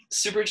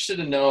super interested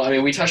to know, I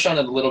mean, we touched on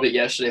it a little bit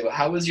yesterday, but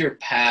how was your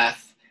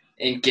path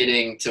in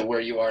getting to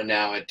where you are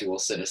now at Dual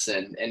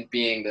Citizen and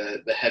being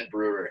the head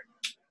brewer?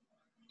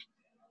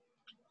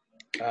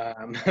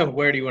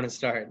 Where do you want to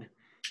start?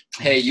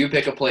 Hey, you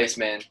pick a place,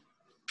 man.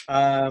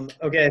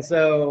 Okay,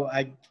 so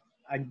I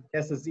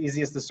guess it's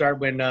easiest to start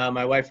when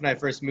my wife and I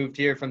first moved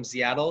here from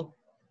Seattle.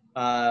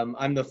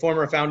 I'm the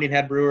former founding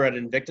head brewer at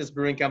Invictus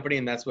Brewing Company,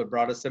 and that's what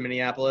brought us to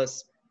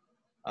Minneapolis.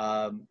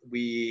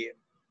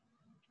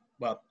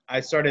 I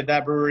started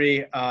that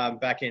brewery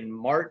back in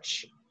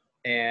March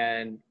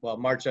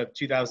of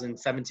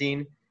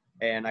 2017,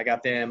 and I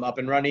got them up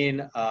and running,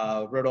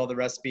 wrote all the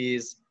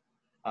recipes,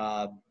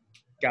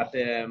 got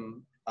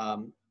them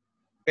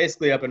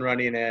basically up and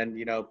running and,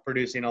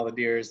 producing all the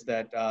beers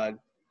that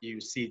you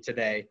see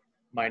today,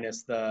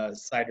 minus the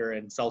cider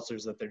and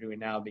seltzers that they're doing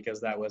now, because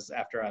that was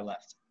after I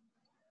left.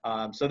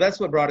 So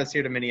that's what brought us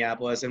here to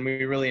Minneapolis, and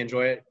we really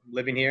enjoy it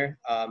living here.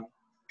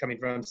 Coming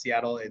from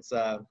Seattle, it's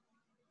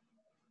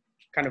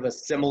kind of a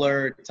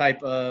similar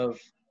type of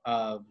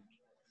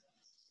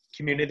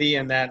community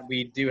in that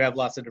we do have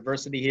lots of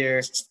diversity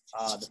here.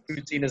 The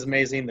food scene is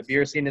amazing. The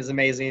beer scene is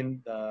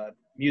amazing. The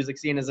music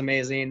scene is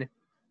amazing.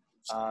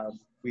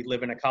 We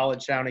live in a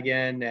college town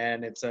again,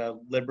 and it's a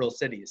liberal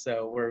city.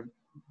 So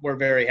we're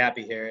very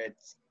happy here.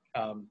 It's,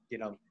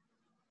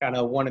 kind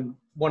of one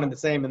and the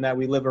same in that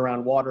we live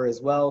around water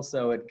as well.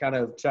 So it kind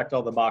of checked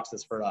all the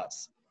boxes for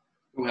us.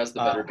 Who has the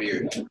better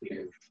beer?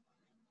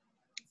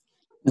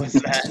 What's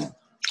that?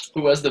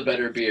 Who has the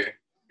better beer?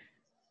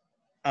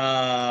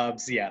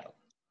 Seattle.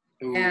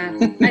 Ooh. Yeah,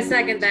 I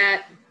second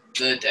that.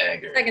 The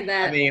dagger. Second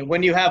that. I mean,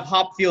 when you have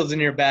hop fields in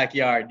your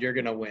backyard, you're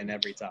going to win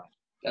every time.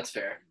 That's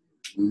fair.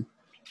 Mm-hmm.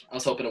 I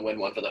was hoping to win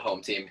one for the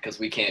home team because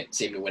we can't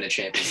seem to win a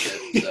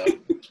championship.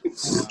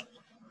 So.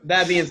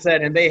 That being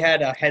said, and they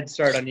had a head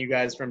start on you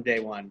guys from day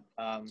one.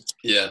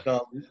 Yeah.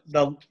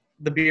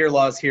 The beer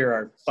laws here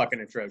are fucking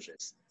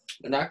atrocious.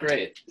 They're not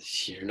great.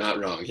 You're not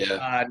wrong.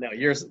 Yeah. No,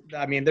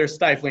 they're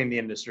stifling the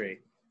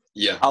industry.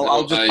 Yeah.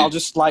 I'll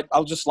just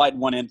slide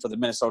one in for the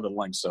Minnesota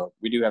Lynx. So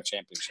we do have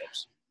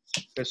championships.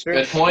 For sure.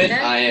 Good point.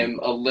 Yeah. I am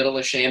a little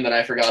ashamed that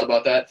I forgot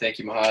about that. Thank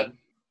you, Mahad.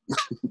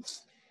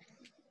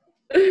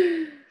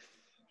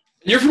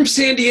 You're from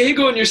San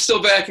Diego and you're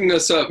still backing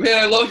us up,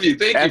 man. I love you.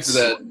 Thank you for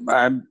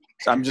that.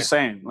 I'm just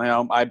saying.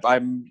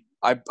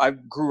 I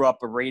grew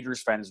up a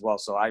Raiders fan as well,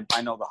 so I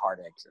know the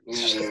heartache.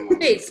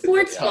 Hey,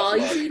 sports ball.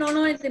 You don't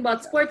know anything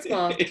about sports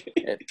ball.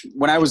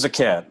 When I was a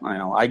kid,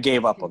 I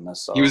gave up on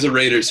this. So. He was a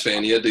Raiders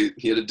fan. He had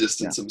to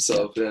distance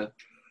himself. Yeah.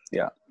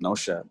 Yeah. No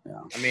shit.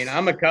 Yeah. I mean,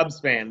 I'm a Cubs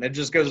fan. That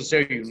just goes to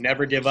show you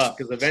never give up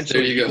because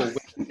eventually you will win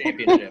the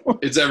championship.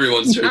 It's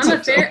everyone's turn.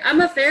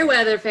 I'm a fair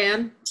weather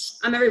fan.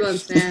 I'm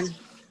everyone's fan.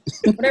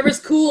 Whatever's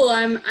cool,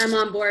 I'm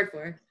on board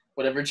for.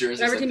 Whatever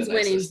jersey. Whatever team's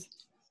winning.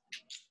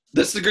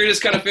 That's the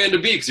greatest kind of fan to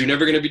be because you're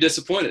never going to be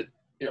disappointed.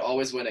 You're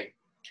always winning.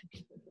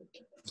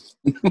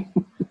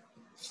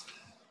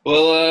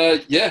 Well,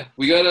 yeah,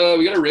 we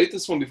gotta rate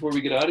this one before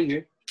we get out of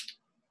here.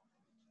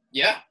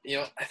 Yeah,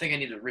 I think I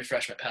need to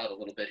refresh my palate a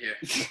little bit here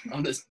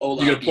on this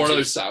old. You gonna pour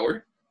another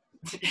sour?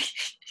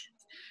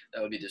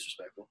 That would be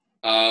disrespectful.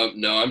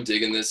 No, I'm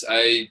digging this.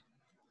 Is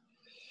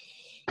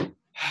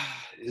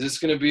this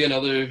gonna be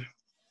another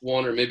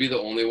one, or maybe the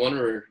only one,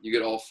 or you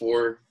get all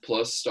 4+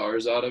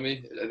 stars out of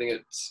me? I think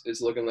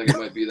it's looking like it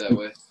might be that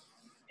way.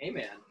 Hey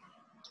man,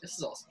 this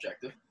is all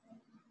subjective.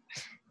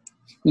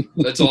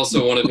 That's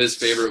also one of his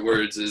favorite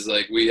words. Is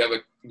like we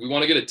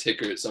want to get a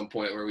ticker at some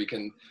point where we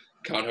can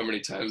count how many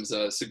times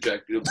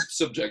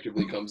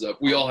subjectively comes up.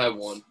 We all have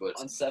one, but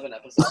on 7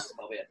 episodes,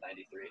 probably at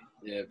 93.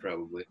 Yeah,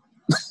 probably.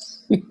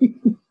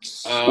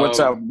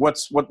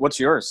 What's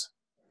yours?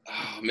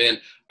 Oh man,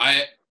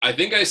 I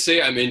think I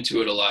say I'm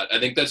into it a lot. I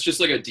think that's just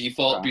like a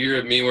default beer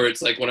of me, where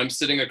it's like when I'm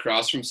sitting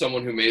across from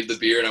someone who made the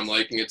beer and I'm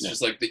liking it's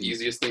just like the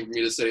easiest thing for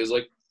me to say is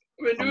like,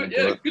 I'm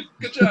into it. Yeah,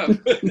 good job.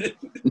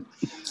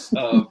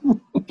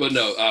 But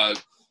no,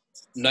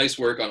 nice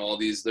work on all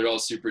these. They're all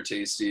super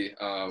tasty.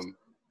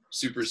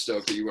 Super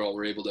stoked that you all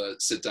were able to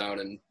sit down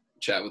and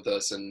chat with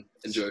us and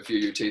enjoy a few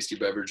of your tasty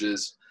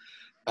beverages.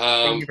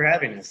 Thank you for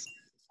having us.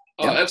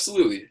 Oh,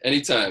 absolutely.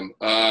 Anytime.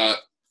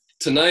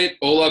 Tonight,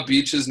 Ola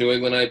Beach's New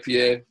England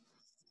IPA,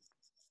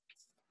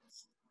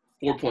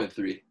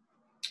 4.3.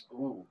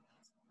 Ooh,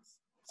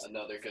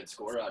 another good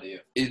score out of you.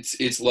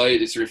 It's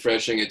light. It's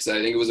refreshing. I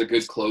think it was a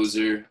good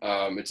closer.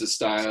 It's a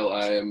style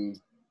I am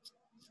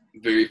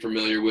very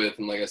familiar with,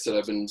 and like I said,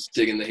 I've been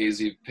digging the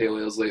hazy pale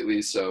ales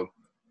lately. So,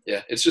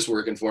 yeah, it's just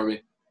working for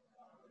me.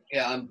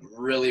 Yeah, I'm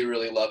really,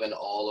 really loving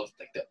all of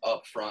like the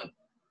upfront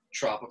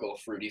tropical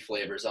fruity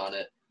flavors on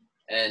it.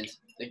 And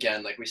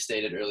again, like we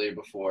stated earlier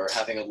before,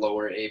 having a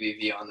lower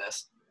ABV on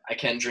this, I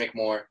can drink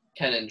more,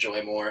 can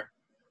enjoy more,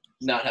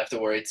 not have to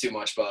worry too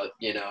much about,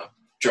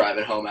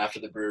 driving home after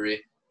the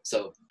brewery.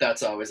 So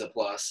that's always a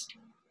plus.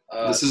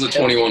 This is a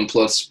 21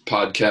 plus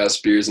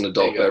podcast, beers and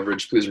adult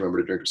beverage. Please remember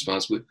to drink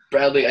responsibly.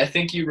 Bradley, I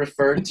think you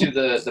referred to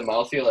the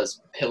mouthfeel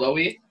as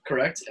pillowy,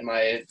 correct? Am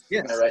I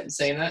right in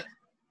saying that?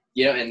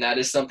 And that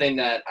is something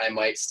that I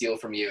might steal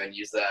from you and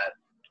use that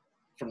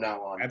from now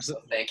on.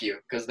 Absolutely. So thank you,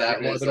 because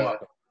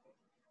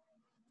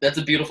that's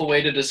a beautiful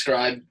way to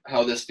describe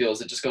how this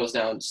feels. It just goes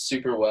down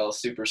super well,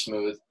 super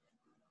smooth.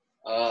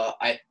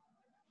 I'm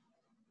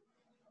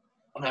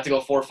gonna have to go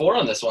 4-4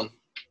 on this one.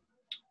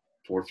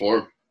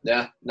 4-4.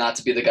 Yeah, not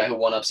to be the guy who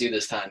one-ups you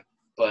this time,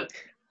 but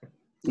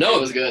no, it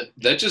was good.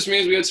 That just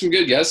means we had some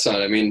good guests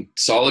on. I mean,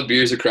 solid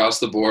beers across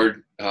the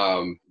board.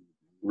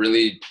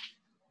 Really,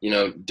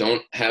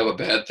 don't have a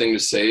bad thing to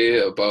say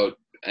about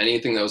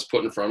anything that was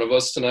put in front of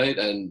us tonight.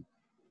 And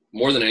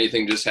more than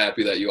anything, just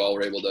happy that you all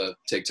were able to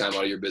take time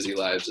out of your busy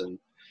lives and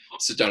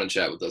sit down and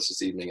chat with us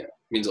this evening. It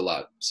means a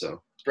lot.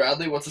 So,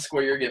 Bradley, what's the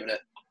score you're giving it?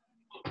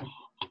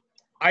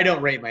 I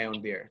don't rate my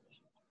own beer.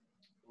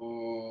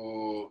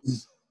 Ooh.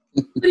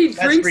 But he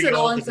drinks it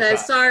all and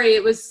says, sorry,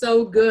 it was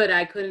so good,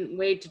 I couldn't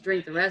wait to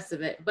drink the rest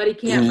of it. But he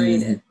can't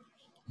rate it.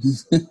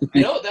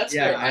 That's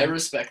fair. I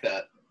respect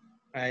that.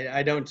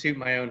 I don't toot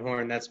my own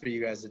horn. That's for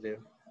you guys to do.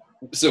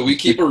 So we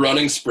keep a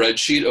running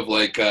spreadsheet of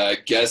like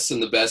guests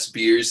and the best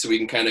beers so we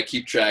can kind of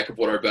keep track of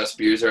what our best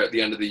beers are at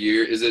the end of the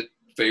year. Is it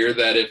fair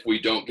that if we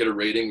don't get a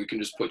rating, we can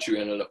just put you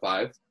in at a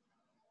 5?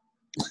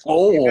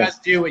 Oh, you guys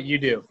do what you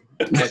do.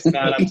 It's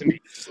not up to me.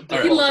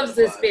 He loves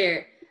this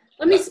beer.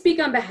 Let me speak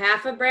on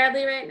behalf of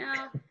Bradley right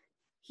now.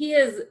 He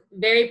is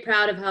very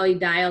proud of how he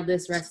dialed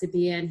this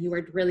recipe in. He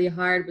worked really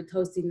hard with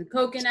toasting the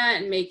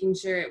coconut and making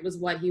sure it was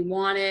what he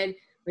wanted,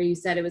 where you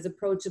said it was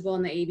approachable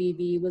and the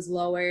ABV was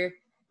lower,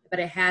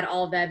 but it had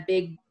all that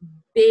big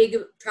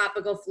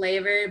tropical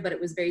flavor, but it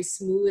was very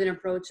smooth and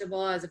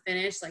approachable as a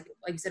finish. Like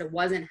you said, it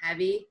wasn't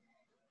heavy.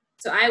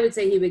 So I would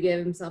say he would give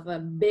himself a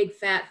big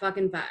fat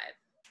fucking 5.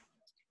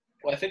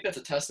 Well, I think that's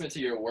a testament to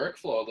your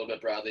workflow a little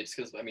bit, Bradley, just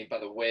because, by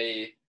the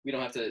way, we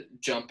don't have to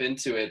jump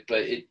into it,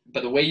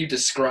 but the way you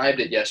described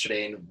it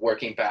yesterday and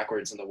working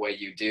backwards in the way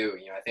you do,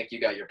 I think you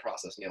got your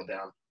process nailed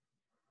down.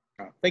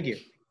 Oh, thank you.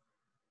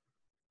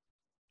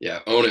 Yeah,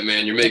 own it,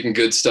 man. You're making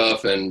good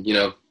stuff, and,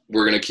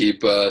 we're going to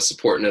keep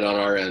supporting it on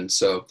our end.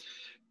 So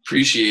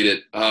appreciate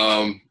it.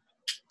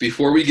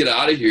 Before we get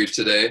out of here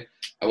today,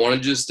 I want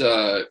to just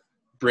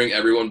bring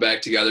everyone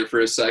back together for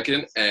a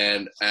second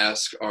and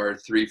ask our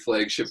 3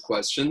 flagship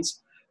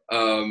questions.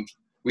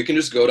 We can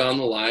just go down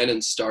the line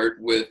and start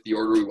with the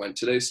order we went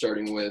today,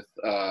 starting with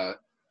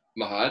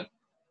Mahad.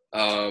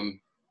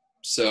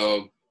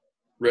 So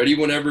ready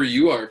whenever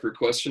you are for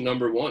question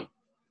number 1.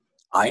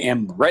 I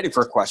am ready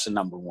for question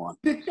number 1.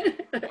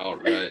 All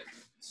right.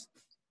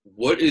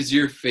 What is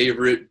your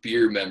favorite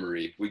beer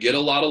memory? We get a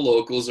lot of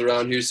locals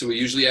around here, so we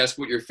usually ask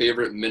what your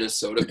favorite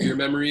Minnesota beer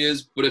memory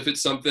is. But if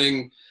it's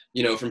something,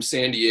 from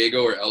San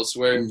Diego or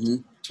elsewhere,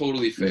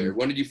 totally fair.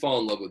 When did you fall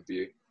in love with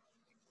beer?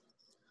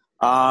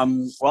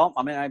 Well,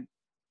 I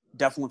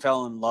definitely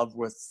fell in love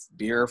with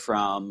beer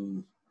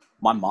from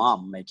my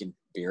mom making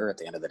beer at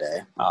the end of the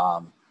day.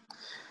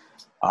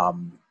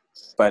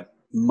 But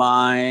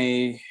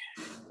my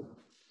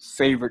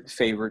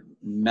favorite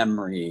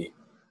memory,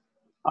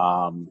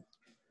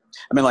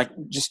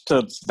 just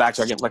to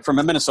backtrack again, like from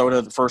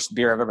Minnesota, the first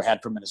beer I've ever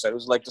had from Minnesota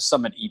was like the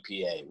Summit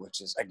EPA,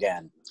 which is,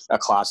 again, a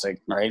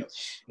classic, right?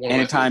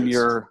 Anytime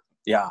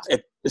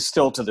it's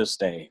still to this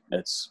day.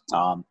 It's,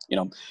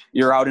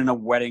 you're out in a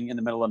wedding in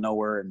the middle of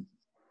nowhere in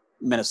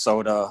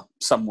Minnesota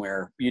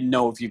somewhere.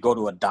 If you go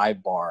to a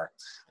dive bar,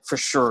 for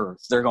sure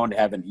they're going to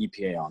have an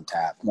EPA on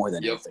tap more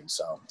than anything.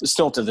 So it's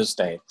still to this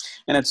day.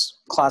 And it's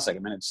classic.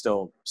 It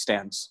still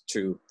stands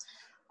true.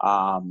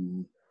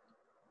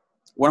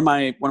 One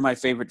of my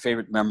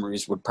favorite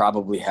memories would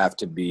probably have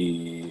to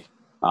be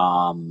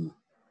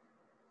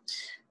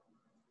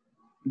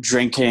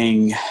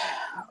drinking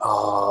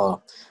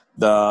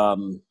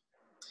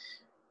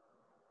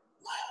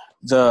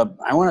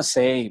I want to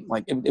say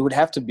like it would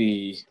have to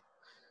be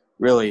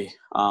really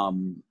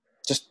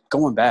just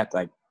going back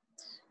like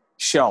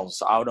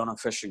Shells out on a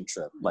fishing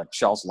trip, like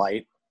Shells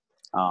Light.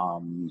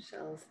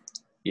 Shells.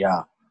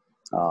 Yeah.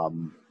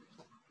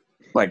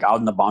 Like out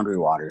in the Boundary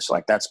Waters.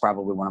 Like that's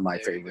probably one of my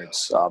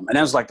favorites. And that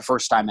was like the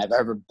first time I've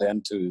ever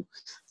been to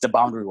the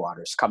Boundary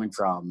Waters, coming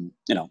from,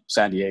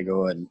 San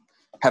Diego and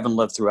having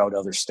lived throughout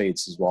other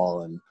states as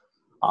well. And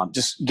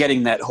just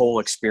getting that whole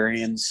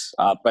experience.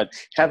 But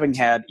having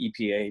had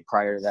EPA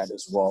prior to that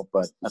as well.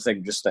 But I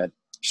think just that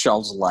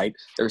Shells Light,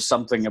 there's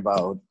something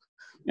about,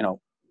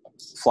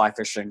 fly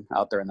fishing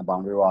out there in the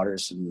Boundary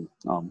Waters and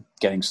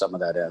getting some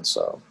of that in.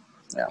 So,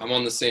 yeah. I'm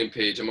on the same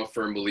page. I'm a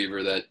firm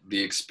believer that the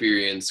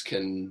experience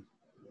can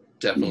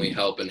definitely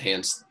help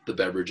enhance the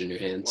beverage in your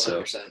hand.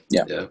 100%. So,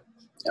 Yeah.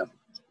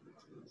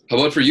 How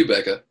about for you,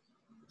 Becca?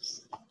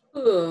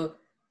 Ooh.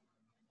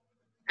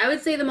 I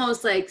would say the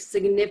most like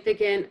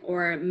significant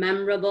or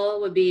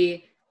memorable would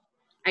be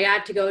I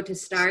got to go to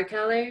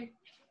Starkeller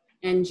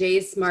and Jay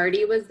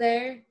Smarty was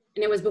there.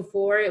 And it was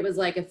before it was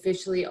like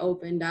officially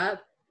opened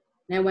up.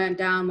 And I went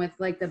down with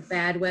like the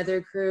Bad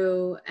Weather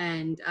crew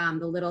and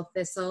the Little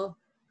Thistle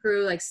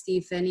crew, like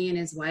Steve Finney and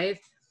his wife.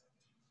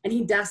 And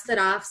he dusted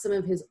off some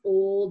of his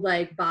old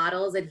like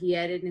bottles that he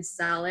had in his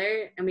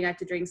cellar. And we got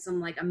to drink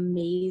some like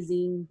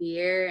amazing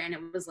beer. And it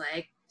was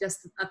like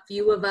just a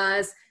few of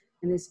us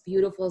in this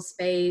beautiful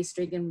space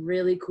drinking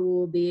really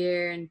cool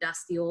beer and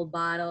dusty old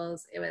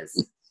bottles. It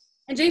was,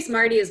 and Jay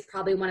Smarty is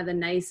probably one of the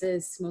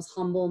nicest, most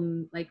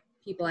humble like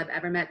people I've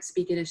ever met.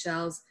 Speaking of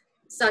Shells,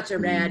 such a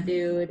rad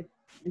dude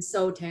and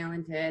so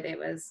talented. It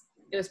was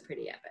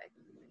pretty epic.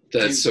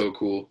 That's so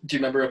cool. Do you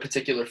remember a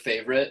particular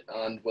favorite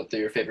on what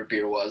your favorite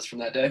beer was from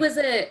that day?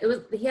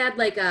 He had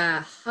like a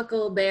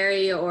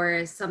huckleberry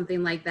or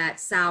something like that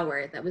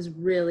sour that was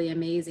really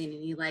amazing.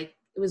 And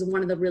it was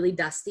one of the really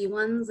dusty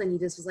ones. And he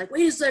just was like,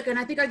 wait a second,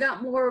 I think I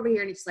got more over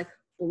here. And he just like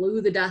blew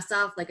the dust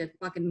off like a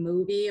fucking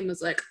movie and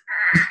was like,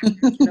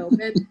 it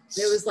open.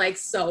 It was like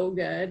so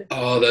good.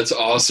 Oh, that's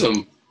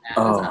awesome. That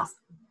was awesome.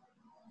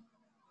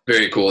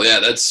 Very cool. Yeah,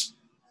 that's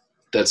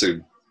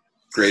a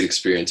great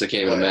experience. I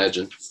can't even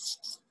imagine.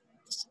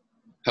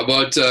 How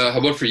about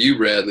for you,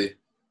 Bradley?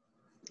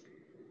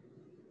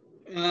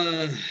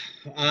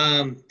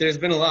 There's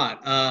been a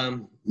lot.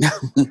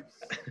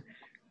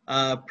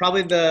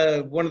 Probably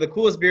one of the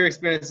coolest beer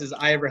experiences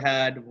I ever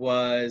had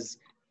was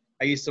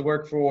I used to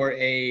work for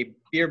a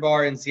beer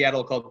bar in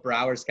Seattle called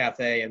Brower's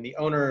Cafe, and the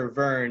owner,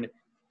 Vern,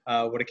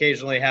 would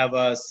occasionally have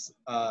us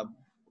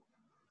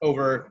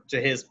over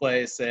to his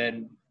place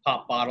and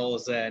pop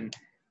bottles. And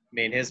I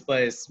mean, his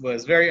place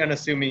was very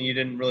unassuming. You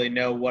didn't really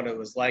know what it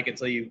was like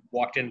until you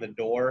walked in the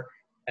door.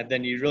 And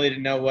then you really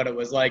didn't know what it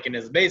was like in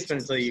his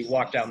basement until you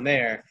walked down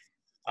there.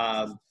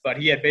 But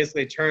he had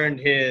basically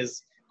turned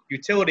his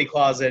utility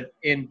closet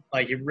in,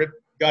 like he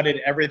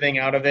gutted everything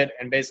out of it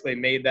and basically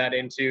made that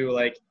into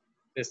like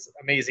this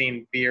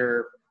amazing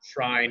beer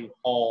shrine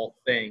hall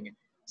thing.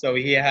 So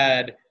he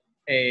had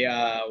a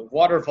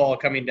waterfall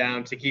coming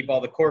down to keep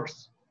all the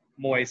corks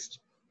moist.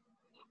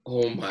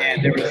 Oh my!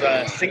 And there was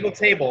a single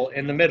table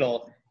in the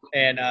middle,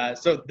 and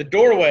so the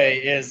doorway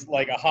is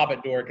like a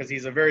hobbit door because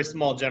he's a very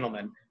small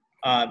gentleman.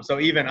 So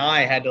even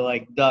I had to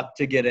like duck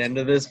to get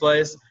into this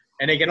place,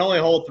 and it can only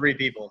hold 3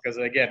 people because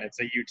again, it's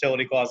a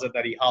utility closet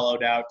that he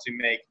hollowed out to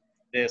make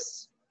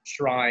this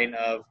shrine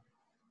of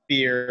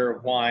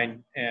beer,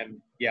 wine, and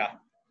yeah.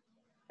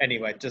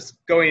 Anyway, just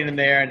going in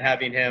there and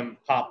having him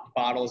pop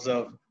bottles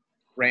of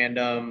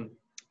random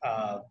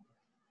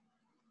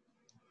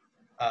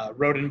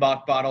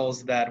Rodenbach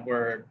bottles that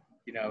were,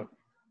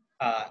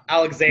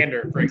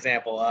 Alexander, for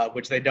example,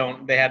 which they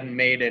hadn't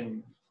made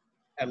in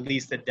at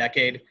least a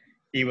decade.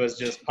 He was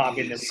just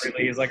popping them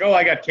freely. He's like, oh,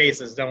 I got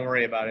cases. Don't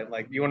worry about it.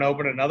 Like, you want to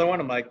open another one?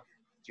 I'm like,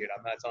 dude,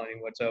 I'm not telling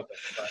you what's open.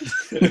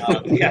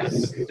 But yeah,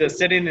 just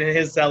sitting in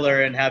his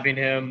cellar and having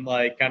him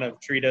like kind of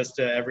treat us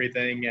to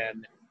everything.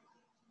 And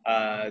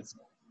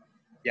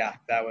yeah,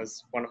 that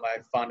was one of my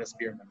fondest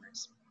beer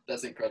memories.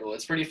 That's incredible.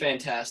 It's pretty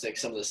fantastic,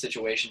 some of the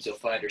situations you'll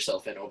find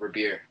yourself in over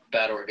beer,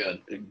 bad or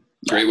good.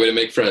 Great way to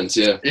make friends,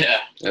 yeah. Yeah.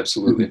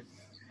 Absolutely.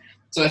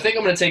 So I think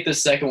I'm going to take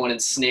this second one in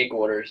snake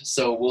order.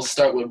 So we'll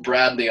start with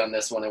Bradley on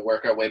this one and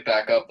work our way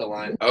back up the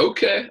line.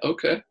 Okay.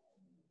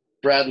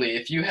 Bradley,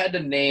 if you had to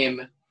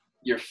name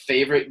your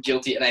favorite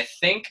guilty, and I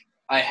think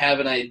I have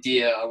an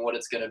idea on what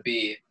it's going to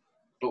be,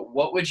 but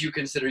what would you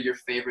consider your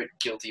favorite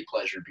guilty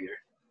pleasure beer?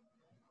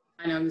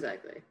 I know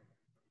exactly.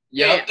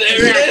 Yep, there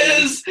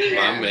it is.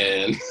 My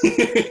man.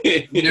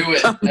 Knew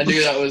it. I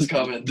knew that was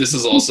coming. This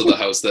is also the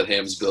house that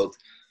Hams built.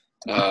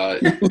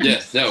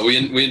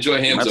 We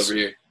enjoy hams over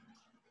here.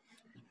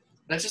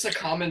 That's just a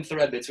common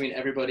thread between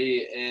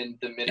everybody in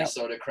the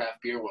Minnesota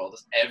craft beer world.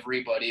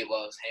 Everybody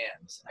loves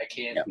hams. I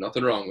can't.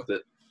 Nothing wrong with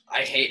it.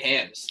 I hate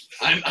hams.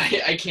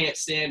 I can't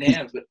stand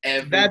hams, but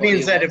everybody. That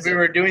being said, if we it.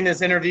 were doing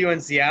this interview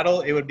in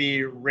Seattle, it would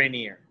be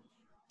Rainier.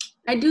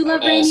 I do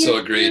love Rainier. Also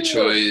a great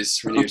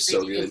choice. Rainier's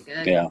so good.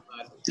 Yeah.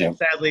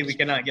 Sadly, we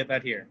cannot get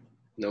that here.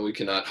 No, we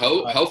cannot.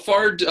 How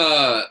far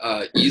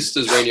east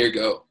does Rainier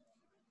go?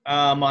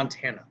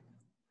 Montana.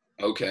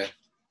 Okay.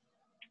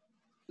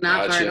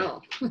 Not Gotcha. far at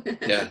all.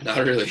 Yeah, not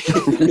really.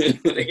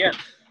 Again,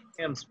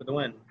 Hams for the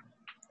win.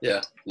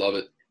 Yeah, love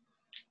it.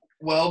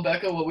 Well,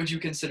 Becca, what would you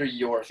consider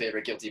your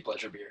favorite guilty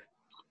pleasure beer?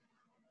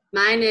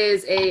 Mine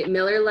is a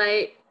Miller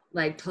Lite,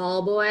 like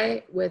tall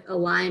boy with a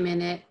lime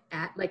in it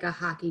at like a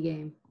hockey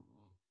game.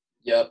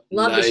 Yep.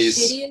 Love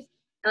Nice.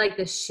 I like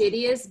the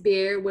shittiest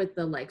beer with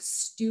the like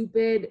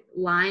stupid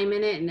lime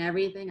in it and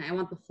everything. I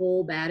want the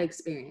whole bad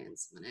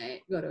experience when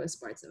I go to a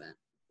sports event.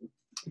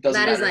 Doesn't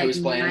That is matter like who's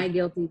playing. my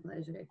guilty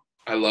pleasure.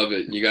 I love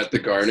it. You got the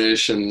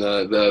garnish and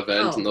the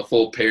event and the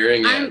full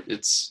pairing. Yeah,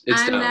 it's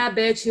I'm down. that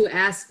bitch who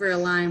asked for a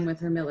lime with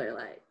her Miller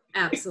Lite.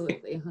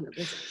 Absolutely,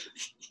 100%.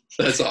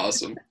 That's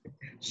awesome.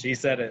 She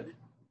said it.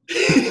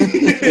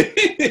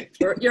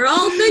 You're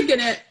all thinking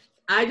it.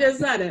 I just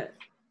said it.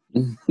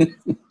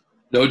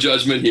 No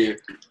judgment here.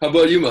 How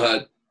about you,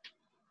 Mahad?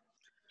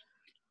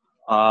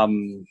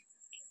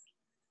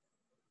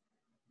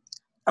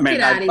 I mean,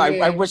 Get outta I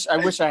here.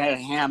 wish I had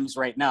Hams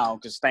right now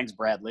because thanks,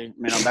 Bradley.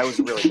 That was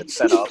a really good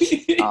setup.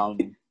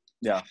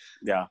 Yeah.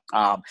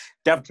 I'm trying to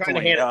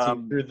Definitely. hand it to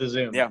you through the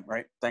Zoom. Yeah,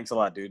 right. Thanks a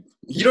lot, dude.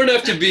 You don't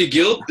have to be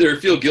guilty or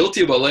feel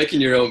guilty about liking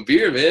your own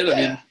beer, man. I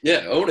mean,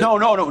 yeah, own it. No,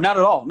 not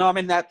at all. No, I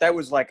mean that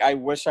was like I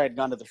wish I had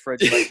gone to the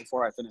fridge right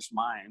before I finished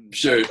mine.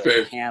 Sure, Like,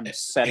 fair. Hams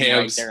setting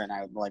Hams. right there, and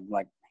I would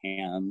like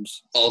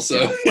Hams.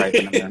 Also. Right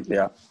in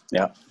there.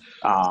 Yeah.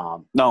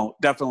 No,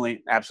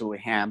 definitely, absolutely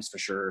Hams for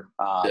sure.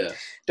 Yeah.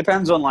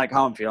 Depends on like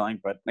how I'm feeling,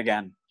 but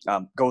again,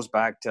 goes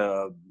back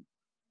to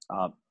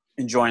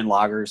enjoying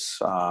lagers.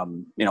 A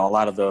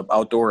lot of the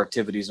outdoor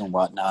activities and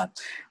whatnot.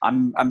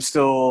 I'm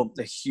still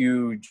a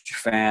huge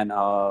fan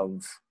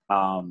of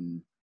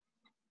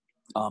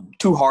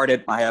Two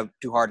Hearted. I have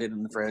Two Hearted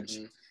in the fridge.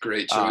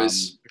 Great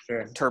choice.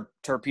 For sure.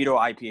 Torpedo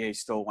IPA is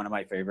still one of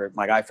my favorite.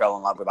 Like I fell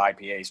in love with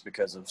IPAs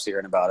because of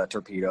Sierra Nevada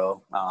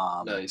Torpedo.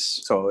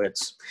 Nice. So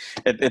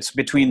it's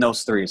between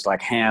those three. It's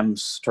like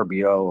Hams,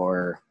 Torpedo,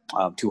 or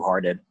Two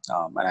Hearted,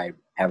 and I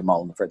have them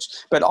all in the fridge.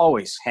 But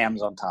always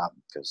Hams on top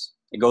because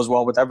it goes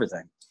well with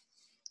everything.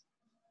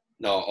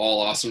 No, all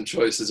awesome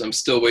choices. I'm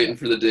still waiting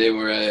for the day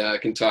where I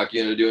can talk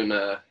you into doing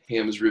a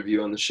Hams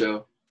review on the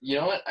show. You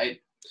know what?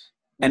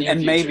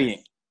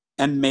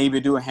 And maybe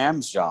do a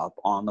Hams job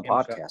on the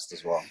podcast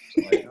as well.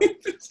 So,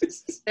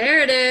 There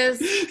it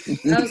is.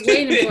 I was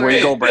waiting for Way it.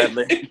 to go,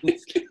 Bradley.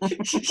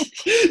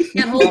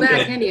 Can't hold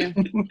back, can you?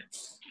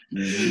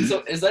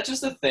 So is that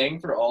just a thing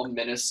for all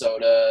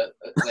Minnesota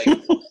like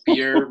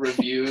beer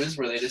reviews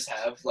where they just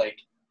have like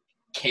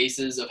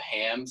cases of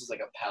Hams as like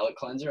a palate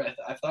cleanser?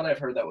 I thought I've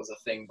heard that was a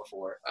thing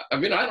before. I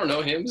mean, I don't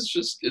know. Hams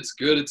is it's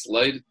good. It's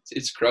light.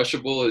 It's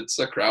crushable. It's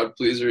a crowd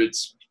pleaser.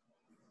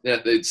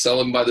 They sell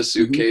them by the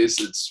suitcase.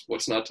 It's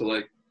what's not to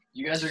like.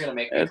 You guys are gonna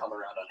make me come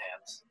around on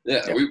Hams.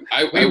 Yeah,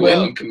 We will.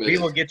 will. I'm committed. We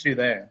will get you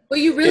there. What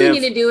you really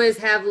need to do is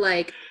have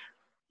like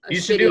a You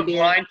should do a shitty beer.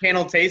 blind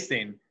panel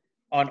tasting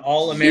on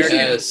all American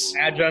Yes.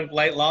 adjunct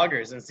light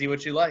lagers and see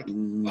what you like.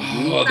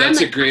 Oh,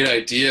 that's a great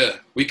idea.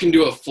 We can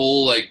do a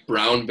full like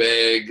brown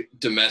bag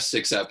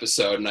domestics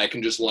episode, and I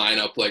can just line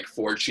up like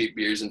 4 cheap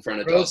beers in front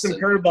of Throw some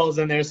Dustin. curveballs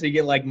in there so you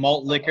get like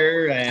malt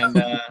liquor and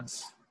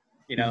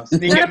You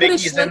sneak gotta a put a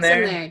Mickey's Schlitz in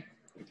there.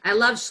 I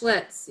love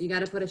Schlitz. You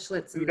gotta put a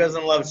Schlitz in Who there.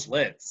 doesn't love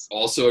Schlitz?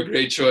 Also a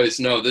great choice.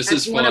 No, this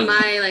That's is one fun. of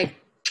my like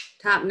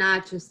top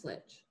notch Schlitz.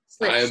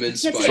 I am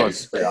It's inspired.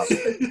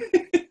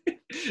 it.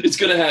 It's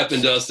gonna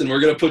happen, Dustin. We're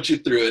gonna put you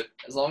through it.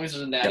 As long as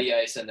there's a natty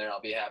ice in there,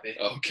 I'll be happy.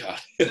 Oh God.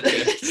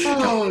 Okay.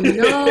 Oh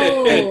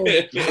no!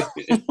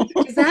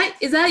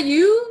 Is that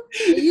you?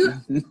 Are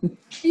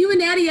you a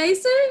natty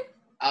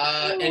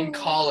icer? In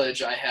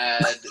college, I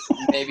had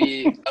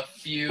maybe a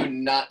few,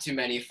 not too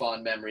many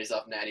fond memories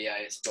of natty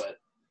ice, but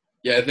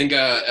Yeah, I think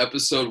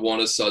episode 1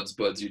 of Suds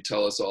Buds, you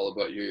tell us all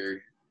about your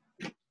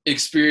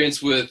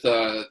experience with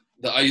the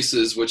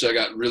ices, which I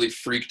got really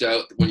freaked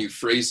out when you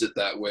phrased it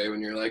that way.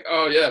 When you're like,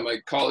 "Oh yeah, my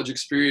college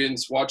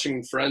experience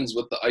watching Friends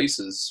with the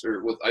ices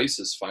or with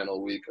ISIS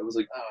final week." I was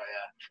like, oh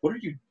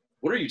yeah.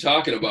 What are you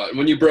talking about?" And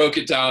when you broke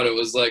it down, it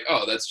was like,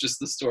 "Oh, that's just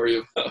the story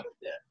of."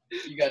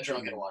 You got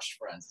drunk and watched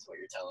Friends, is what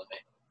you're telling me.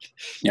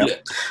 Yep. Yeah.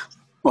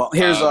 Well,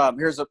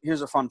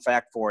 here's a fun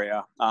fact for you.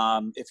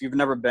 If you've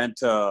never been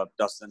to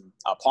Dustin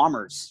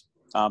Palmer's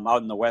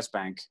out in the West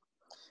Bank,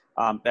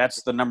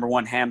 that's the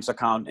 #1 Hams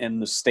account in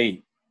the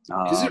state.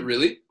 Is it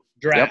really?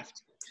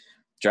 Draft.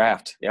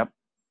 Yep.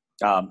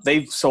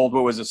 They've sold,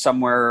 what was it,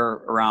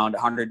 somewhere around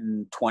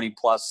 120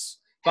 plus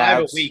 5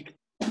 halves. a week.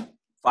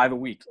 5 a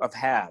week of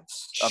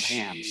halves of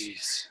Hams.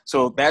 Jeez.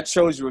 So that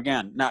shows you,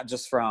 again, not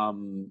just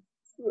from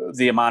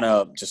the amount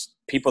of just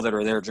people that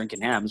are there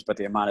drinking Hams, but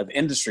the amount of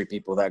industry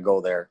people that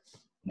go there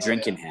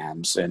drinking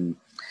Hams. And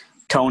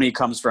Tony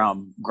comes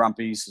from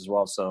Grumpy's as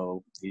well,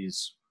 so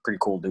he's a pretty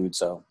cool dude.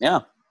 So, yeah.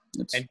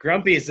 And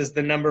Grumpy's is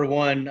the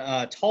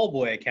 #1 tall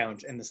boy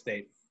account in the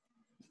state.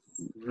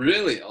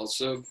 Really?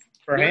 Also,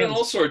 For learning Hams.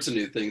 all sorts of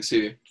new things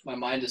here. My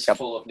mind is Yep.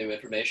 full of new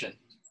information.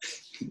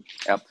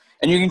 Yep.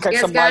 And you can catch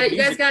some live You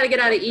guys music. got to get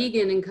out of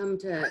Egan and come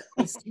to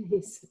the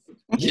States.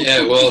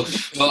 Yeah, well,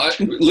 I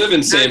live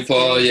in St.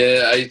 Paul.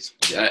 Yeah,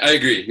 I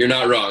agree. You're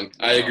not wrong.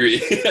 I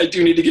agree. I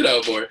do need to get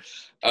out more.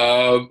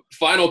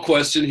 Final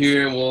question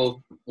here, and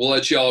we'll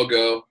let you all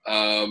go.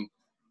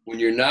 When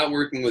you're not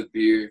working with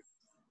beer,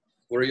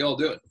 what are y'all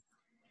doing?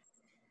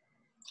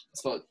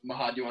 So,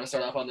 Mahad, do you want to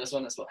start off on this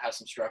one? Let's have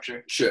some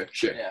structure. Sure.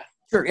 Yeah.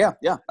 Sure, yeah.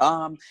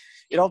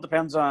 It all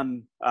depends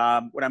on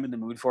what I'm in the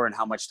mood for and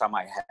how much time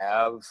I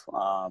have.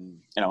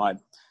 I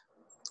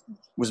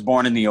was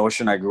born in the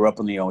ocean. I grew up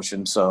in the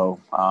ocean.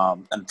 So,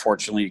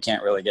 unfortunately, you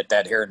can't really get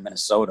that here in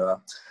Minnesota.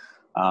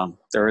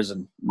 There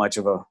isn't much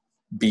of a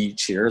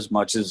beach here, as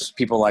much as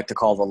people like to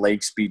call the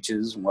lakes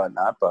beaches and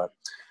whatnot. But,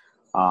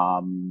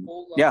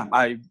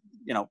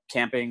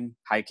 camping,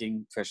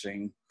 hiking,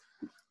 fishing,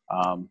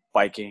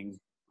 biking.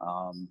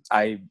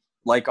 I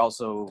like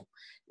also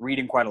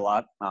reading quite a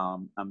lot.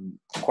 I'm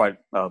quite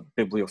a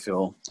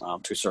bibliophile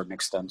to a certain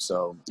extent.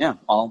 So, yeah,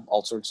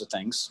 all sorts of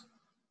things.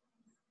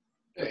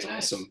 That's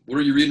awesome. What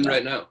are you reading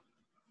right now?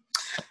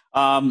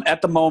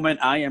 At the moment,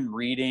 I am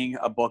reading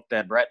a book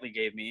that Bradley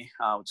gave me.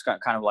 It's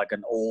got kind of like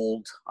an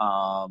old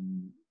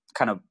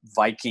kind of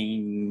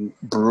Viking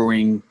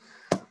brewing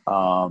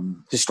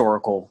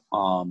historical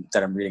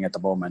that I'm reading at the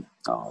moment.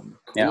 Cool.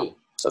 Yeah.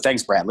 So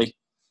thanks, Bradley.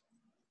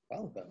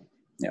 Well done.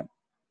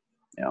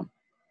 Yeah.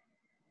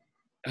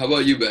 How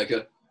about you,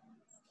 Becca?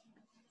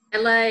 I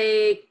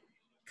like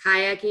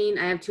kayaking.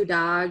 I have 2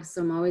 dogs,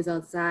 so I'm always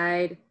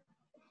outside.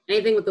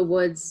 Anything with the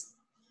woods.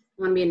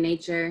 I want to be in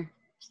nature,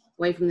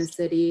 away from the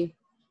city,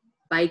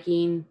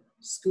 biking,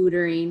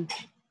 scootering,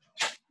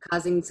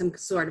 causing some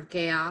sort of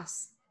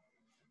chaos,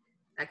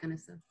 that kind of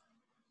stuff.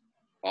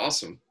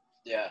 Awesome.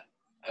 Yeah,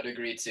 I'd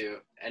agree too.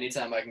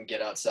 Anytime I can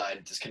get outside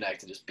and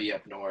disconnect and just be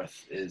up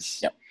north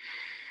is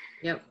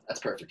Yep.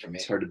 That's perfect for me.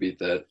 It's hard to beat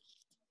that.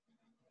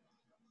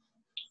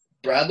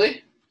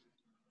 Bradley?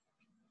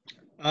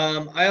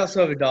 I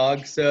also have a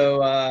dog,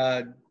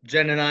 so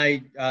Jen and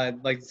I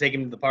like to take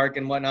him to the park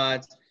and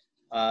whatnot.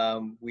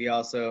 We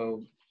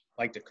also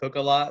like to cook a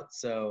lot,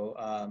 so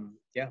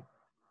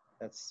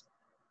that's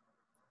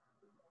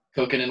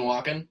Cooking and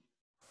walking?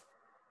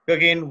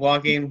 cooking,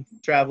 walking,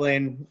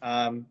 traveling.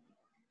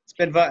 It's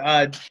been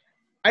fun.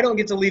 I don't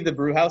get to leave the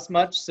brew house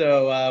much,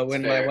 so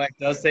when my wife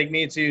does take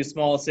me to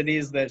small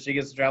cities that she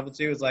gets to travel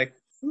to, it's like,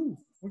 ooh,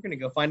 we're going to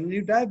go find a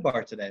new dive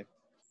bar today.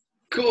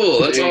 Cool.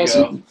 That's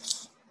awesome. Go.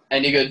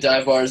 Any good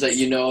dive bars that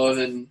you know of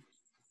in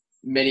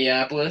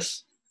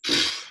Minneapolis?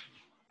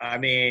 I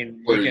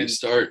mean, Where do you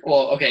start?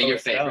 Well, okay, your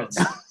favorites.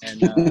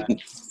 And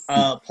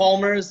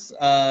Palmer's,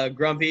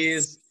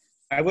 Grumpy's.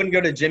 I wouldn't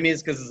go to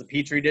Jimmy's because it's a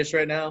Petri dish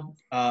right now.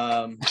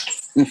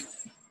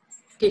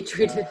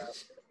 Petri dish.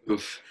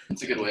 Oof.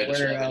 It's a good way to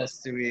Where describe else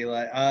do we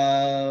like?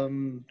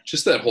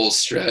 Just that whole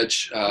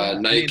stretch.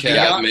 Nightcap,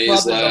 Yacht Maze Club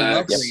is a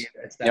Labs. lovely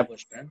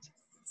establishment.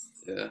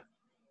 Yeah.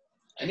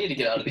 I need to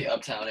get out of the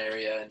uptown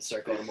area and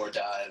start going to more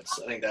dives.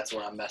 I think that's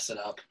where I'm messing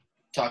up.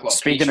 Talk about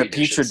Speaking of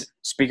Petri, dishes.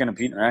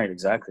 right,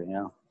 exactly,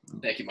 yeah.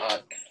 Thank you,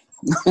 Mahad.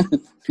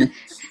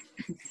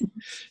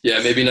 Yeah,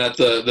 maybe not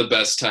the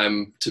best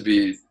time to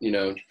be,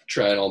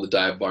 trying all the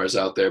dive bars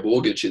out there, but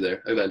we'll get you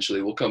there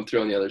eventually. We'll come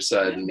through on the other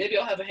side. And... Maybe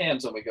I'll have a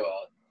hams when we go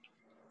out.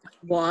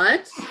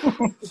 What?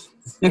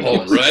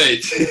 All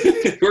right.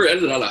 We're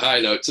ending on a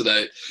high note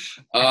tonight.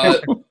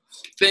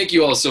 Thank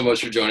you all so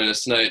much for joining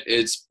us tonight.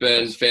 It's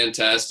been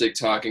fantastic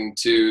talking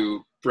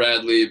to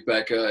Bradley,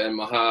 Becca, and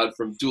Mahad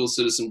from Dual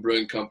Citizen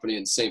Brewing Company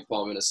in St.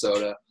 Paul,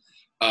 Minnesota.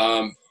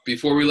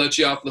 Before we let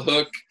you off the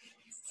hook,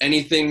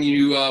 anything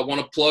you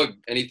want to plug?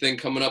 Anything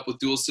coming up with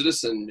Dual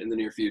Citizen in the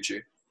near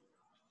future?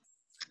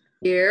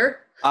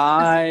 Here.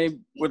 I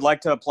would like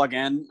to plug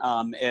in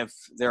if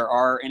there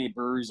are any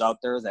breweries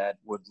out there that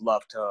would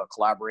love to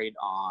collaborate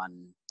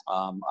on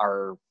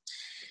our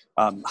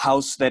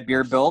house that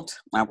beer built.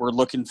 We're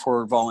looking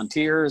for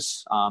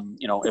volunteers.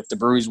 If the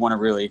breweries want to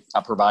really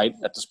provide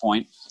at this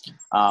point,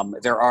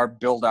 there are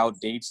build out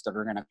dates that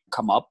are going to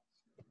come up.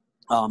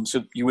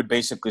 So you would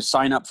basically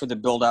sign up for the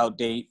build out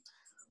date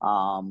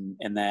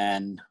and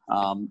then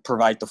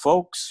provide the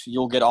folks.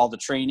 You'll get all the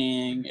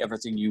training,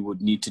 everything you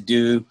would need to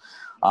do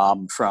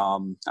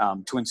from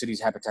Twin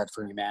Cities Habitat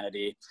for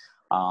Humanity.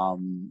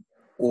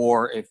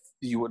 Or if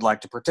you would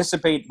like to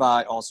participate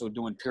by also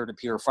doing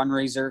peer-to-peer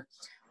fundraiser,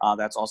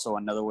 that's also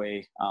another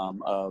way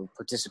of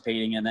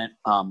participating in it.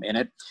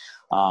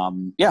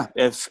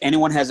 If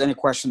anyone has any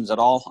questions at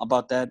all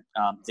about that,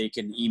 they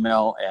can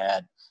email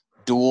at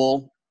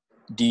dual,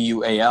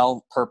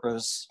 D-U-A-L,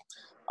 purpose,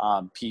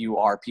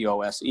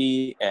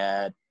 P-U-R-P-O-S-E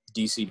at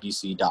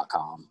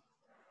dcbc.com.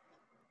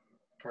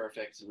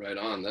 Perfect. Right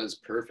on. That is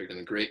perfect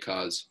and a great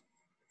cause.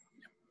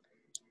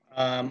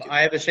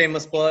 I have a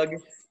shameless plug.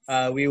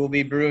 We will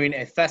be brewing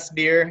a fest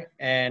beer,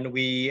 and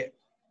we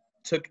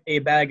took a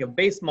bag of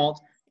base malt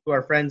to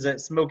our friends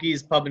at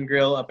Smokey's Pub and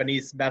Grill up in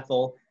East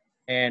Bethel,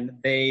 and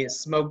they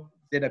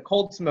did a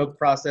cold smoke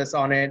process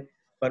on it,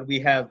 but we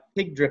have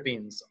pig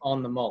drippings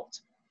on the malt.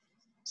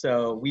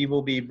 So we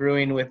will be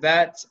brewing with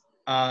that.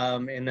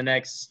 in the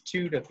next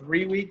 2 to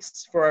 3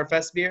 weeks for our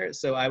fest beer.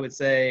 So I would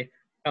say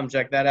come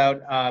check that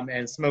out.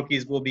 And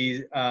Smokies will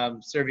be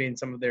serving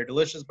some of their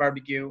delicious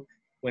barbecue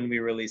when we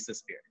release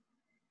this beer.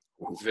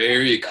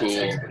 Very cool.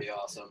 That sounds pretty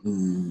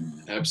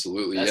awesome.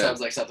 Absolutely, that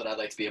sounds like something I'd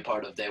like to be a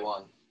part of day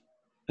one.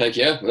 Heck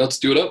yeah, let's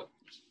do it up.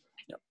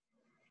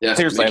 Yeah,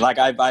 seriously, like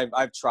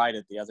I've tried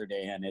it the other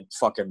day and it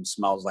fucking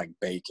smells like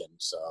bacon.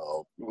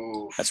 So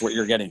that's what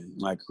you're getting.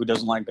 Like, who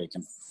doesn't like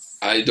bacon?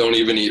 I don't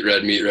even eat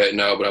red meat right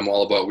now, but I'm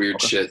all about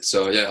weird shit.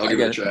 So yeah, I'll give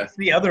it a try. It's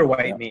the other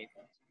white meat.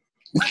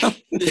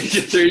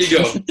 There you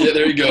go. Yeah,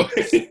 there you go.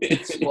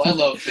 Well, I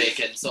love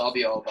bacon, so I'll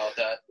be all about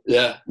that.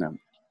 Yeah.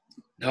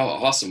 Oh,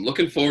 awesome.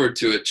 Looking forward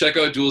to it. Check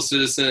out Dual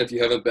Citizen if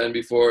you haven't been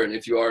before, and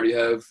if you already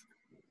have,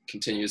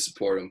 continue to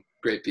support them.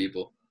 Great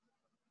people.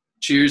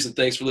 Cheers, and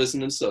thanks for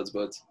listening to Studs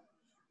Buds.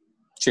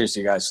 Cheers to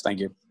you guys. Thank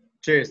you.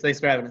 Cheers.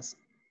 Thanks for having us.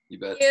 You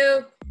bet. Thank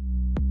you.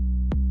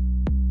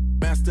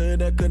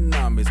 Mastered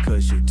economics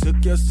cause you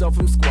took yourself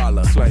from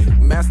squalor. Slave.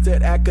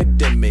 Mastered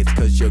academics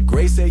cause your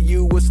grade said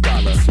you a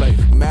scholar.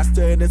 Slave.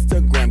 Mastered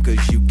Instagram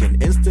cause you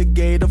can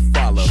instigate a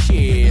follow.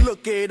 Shit.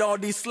 Look at all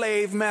these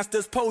slave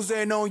masters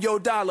posing on your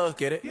dollar.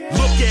 Get it?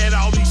 Look at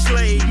all these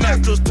slave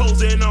masters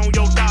posing on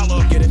your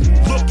dollar. Get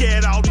it? Look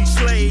at all these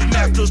slave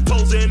masters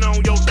posing on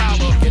your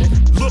dollar. Get it?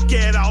 Look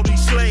at all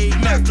these slave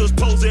masters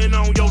posing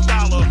on your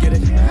dollar. Get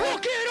it?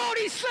 Look at all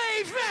these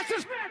slave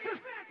masters.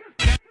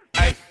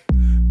 Hey.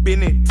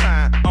 Business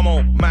time, I'm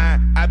on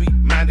mine, I be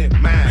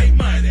minding mine.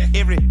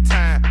 Every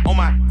time on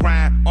my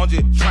grind, I'm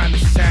just trying to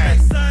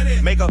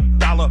shine. Make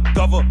 $1,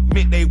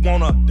 government, they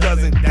want a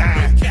dozen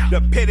dimes.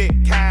 The petty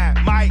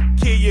kind might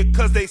kill you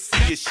cause they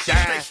see you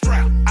shine.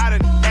 I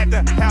done had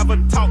to have a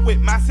talk with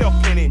myself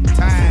plenty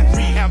times.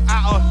 Am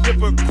I a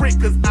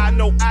hypocrite cause I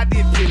know I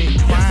did plenty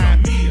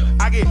crime.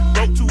 I get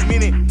broke too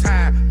many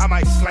times, I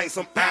might slang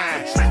some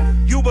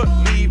fine. You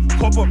believe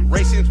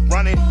corporations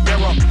running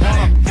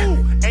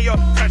marijuana, and your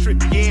country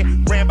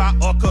ran by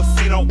a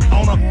casino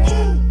owner.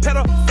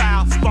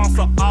 Pedophile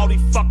sponsor all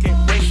these fucking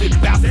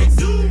racist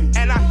bastards.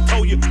 And I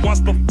told you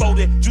once before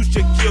that you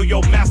should kill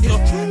your master.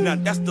 Now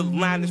that's the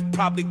line that's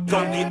probably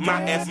gonna get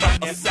my ass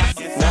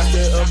assassin.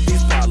 Master of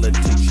these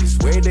politics, you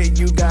swear that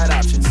you got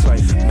options.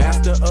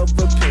 Master of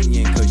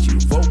opinion, cause you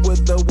vote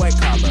with the white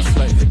collar.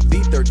 The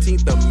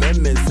 13th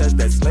Amendment says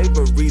that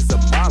slavery's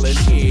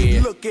abolished.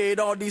 Yeah. Look at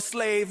all these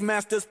slave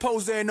masters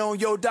posing on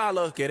your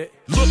dollar. Get it?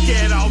 Look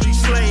at all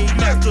these slave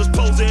masters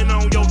posing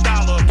on your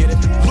dollar. Get it?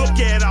 Look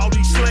at all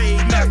these slave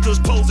masters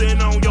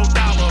posing on your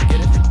dollar.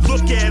 Get it?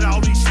 Look at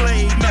all these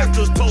slave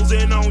masters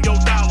posing on your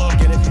dollar.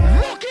 Get it?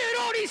 Look at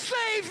all these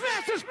slave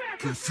masters.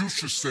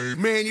 Confucius say,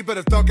 man, you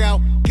better thug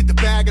out. Get the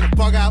bag and the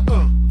bug out.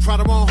 Try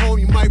to run home,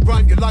 you might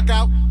run your luck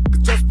out. Cause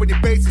just when your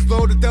base is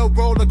loaded, they'll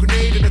roll a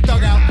grenade in the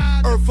dugout.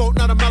 Earth folk,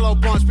 not a mellow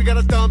bunch. We got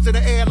our thumbs in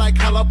the air like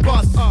hella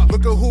bust.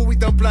 Look at who we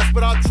done blessed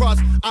with our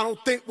trust. I don't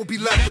think we'll be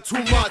left with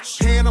too much.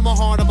 Hand on my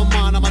heart, on my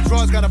mind, on my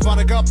drugs. Got a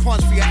vodka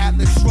punch for your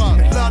Atlas shrug.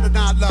 Love or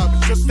not love,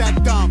 it's just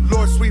that dumb.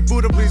 Lord, sweet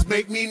Buddha, please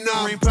make me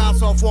numb. Rain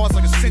bounce off walls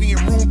like a city in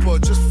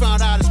Roomba. Just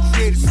found out it's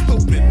created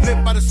stupid.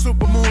 Lit by the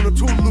supermoon, I'm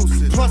too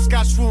lucid. Plus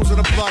got shrooms in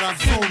the blood, I'm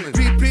zooming.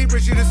 BP,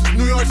 Richie, this is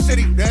New York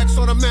City. The X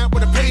on the map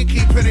with a pain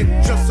keep in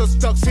it. Just us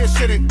ducks here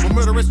shitting. When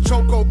murderous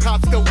choco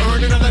cops still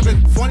earning a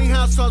living. Funny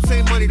how some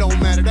say money don't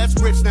matter. That's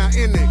rich now,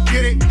 in it.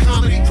 Get it?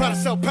 Comedy. Try to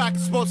sell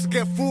packets, supposed to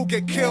get food,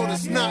 get killed.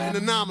 It's not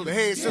an anomaly.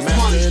 Hey, it's just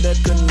money. Mastered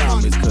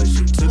economics cause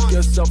you took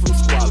yourself from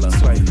squalor.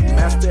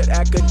 Mastered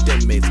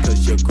academics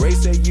cause your grade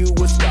said you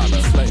a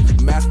scholar.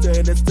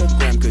 Mastered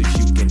Instagram cause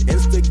you can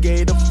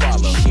instigate a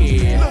follow.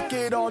 Look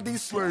at all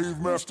these slave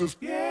masters.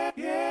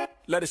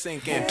 Let it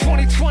sink in.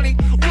 2020,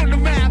 run the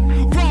map.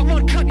 Raw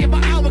one cut in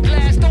my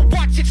hourglass. Don't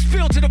watch it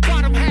spill to the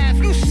bottom half.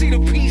 You see the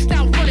piece,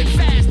 now run it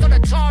fast. On the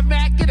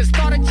tarmac, get a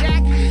starter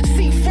jack.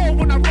 C4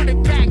 when I run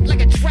it back.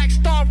 Like a track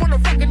star on a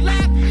record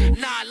lap.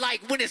 Nah,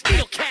 like when it's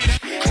needle catch.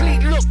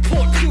 Clean look,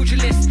 port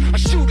pugilist. A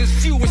shooter's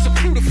view is a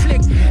brutal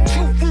flick.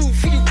 Too rude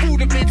for you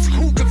rudiments.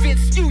 Who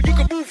convinced you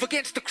can move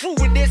against the crew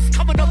in this?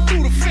 Coming up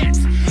through the fence.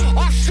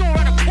 Offshore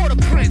at a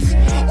Port-au-Prince.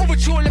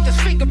 Overjoyed left his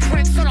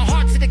fingerprints on the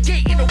hearts of the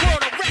gate in the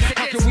world of residence.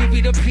 How can we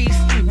be the beast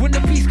when the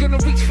beast gonna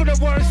reach for the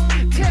worst?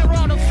 Tear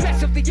all the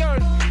flesh of the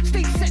earth.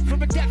 Stay set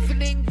from a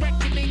definite.